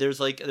there's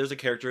a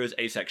character who's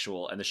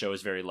asexual, and the show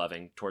is very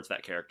loving towards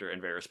that character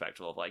and very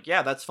respectful of like,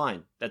 yeah, that's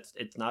fine.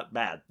 It's not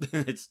bad.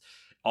 It's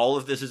all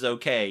of this is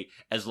okay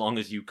as long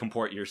as you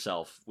comport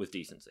yourself with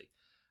decency.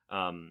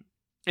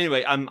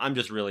 Anyway, I'm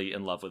just really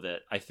in love with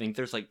it. I think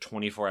there's like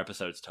 24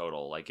 episodes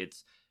total. Like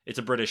it's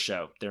a British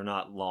show. They're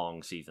not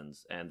long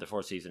seasons, and the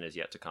 4th season is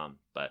yet to come.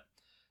 But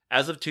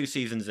as of 2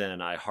 seasons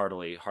in, I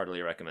heartily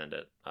recommend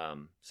it.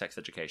 Sex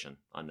Education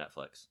on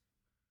Netflix.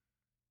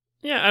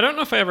 Yeah, I don't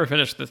know if I ever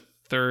finished the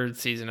 3rd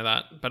season of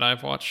that, but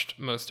I've watched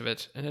most of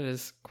it, and it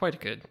is quite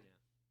good.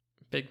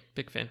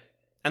 Big fan.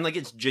 And like,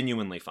 it's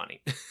genuinely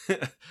funny.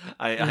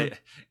 It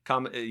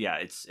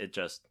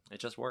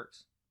just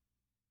works.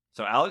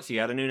 So Alex, you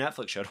got a new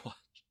Netflix show to watch.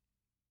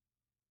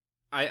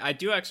 I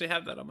do actually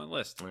have that on my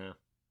list. Yeah.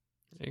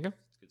 There you go.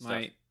 Good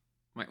stuff.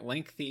 My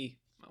lengthy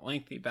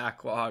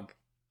backlog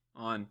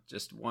on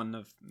just one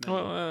of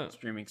many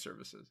streaming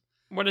services.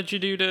 What did you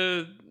do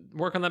to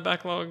work on that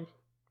backlog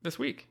this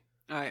week?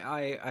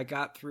 I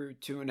got through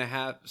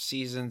 2.5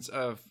 seasons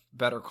of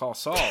Better Call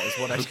Saul is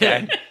what I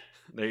Okay. did.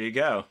 There you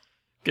go.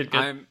 Good.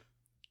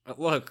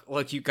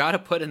 Look, you got to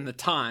put in the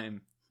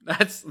time.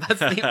 That's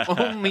the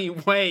only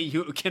way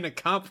you can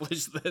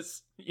accomplish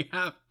this. You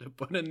have to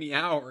put in the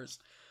hours.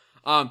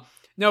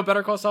 No,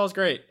 Better Call Saul is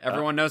great.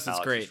 Everyone knows it's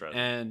Alex is great,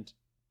 and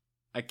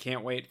I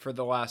can't wait for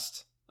the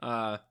last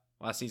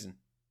season.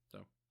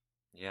 So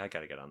Yeah, I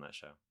got to get on that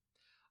show.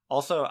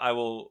 Also, I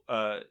will,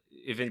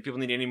 if any people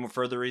need any more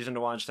further reason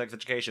to watch Sex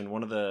Education,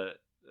 one of the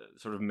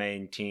sort of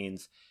main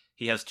teens,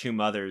 he has 2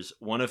 mothers,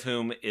 one of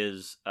whom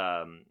is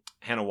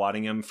Hannah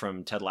Waddingham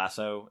from Ted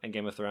Lasso and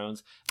Game of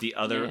Thrones, the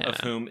other of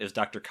whom is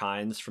Dr.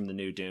 Kynes from the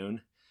new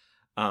Dune.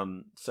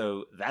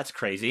 So that's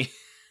crazy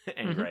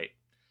and great.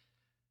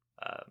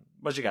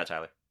 What you got,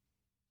 Tyler?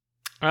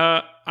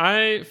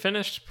 I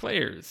finished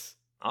Players.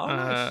 Oh,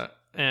 nice.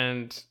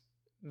 And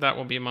that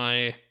will be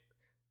my...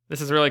 This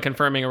is really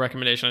confirming a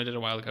recommendation I did a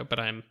while ago, but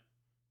I'm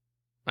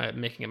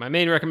making it my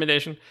main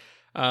recommendation.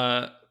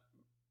 I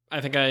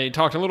think I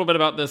talked a little bit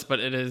about this, but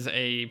it is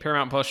a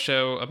Paramount Plus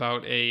show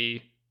about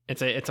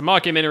it's a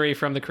mockumentary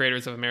from the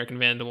creators of American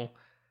Vandal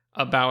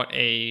about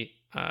a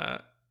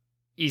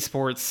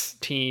esports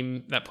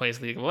team that plays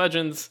League of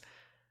Legends,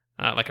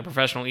 like a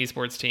professional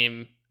esports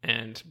team,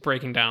 and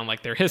breaking down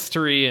like their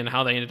history and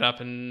how they ended up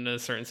in a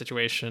certain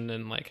situation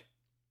and like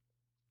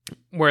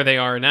where they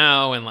are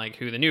now and like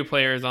who the new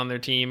players on their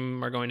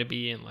team are going to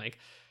be, and like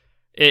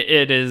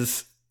it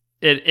is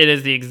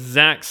the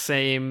exact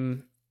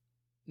same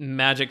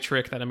magic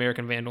trick that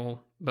American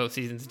Vandal both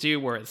seasons do,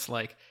 where it's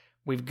like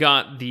we've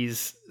got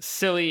these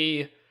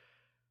silly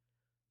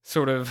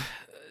sort of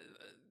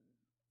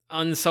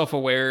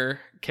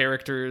unself-aware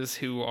characters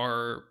who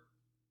are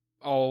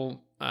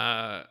all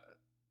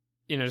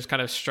just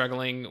kind of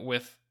struggling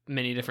with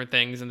many different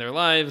things in their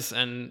lives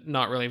and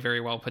not really very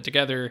well put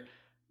together.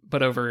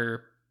 But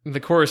over the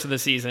course of the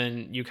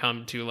season, you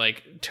come to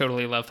like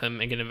totally love them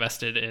and get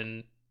invested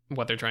in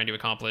what they're trying to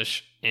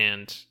accomplish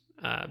and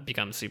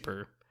become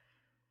super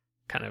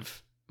kind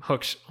of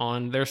hooked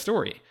on their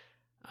story.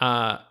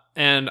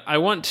 And I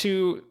want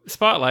to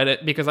spotlight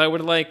it because I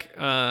would like...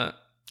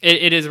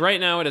 It is right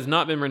now, it has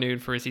not been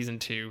renewed for a season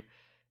 2.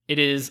 It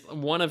is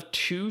one of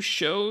 2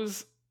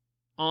 shows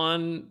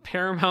on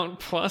Paramount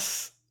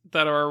Plus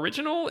that are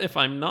original, if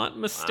I'm not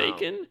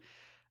mistaken.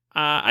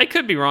 Wow. I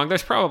could be wrong.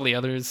 There's probably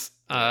others.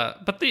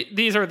 But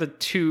these are the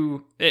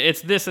 2.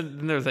 It's this, and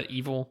then there's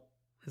Evil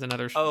is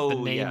another the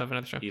name of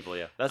another show. Evil,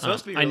 yeah. That's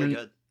supposed to be really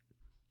good.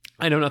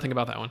 I know nothing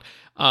about that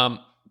one.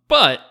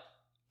 But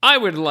I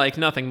would like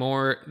nothing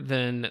more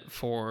than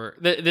for...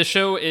 The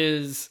show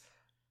is...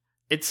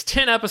 It's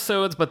 10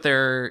 episodes, but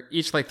they're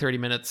each like 30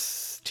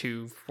 minutes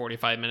to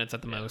 45 minutes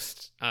at the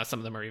most. Some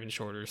of them are even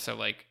shorter. So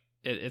like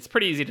it's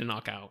pretty easy to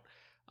knock out.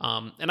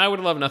 And I would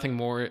love nothing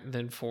more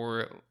than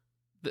for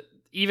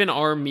even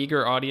our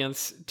meager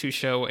audience to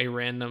show a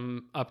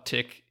random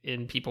uptick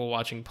in people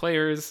watching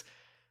Players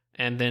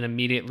and then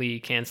immediately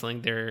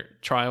canceling their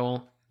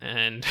trial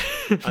and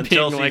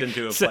until season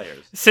 2 of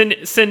Players.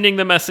 Sending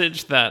the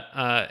message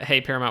that,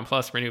 hey, Paramount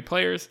Plus, renew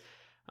Players.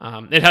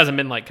 It hasn't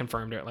been like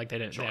confirmed or like they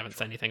haven't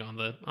said anything on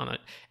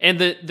it. And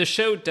the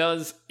show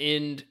does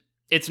end.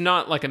 It's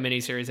not like a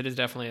miniseries. It is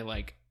definitely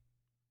like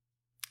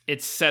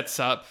it sets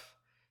up.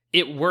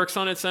 It works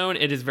on its own.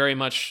 It is very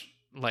much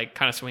like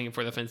kind of swinging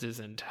for the fences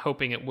and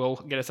hoping it will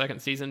get a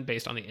second season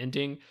based on the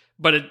ending.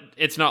 But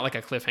it's not like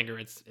a cliffhanger.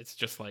 It's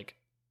just like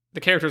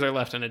the characters are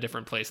left in a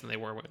different place than they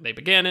were when they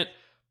began it.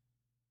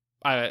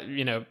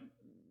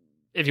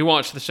 If you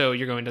watch the show,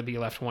 you're going to be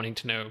left wanting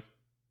to know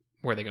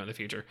where they go in the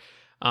future.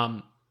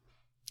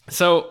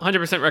 So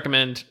 100%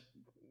 recommend.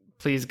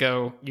 Please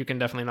go. You can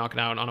definitely knock it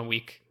out on a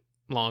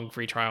week-long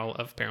free trial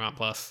of Paramount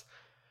Plus.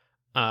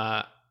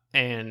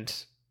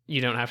 And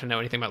you don't have to know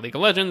anything about League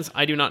of Legends.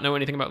 I do not know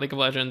anything about League of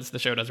Legends. The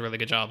show does a really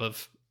good job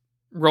of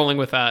rolling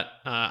with that.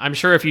 I'm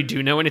sure if you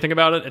do know anything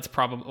about it, it's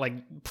probably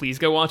like, please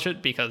go watch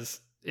it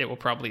because it will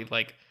probably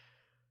like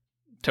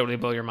totally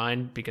blow your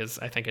mind, because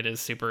I think it is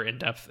super in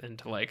depth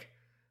into like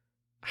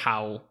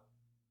how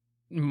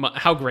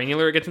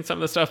granular it gets in some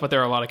of the stuff. But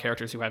there are a lot of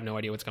characters who have no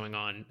idea what's going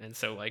on, and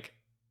so like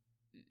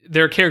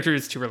there are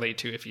characters to relate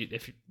to if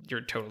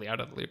you're totally out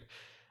of the loop,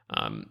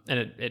 and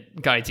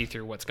it guides you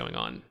through what's going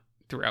on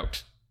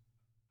throughout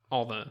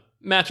all the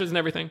matches and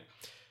everything.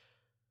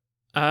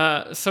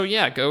 So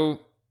yeah, go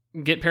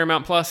get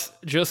Paramount Plus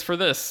just for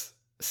this.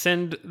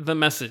 Send the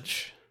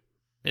message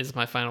is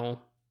my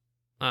final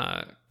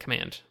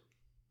command.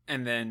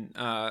 And then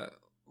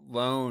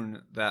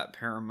loan that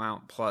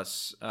Paramount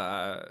Plus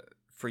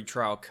free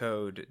trial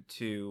code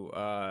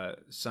to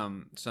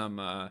some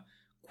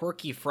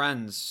quirky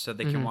friends so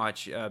they can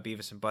watch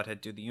Beavis and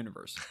Butthead do the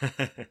universe.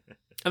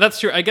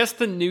 That's true. I guess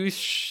the new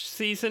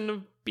season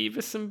of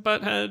Beavis and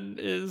Butthead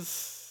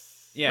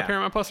is a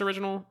Paramount Plus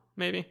original,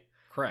 maybe.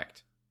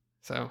 Correct.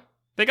 So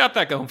they got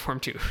that going for them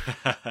too.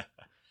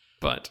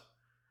 But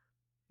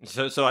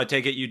so I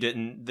take it you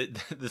didn't.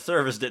 The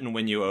service didn't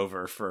win you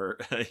over for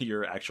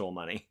your actual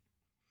money.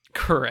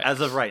 Correct.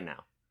 As of right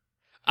now,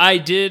 I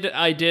did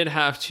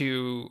have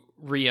to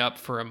re-up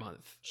for a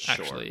month. Sure.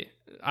 Actually,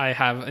 I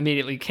have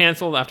immediately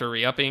canceled after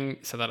re-upping,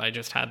 so that I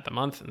just had the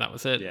month, and that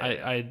was it.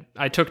 Yeah,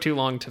 I took too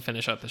long to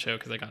finish up the show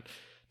because I got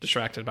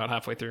distracted about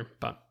halfway through.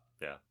 But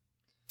yeah,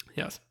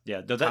 yes,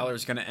 yeah.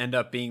 Tyler's going to end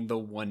up being the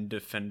one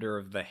defender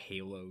of the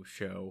Halo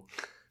show.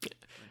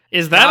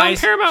 Is that Guys,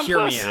 on Paramount hear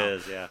Plus? me it out.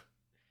 is. Yeah.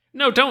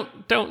 No, don't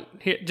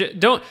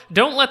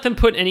let them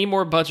put any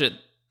more budget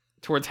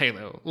towards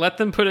Halo. Let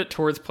them put it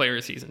towards Player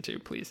Season 2,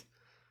 please.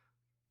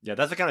 Yeah,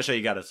 that's the kind of show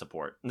you got to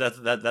support. That's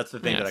the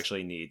thing that Yes.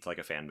 actually needs like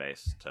a fan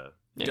base to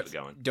get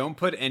going. Don't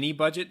put any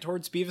budget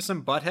towards Beavis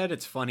and Butthead.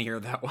 It's funnier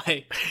that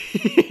way.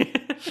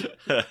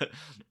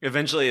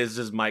 Eventually, it's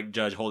just Mike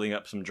Judge holding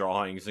up some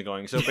drawings and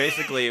going. So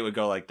basically, it would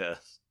go like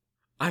this.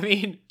 I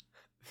mean,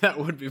 that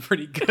would be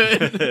pretty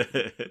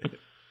good.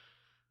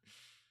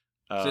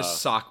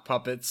 Just sock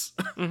puppets.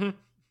 Mm-hmm.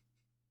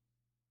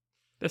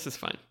 This is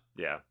fine.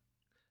 Yeah.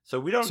 So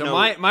we don't So know.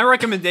 my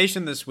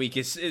recommendation this week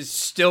is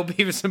still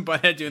Beavis and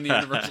Butthead doing the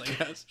universe, I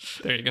guess.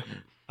 There you go.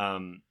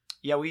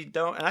 Yeah, we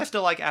don't, and I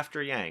still like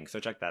After Yang,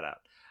 so check that out.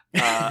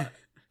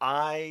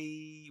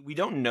 We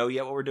don't know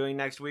yet what we're doing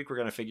next week. We're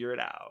gonna figure it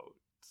out.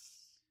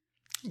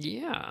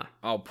 Yeah.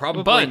 I'll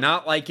probably But-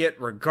 not like it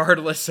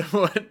regardless of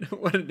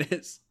what it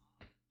is.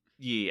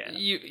 Yeah.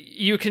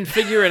 You can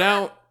figure it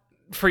out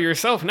for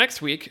yourself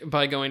next week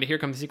by going to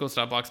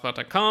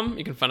herecomethesequels.blogspot.com.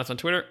 You can find us on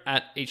Twitter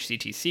at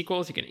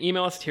HCTsequels. You can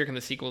email us at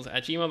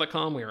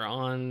herecomethesequels@gmail.com. We are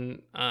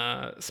on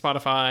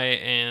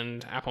Spotify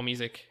and Apple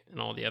Music and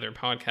all the other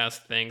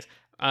podcast things.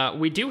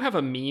 We do have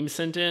a meme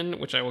sent in,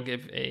 which I will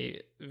give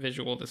a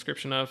visual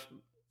description of,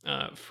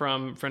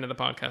 from friend of the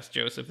podcast,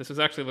 Joseph. This was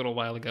actually a little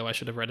while ago. I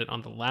should have read it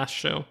on the last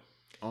show.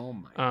 Oh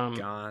my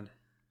god.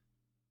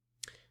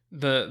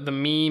 The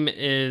meme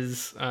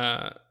is...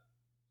 the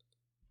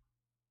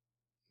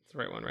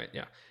right one, right?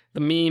 Yeah.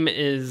 The meme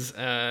is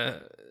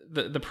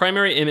the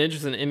primary image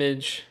is an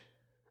image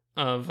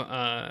of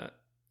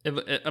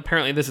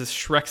apparently this is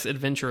Shrek's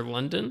Adventure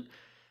London,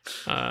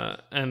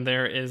 and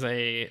there is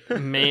a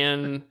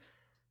man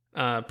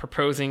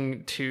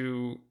proposing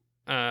to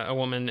a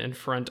woman in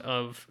front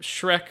of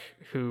Shrek,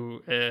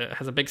 who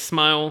has a big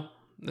smile.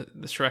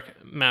 The Shrek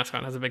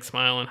mascot has a big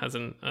smile and has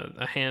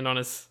a hand on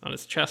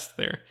his chest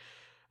there.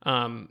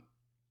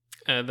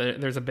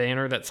 There's a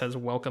banner that says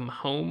 "Welcome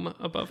Home"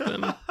 above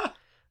them.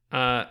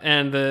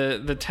 And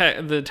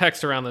the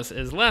text around this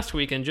is: last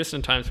weekend, just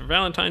in time for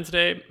Valentine's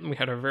Day, we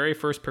had our very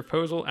first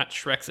proposal at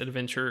Shrek's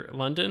Adventure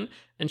London,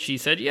 and she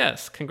said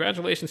yes.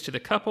 Congratulations to the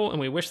couple, and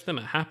we wish them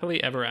a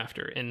happily ever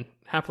after in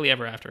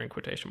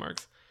quotation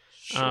marks.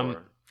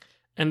 Sure.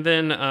 And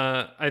then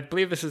I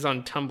believe this is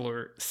on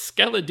Tumblr.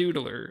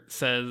 Skeledoodler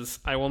says,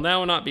 "I will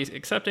now not be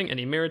accepting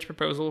any marriage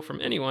proposal from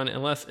anyone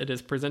unless it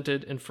is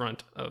presented in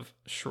front of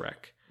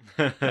Shrek."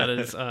 That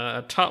is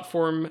a top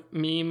form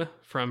meme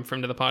from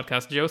friend of the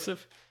podcast,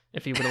 Joseph.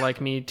 If you would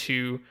like me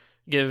to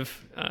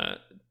give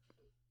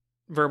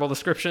verbal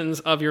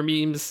descriptions of your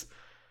memes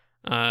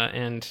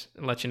and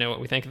let you know what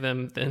we think of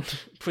them, then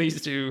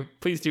please do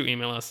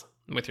email us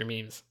with your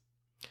memes.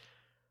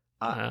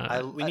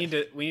 We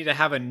need to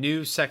have a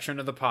new section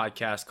of the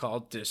podcast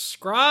called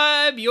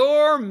 "Describe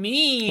Your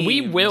Memes."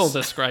 We will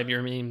describe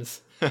your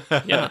memes.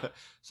 Yeah.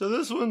 So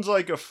this one's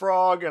like a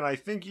frog, and I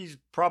think he's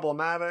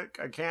problematic.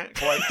 I can't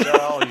quite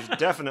tell. He's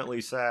definitely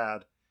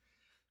sad.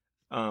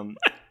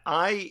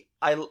 I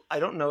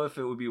don't know if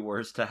it would be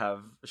worse to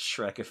have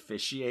Shrek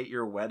officiate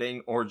your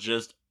wedding or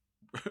just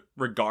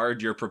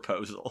regard your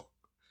proposal.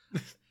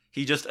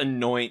 He just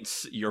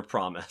anoints your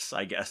promise,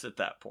 I guess, at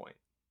that point.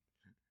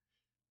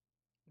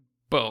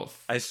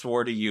 Both. I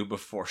swore to you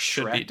before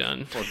Should Shrek, be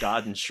done. for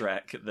God and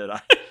Shrek, that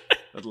I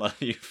would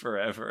love you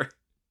forever.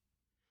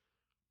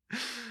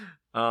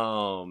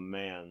 Oh,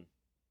 man.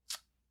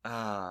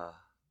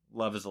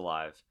 Love is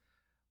alive.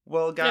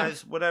 Well,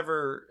 guys,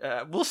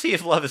 whatever. We'll see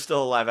if Love is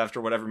still alive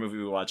after whatever movie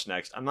we watch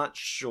next. I'm not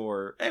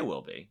sure. It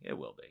will be. It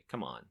will be.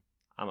 Come on.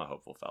 I'm a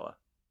hopeful fella.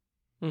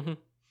 Mm-hmm.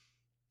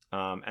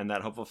 And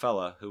that hopeful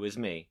fella who is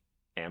me,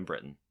 Am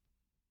Britton.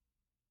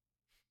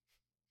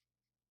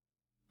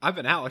 I've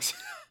been Alex.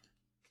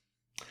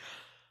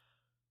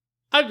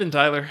 I've been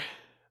Tyler.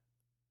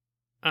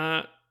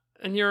 And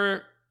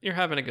you're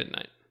having a good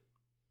night.